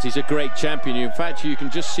down and out. He's a great champion. In fact, you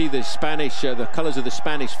can just see the Spanish, the colours of the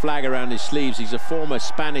Spanish flag around his sleeves. He's a former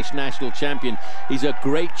Spanish national champion. He's a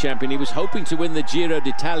great champion. He was hoping to win the Giro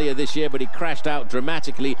d'Italia this year, but he crashed out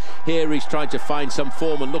dramatically. Here he's trying to find some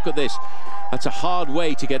form, and look at this. That's a hard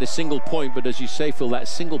way to get a single point, but as you say, Phil, that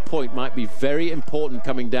single point might be very important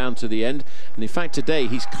coming down to the end. And in fact, today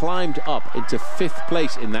he's climbed up into 5th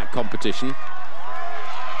place in that competition.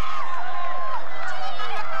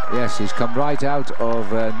 Yes, he's come right out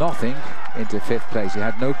of nothing into 5th place. He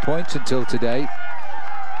had no points until today.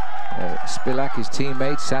 Spilak, his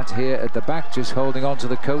teammate, sat here at the back just holding on to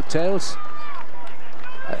the coattails.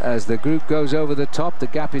 As the group goes over the top, the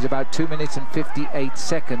gap is about 2 minutes and 58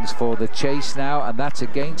 seconds for the chase now, and that's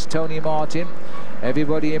against Tony Martin.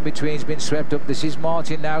 Everybody in between's been swept up. This is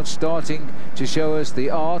Martin now starting to show us the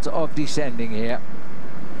art of descending here.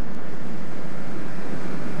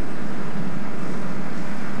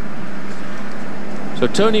 So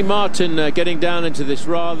Tony Martin getting down into this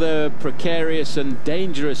rather precarious and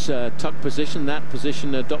dangerous tuck position, that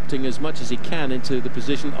position adopting as much as he can into the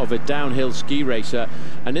position of a downhill ski racer.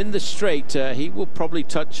 And in the straight, he will probably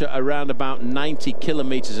touch around about 90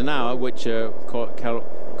 kilometers an hour, which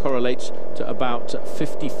correlates to about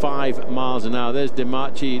 55 miles an hour. There's Di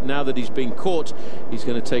Marchi. Now that he's been caught, he's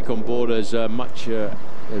going to take on board as much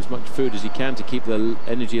food as he can to keep the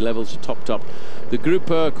energy levels topped up. The group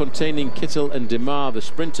containing Kittel and Demar, the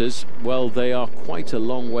sprinters, well, they are quite a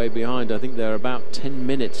long way behind. I think they're about 10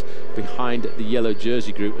 minutes behind the yellow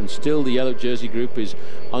jersey group, and still the yellow jersey group is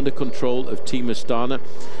under control of Team Astana.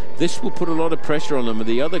 This will put a lot of pressure on them, and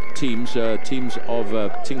the other teams, teams of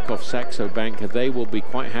Tinkoff Saxo Bank, they will be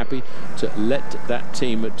quite happy to let that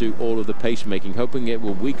team do all of the pacemaking, hoping it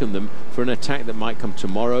will weaken them for an attack that might come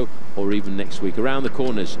tomorrow or even next week. Around the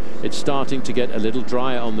corners, it's starting to get a little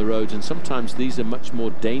drier on the roads, and sometimes these are much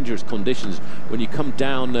more dangerous conditions. When you come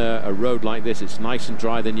down a road like this, it's nice and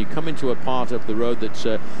dry, then you come into a part of the road that's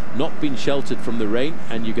not been sheltered from the rain,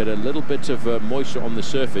 and you get a little bit of moisture on the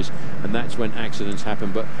surface, and that's when accidents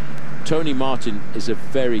happen. But Tony Martin is a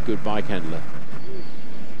very good bike handler.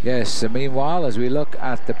 Yes, meanwhile, as we look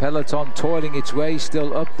at the peloton toiling its way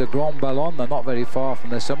still up the Grand Ballon, they're not very far from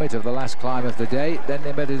the summit of the last climb of the day. Then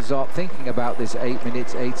they better start thinking about this 8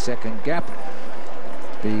 minutes, 8 second gap,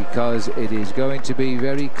 because it is going to be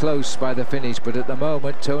very close by the finish. But at the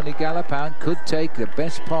moment, Tony Galopin could take the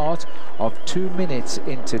best part of 2 minutes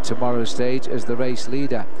into tomorrow's stage as the race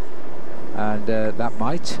leader, and that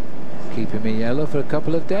might keep him in yellow for a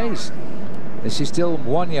couple of days. This is still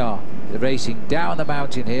Moignard racing down the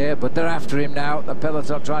mountain here, but they're after him now. The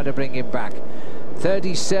peloton trying to bring him back.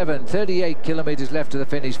 38 kilometers left to the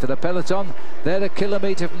finish for the peloton. They're a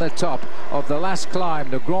kilometer from the top of the last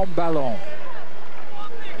climb, the Grand Ballon.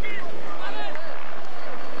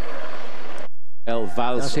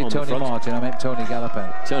 Valls I say on Tony the front. Martin, I meant Tony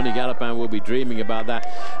Galopin. Tony Galopin will be dreaming about that.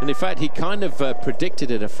 And in fact, he kind of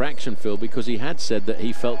predicted it a fraction, Phil, because he had said that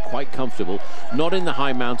he felt quite comfortable not in the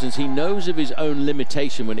high mountains. He knows of his own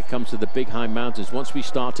limitation when it comes to the big high mountains. Once we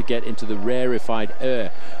start to get into the rarefied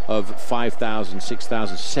air of 5,000,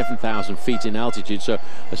 6,000, 7,000 feet in altitude. So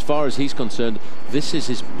as far as he's concerned, this is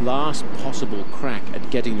his last possible crack at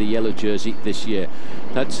getting the yellow jersey this year.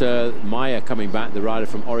 That's Maya coming back, the rider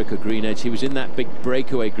from Orica Green Edge. He was in that big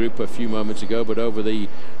breakaway group a few moments ago, but over the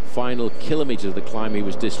final kilometre of the climb he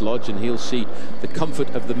was dislodged, and he'll see the comfort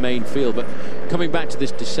of the main field. But coming back to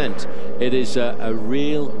this descent, it is a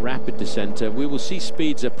real rapid descent. We will see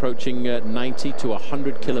speeds approaching 90 to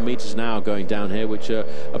 100 kilometres an hour going down here, which are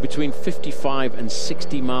between 55 and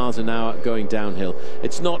 60 miles an hour going downhill.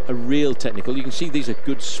 It's not a real technical. You can see these are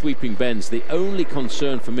good sweeping bends. The only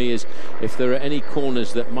concern for me is if there are any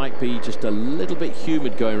corners that might be just a little bit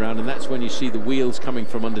humid going around, and that's when you see the wheels coming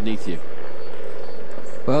from underneath you.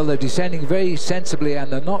 Well, they're descending very sensibly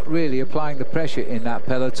and they're not really applying the pressure in that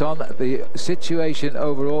peloton. The situation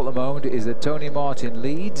overall at the moment is that Tony Martin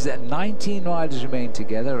leads, and 19 riders remain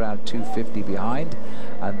together, around 250 behind.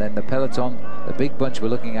 And then the peloton, the big bunch we're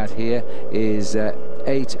looking at here, is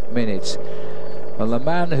 8 minutes. Well, the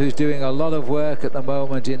man who's doing a lot of work at the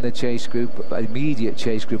moment in the chase group, immediate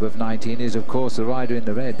chase group of 19, is of course the rider in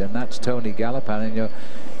the red, and that's Tony Galopin. And, you know,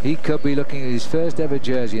 he could be looking at his first ever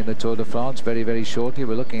jersey in the Tour de France very, very shortly.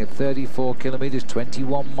 We're looking at 34 kilometres,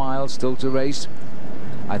 21 miles still to race.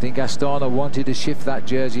 I think Astana wanted to shift that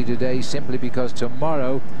jersey today simply because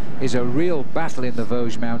tomorrow is a real battle in the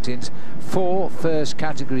Vosges Mountains. 4 first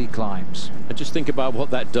category climbs. And just think about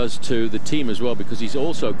what that does to the team as well, because he's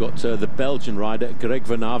also got the Belgian rider Greg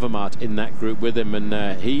van Avermaet in that group with him,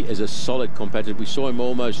 and he is a solid competitor. We saw him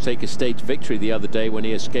almost take a stage victory the other day when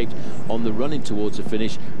he escaped on the running towards the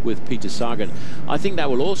finish with Peter Sagan. I think that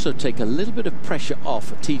will also take a little bit of pressure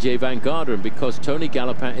off TJ Van Garderen, because Tony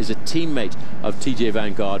Galopin is a teammate of TJ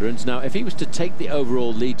Van Garderen's. Now, if he was to take the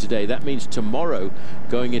overall lead today, that means tomorrow,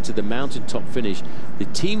 going into the mountaintop finish, the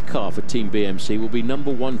team car for Team BMC will be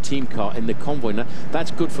 #1 team car in the convoy. Now,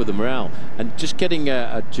 that's good for the morale, and just getting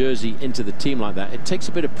a jersey into the team like that, it takes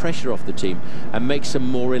a bit of pressure off the team and makes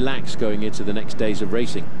them more relaxed going into the next days of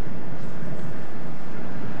racing.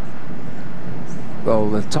 Well,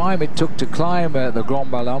 the time it took to climb the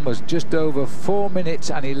Grand Ballon was just over 4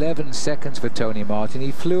 minutes and 11 seconds for Tony Martin.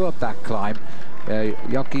 He flew up that climb.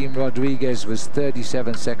 Joaquim Rodriguez was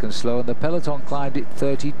 37 seconds slower, and the peloton climbed it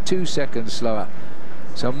 32 seconds slower.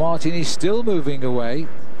 So Martin is still moving away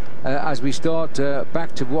as we start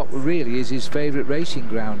back to what really is his favourite racing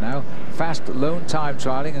ground now. Fast lone time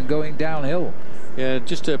trialling and going downhill. Yeah,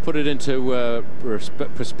 just to put it into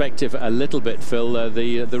perspective a little bit, Phil,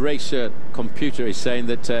 the race computer is saying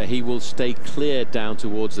that he will stay clear down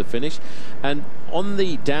towards the finish. And on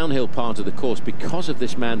the downhill part of the course, because of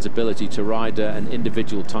this man's ability to ride an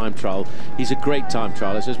individual time trial, he's a great time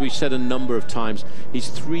trialist. As we've said a number of times, he's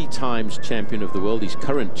 3 times champion of the world. He's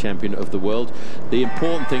current champion of the world. The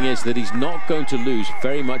important thing is that he's not going to lose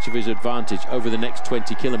very much of his advantage over the next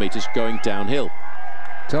 20 kilometres going downhill.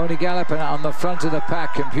 Tony Galopin on the front of the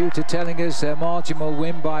pack. Computer telling us Martin will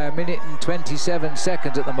win by 1 minute and 27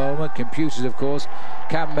 seconds at the moment. Computers, of course,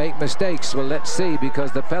 can make mistakes. Well, let's see,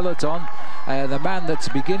 because the peloton, the man that's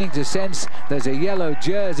beginning to sense there's a yellow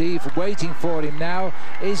jersey waiting for him now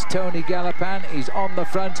is Tony Galopin. He's on the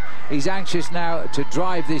front. He's anxious now to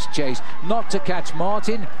drive this chase, not to catch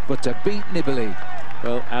Martin, but to beat Nibali.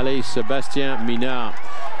 Well, Ali Sebastien Minard.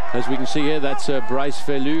 As we can see here, that's Bryce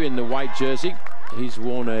Felu in the white jersey. He's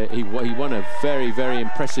won he won a very, very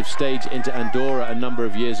impressive stage into Andorra a number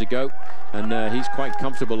of years ago, and he's quite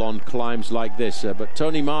comfortable on climbs like this. But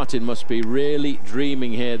Tony Martin must be really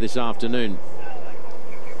dreaming here this afternoon.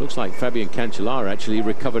 Looks like Fabian Cancellara actually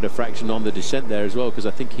recovered a fraction on the descent there as well, because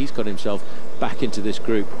I think he's got himself back into this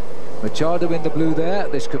group. Machado in the blue there.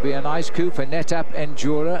 This could be a nice coup for NetApp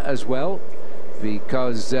Endura as well,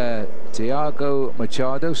 because Thiago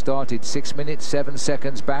Machado started 6 minutes 7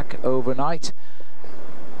 seconds back overnight.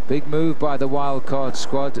 Big move by the wildcard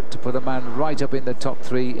squad to put a man right up in the top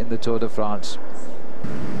 3 in the Tour de France.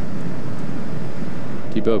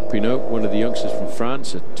 Thibaut Pinot, one of the youngsters from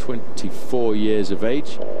France, at 24 years of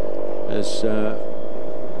age. As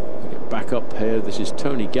get back up here, this is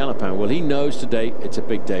Tony Galopin. Well, he knows today it's a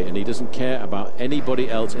big day, and he doesn't care about anybody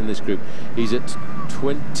else in this group. He's at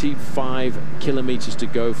 25 kilometres to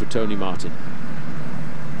go for Tony Martin.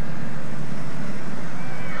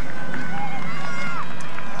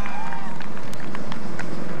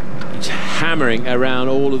 Hammering around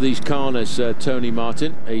all of these corners, Tony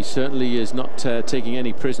Martin. He certainly is not taking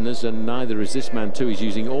any prisoners, and neither is this man too. He's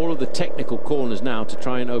using all of the technical corners now to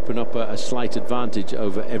try and open up a slight advantage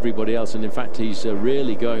over everybody else, and in fact he's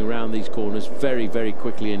really going around these corners very, very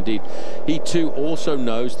quickly indeed. He too also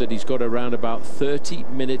knows that he's got around about 30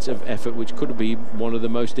 minutes of effort, which could be one of the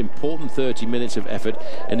most important 30 minutes of effort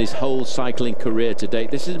in his whole cycling career to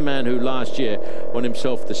date. This is a man who last year won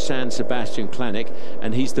himself the San Sebastian Clinic,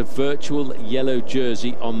 and he's the virtual yellow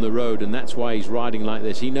jersey on the road, and that's why he's riding like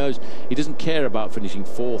this. He knows he doesn't care about finishing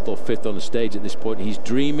 4th or 5th on the stage at this point. He's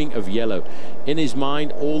dreaming of yellow. In his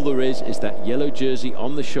mind, all there is that yellow jersey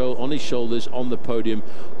on the on his shoulders on the podium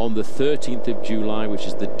on the 13th of July, which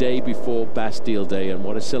is the day before Bastille Day. And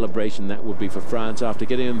what a celebration that would be for France after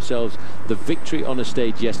getting themselves the victory on a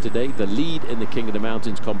stage yesterday, the lead in the King of the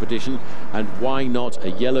Mountains competition, and why not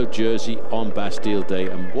a yellow jersey on Bastille Day?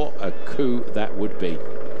 And what a coup that would be.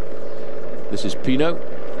 This is Pinot.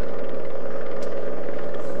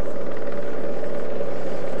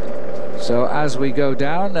 So as we go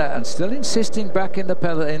down, and still insisting back in that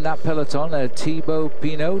peloton, Thibaut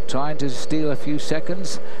Pinot trying to steal a few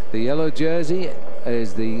seconds. The yellow jersey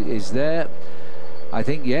is there. I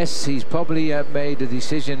think, yes, he's probably made a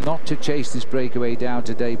decision not to chase this breakaway down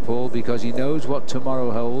today, Paul, because he knows what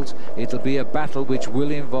tomorrow holds. It'll be a battle which will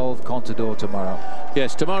involve Contador tomorrow.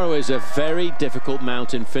 Yes, tomorrow is a very difficult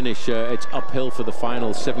mountain finish. It's uphill for the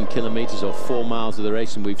final 7 kilometers or 4 miles of the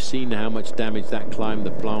race, and we've seen how much damage that climb,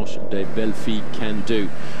 the Planche des Belles Filles, can do.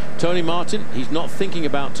 Tony Martin, he's not thinking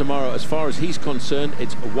about tomorrow. As far as he's concerned,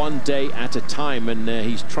 it's one day at a time, and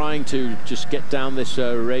he's trying to just get down this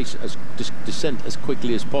race, descent as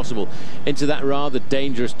quickly as possible into that rather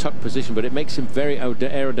dangerous tuck position, but it makes him very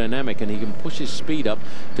aerodynamic, and he can push his speed up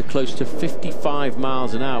to close to 55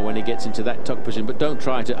 miles an hour when he gets into that tuck position. But don't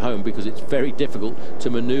try it at home, because it's very difficult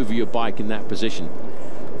to maneuver your bike in that position.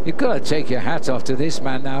 You've got to take your hat off to this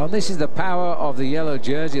man now, and this is the power of the yellow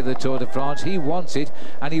jersey of the Tour de France. He wants it,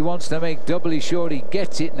 and he wants to make doubly sure he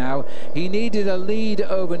gets it now. He needed a lead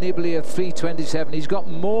over Nibali of 3:27. He's got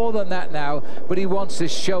more than that now, but he wants to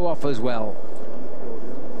show off as well.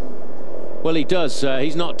 Well, he does.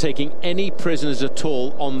 He's not taking any prisoners at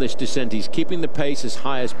all on this descent. He's keeping the pace as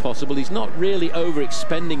high as possible. He's not really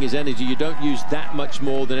over-expending his energy. You don't use that much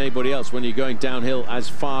more than anybody else when you're going downhill as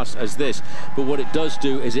fast as this. But what it does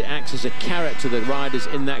do is it acts as a carrot to the riders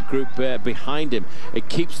in that group behind him. It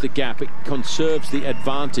keeps the gap. It conserves the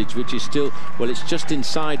advantage, which is still, well, it's just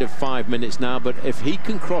inside of 5 minutes now. But if he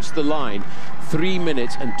can cross the line 3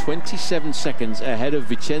 minutes and 27 seconds ahead of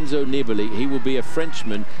Vincenzo Nibali, he will be a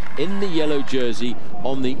Frenchman in the yellow jersey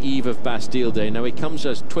on the eve of Bastille Day. Now he comes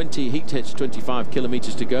as 25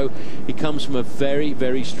 kilometers to go. He comes from a very,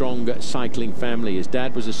 very strong cycling family. His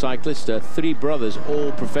dad was a cyclist, 3 brothers,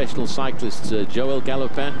 all professional cyclists, Joël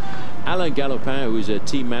Galopin, Alain Galopin, who is a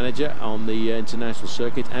team manager on the international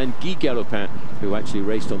circuit, and Guy Galopin, who actually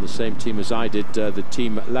raced on the same team as I did, the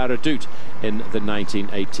team La Redoute in the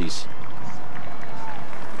 1980s.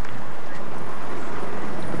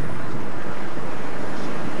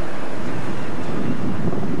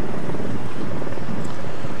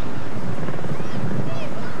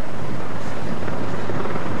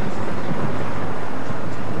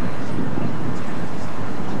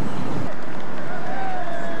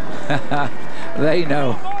 They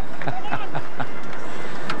know.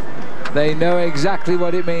 They know exactly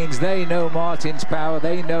what it means. They know Martin's power.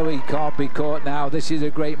 They know he can't be caught now. This is a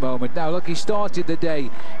great moment. Now look, he started the day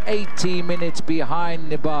 18 minutes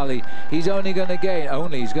behind Nibali. He's only going to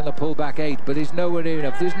gain, he's going to pull back 8, but it's nowhere near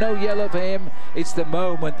enough. There's no yellow for him. It's the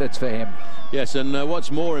moment that's for him. Yes, and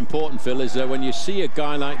what's more important, Phil, is when you see a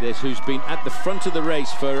guy like this who's been at the front of the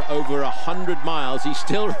race for over 100 miles, he's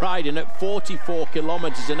still riding at 44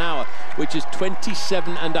 kilometers an hour, which is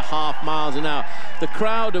 27.5 miles an hour. The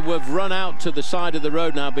crowd have run out to the side of the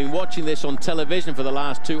road now, been watching this on television for the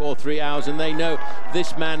last 2 or 3 hours, and they know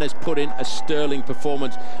this man has put in a sterling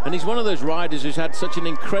performance. And he's one of those riders who's had such an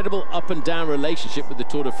incredible up and down relationship with the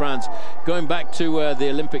Tour de France. Going back to the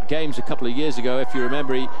Olympic Games a couple of years ago, if you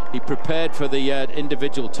remember, he prepared for the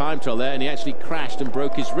individual time trial there, and he actually crashed and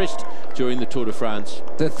broke his wrist during the Tour de France.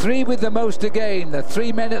 The 3 with the most to gain, the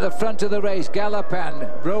 3 men at the front of the race,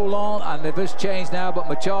 Galopin, Roland, and they've just changed now, but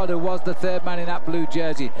Machado was the 3rd man in that blue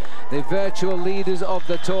jersey. The virtual leaders of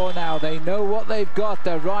the Tour now, they know what they've got.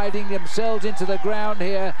 They're riding themselves into the ground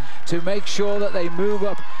here to make sure that they move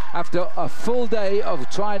up after a full day of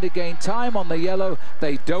trying to gain time on the yellow.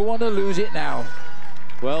 They don't want to lose it now.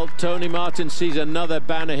 Well, Tony Martin sees another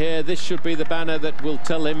banner here. This should be the banner that will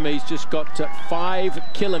tell him he's just got 5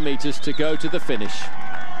 kilometers to go to the finish.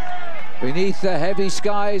 Beneath the heavy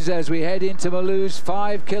skies as we head into Mulhouse,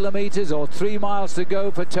 5 kilometers or 3 miles to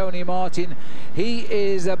go for Tony Martin. He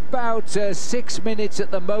is about 6 minutes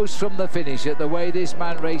at the most from the finish at the way this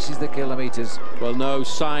man races the kilometers. Well, no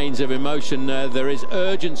signs of emotion. There is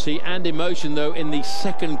urgency and emotion, though, in the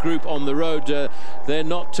second group on the road. They're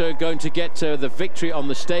not going to get the victory on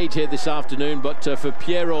the stage here this afternoon, but for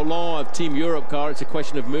Pierre Rolland of Team Europcar, it's a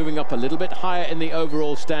question of moving up a little bit higher in the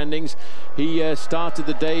overall standings. He started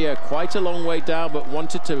the day quite a long way down, but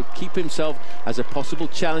wanted to keep himself as a possible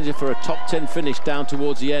challenger for a top 10 finish down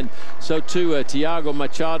towards the end. So too Thiago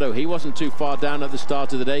Machado, he wasn't too far down at the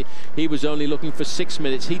start of the day. He was only looking for 6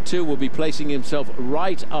 minutes. He too will be placing himself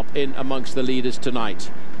right up in amongst the leaders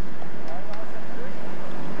tonight.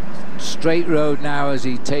 Straight road now as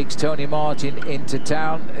he takes Tony Martin into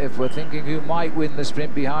town. If we're thinking who might win the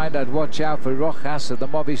sprint behind, I'd watch out for Rojas of the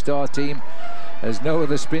Movistar team. There's no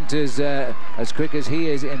other sprinters as quick as he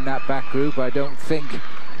is in that back group, I don't think,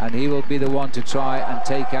 and he will be the one to try and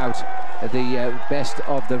take out the best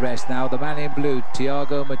of the rest. Now the man in blue,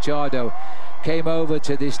 Thiago Machado, came over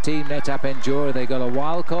to this team NetApp Endura. They got a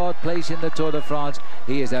wildcard place in the Tour de France.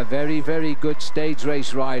 He is a very, very good stage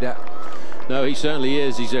race rider. No, he certainly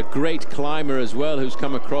is. He's a great climber as well, who's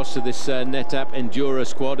come across to this NetApp Endura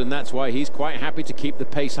squad, and that's why he's quite happy to keep the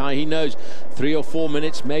pace high. He knows 3 or 4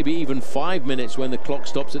 minutes, maybe even 5 minutes when the clock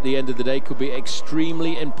stops at the end of the day could be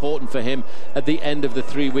extremely important for him at the end of the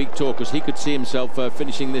 3-week tour, because he could see himself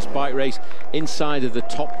finishing this bike race inside of the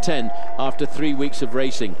top 10 after 3 weeks of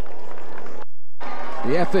racing.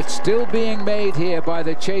 The effort still being made here by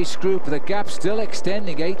the Chase group. The gap still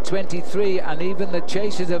extending, 8:23, and even the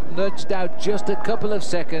Chasers have nudged out just a couple of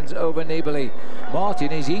seconds over Nibali.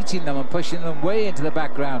 Martin is eating them and pushing them way into the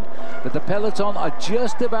background, but the peloton are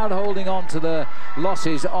just about holding on to the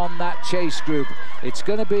losses on that Chase group. It's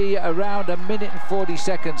going to be around 1 minute and 40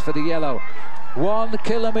 seconds for the yellow. 1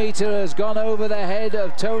 kilometre has gone over the head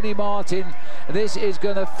of Tony Martin. This is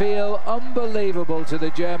going to feel unbelievable to the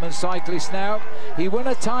German cyclist now. He won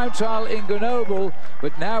a time trial in Grenoble,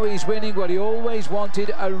 but now he's winning what he always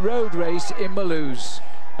wanted, a road race in Mulhouse.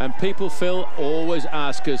 And people, Phil, always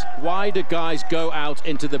ask us, why do guys go out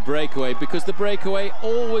into the breakaway? Because the breakaway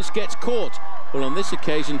always gets caught. Well, on this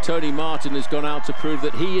occasion, Tony Martin has gone out to prove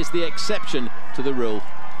that he is the exception to the rule.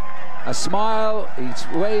 A smile,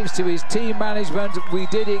 he waves to his team management. We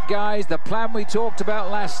did it, guys. The plan we talked about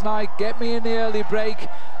last night, get me in the early break,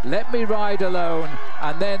 let me ride alone,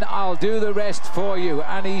 and then I'll do the rest for you.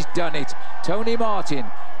 And he's done it. Tony Martin,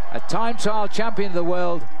 a time trial champion of the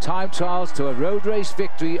world, time trials to a road race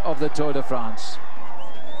victory of the Tour de France.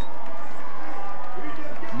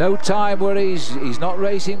 No time worries. He's not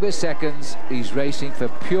racing with seconds. He's racing for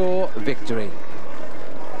pure victory.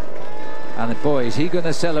 And boy, is he going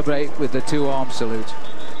to celebrate with the 2-arm salute.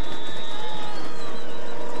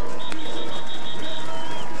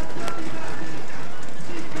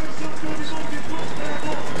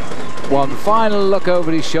 One final look over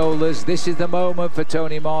his shoulders. This is the moment for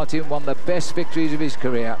Tony Martin, one of the best victories of his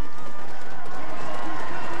career.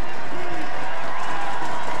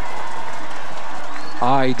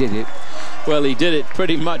 I did it. Well, he did it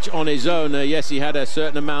pretty much on his own. Yes, he had a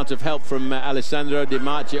certain amount of help from Alessandro Di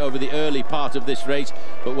Marchi over the early part of this race,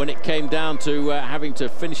 but when it came down to having to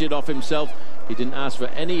finish it off himself, he didn't ask for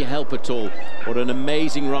any help at all. What an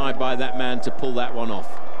amazing ride by that man to pull that one off.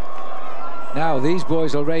 Now these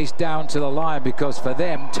boys will race down to the line, because for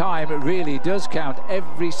them time really does count.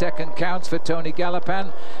 Every second counts for Tony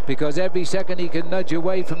Gallopin, because every second he can nudge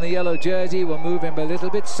away from the yellow jersey will move him a little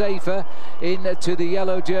bit safer into the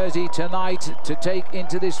yellow jersey tonight to take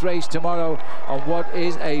into this race tomorrow on what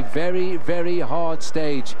is a very, very hard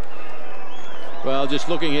stage. Well, just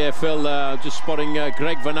looking here, Phil, just spotting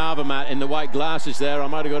Greg Van Avermaet in the white glasses there. I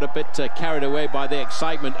might have got a bit carried away by the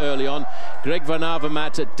excitement early on. Greg Van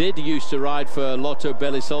Avermaet did used to ride for Lotto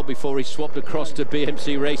Belisol before he swapped across to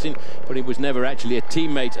BMC Racing, but he was never actually a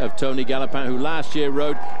teammate of Tony Gallopin, who last year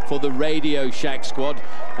rode for the Radio Shack squad.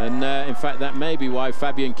 And in fact, that may be why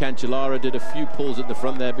Fabian Cancellara did a few pulls at the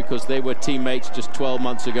front there, because they were teammates just 12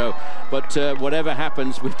 months ago. But whatever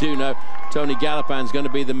happens, we do know Tony Gallopin's going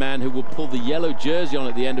to be the man who will pull the yellow jersey on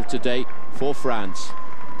at the end of today for France.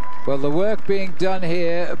 Well, the work being done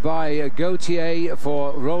here by Gautier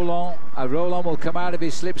for Roland. Roland will come out of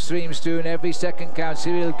his slipstream soon. Every second counts.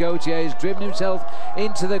 Cyril Gautier has driven himself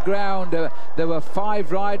into the ground. There were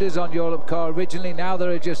 5 riders on Europcar originally. Now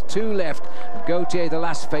there are just 2 left. Gautier, the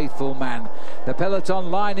last faithful man. The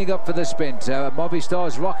peloton lining up for the sprint.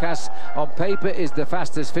 Movistar's Rojas on paper is the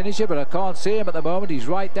fastest finisher, but I can't see him at the moment. He's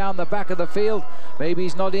right down the back of the field. Maybe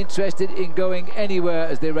he's not interested in going anywhere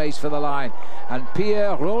as they race for the line. And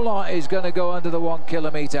Pierre Roland is going to go under the 1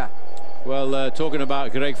 kilometre. Well, talking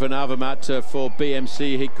about Greg Van Avermaet for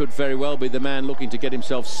BMC, he could very well be the man looking to get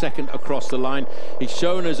himself second across the line. He's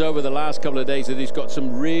shown us over the last couple of days that he's got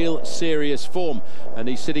some real serious form, and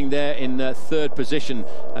he's sitting there in 3rd position.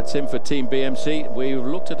 That's him for Team BMC. We've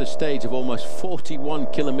looked at a stage of almost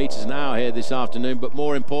 41 kilometres an hour here this afternoon, but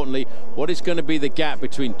more importantly, what is going to be the gap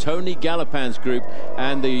between Tony Gallopin's group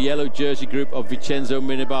and the yellow jersey group of Vincenzo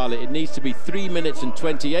Nibali? It needs to be 3 minutes and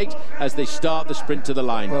 28 as they start the sprint to the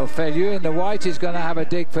line. Well, Feliu in the white is going to have a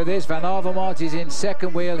dig for this. Van Avermaet is in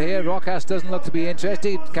second wheel here. Rojas doesn't look to be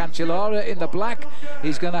interested. Cancellara in the black,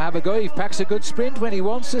 he's going to have a go. He packs a good sprint when he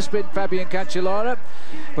wants to sprint, Fabian Cancellara.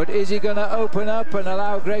 But is he going to open up and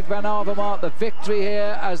allow Greg Van Avermaet the victory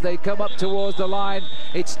here as they come up towards the line?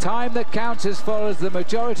 It's time that counts as far as the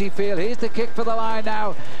majority feel. Here's the kick for the line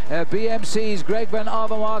now. BMC's Greg Van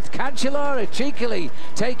Avermaet. Cancellara cheekily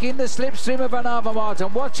taking the slipstream of Van Avermaet.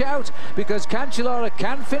 And watch out, because Cancellara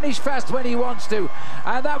can finish fast fast when he wants to.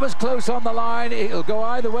 And that was close on the line. It'll go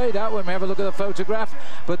either way, that when we have a look at the photograph.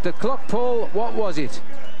 But the clock, Paul, what was it?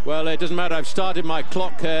 Well, it doesn't matter. I've started my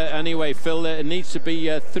clock anyway, Phil. It needs to be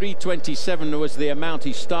 3:27 was the amount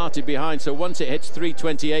he started behind. So once it hits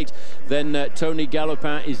 3:28, then Tony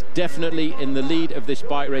Galopin is definitely in the lead of this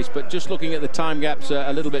bike race. But just looking at the time gaps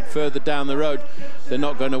a little bit further down the road, they're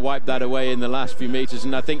not going to wipe that away in the last few meters.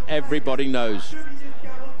 And I think everybody knows.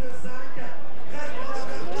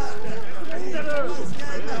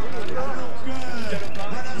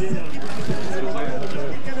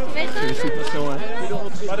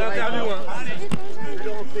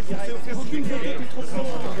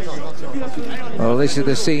 Well, this is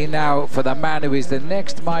the scene now for the man who is the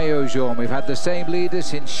next Maillot Jaune. We've had the same leader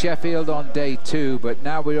since Sheffield on day 2, but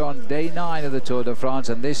now we're on day 9 of the Tour de France,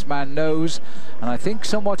 and this man knows, and I think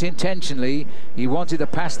somewhat intentionally, he wanted to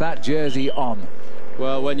pass that jersey on.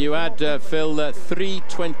 Well, when you add, Phil,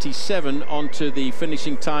 3:27 onto the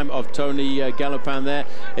finishing time of Tony Galopin there,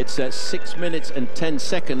 it's 6 minutes and 10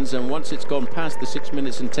 seconds, and once it's gone past the 6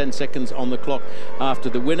 minutes and 10 seconds on the clock after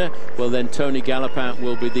the winner, well then Tony Galopin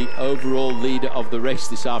will be the overall leader of the race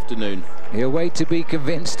this afternoon. He'll wait to be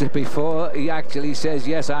convinced before he actually says,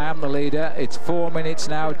 yes, I am the leader. It's 4 minutes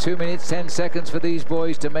now, 2 minutes 10 seconds for these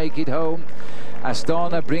boys to make it home.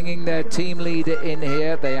 Astana bringing their team leader in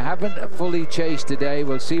here. They haven't fully chased today.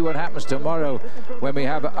 We'll see what happens tomorrow when we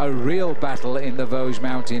have a real battle in the Vosges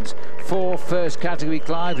Mountains. 4 first category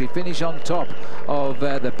climbs. We finish on top of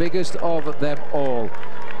the biggest of them all.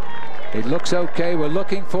 It looks okay. We're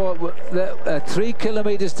looking for 3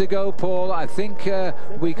 kilometers to go, Paul. I think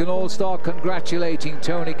we can all start congratulating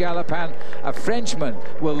Tony Galopin. A Frenchman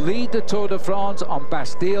will lead the Tour de France on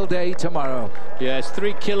Bastille Day tomorrow. Yes,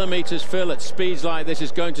 3 kilometers, Phil, at speeds like this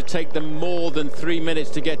is going to take them more than 3 minutes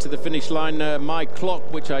to get to the finish line. My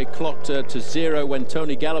clock, which I clocked to 0 when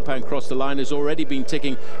Tony Galopin crossed the line, has already been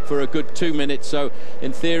ticking for a good 2 minutes. So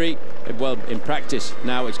in theory, well, in practice,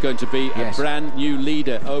 now it's going to be a brand new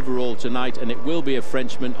leader overall tonight, and it will be a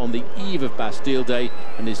Frenchman on the eve of Bastille Day,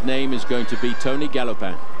 and his name is going to be Tony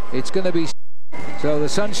Galopin. It's going to be... So the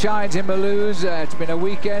sun shines in Mulhouse. It's been a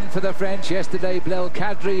weekend for the French. Yesterday Blel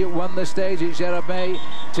Kadri won the stage at Jérémie.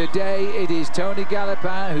 Today it is Tony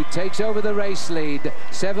Galopin who takes over the race lead.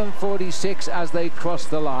 7:46 as they cross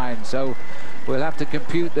the line. So we'll have to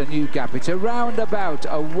compute the new gap. It's around about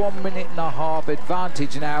a 1.5 minute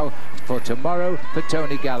advantage now for tomorrow for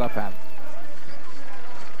Tony Galopin.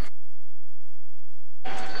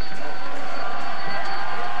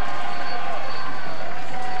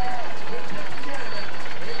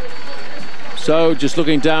 So just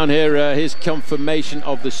looking down here, his confirmation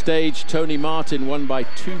of the stage. Tony Martin won by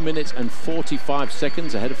 2 minutes and 45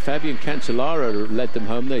 seconds ahead of Fabian Cancellara, who led them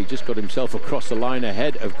home there. He just got himself across the line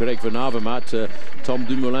ahead of Greg Van Avermaet. Tom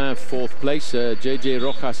Dumoulin 4th place, JJ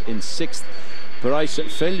Rojas in 6th. Bryce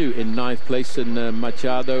Felu in 9th place, and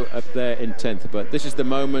Machado up there in 10th. But this is the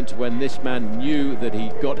moment when this man knew that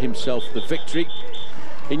he got himself the victory.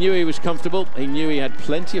 He knew he was comfortable. He knew he had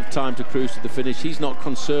plenty of time to cruise to the finish. He's not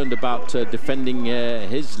concerned about defending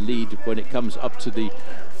his lead when it comes up to the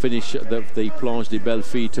finish of the Planche des Belles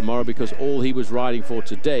Filles tomorrow, because all he was riding for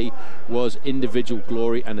today was individual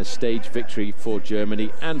glory and a stage victory for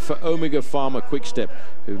Germany and for Omega Pharma Quickstep,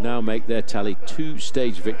 who now make their tally 2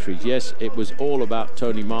 stage victories. Yes, it was all about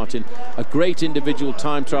Tony Martin, a great individual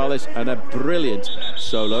time trialist and a brilliant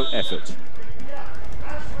solo effort.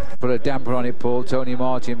 Put a damper on it, Paul. Tony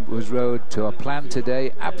Martin was rode to a plan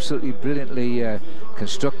today, absolutely brilliantly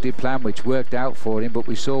constructed plan which worked out for him, but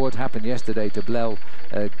we saw what happened yesterday to Blel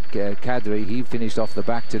Kadri. He finished off the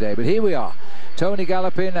back today, but here we are. Tony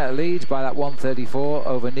Galopin leads by that 1:34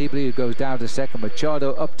 over Nibali, who goes down to 2nd,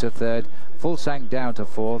 Machado up to 3rd, Fulsang down to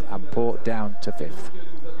 4th, and Port down to 5th.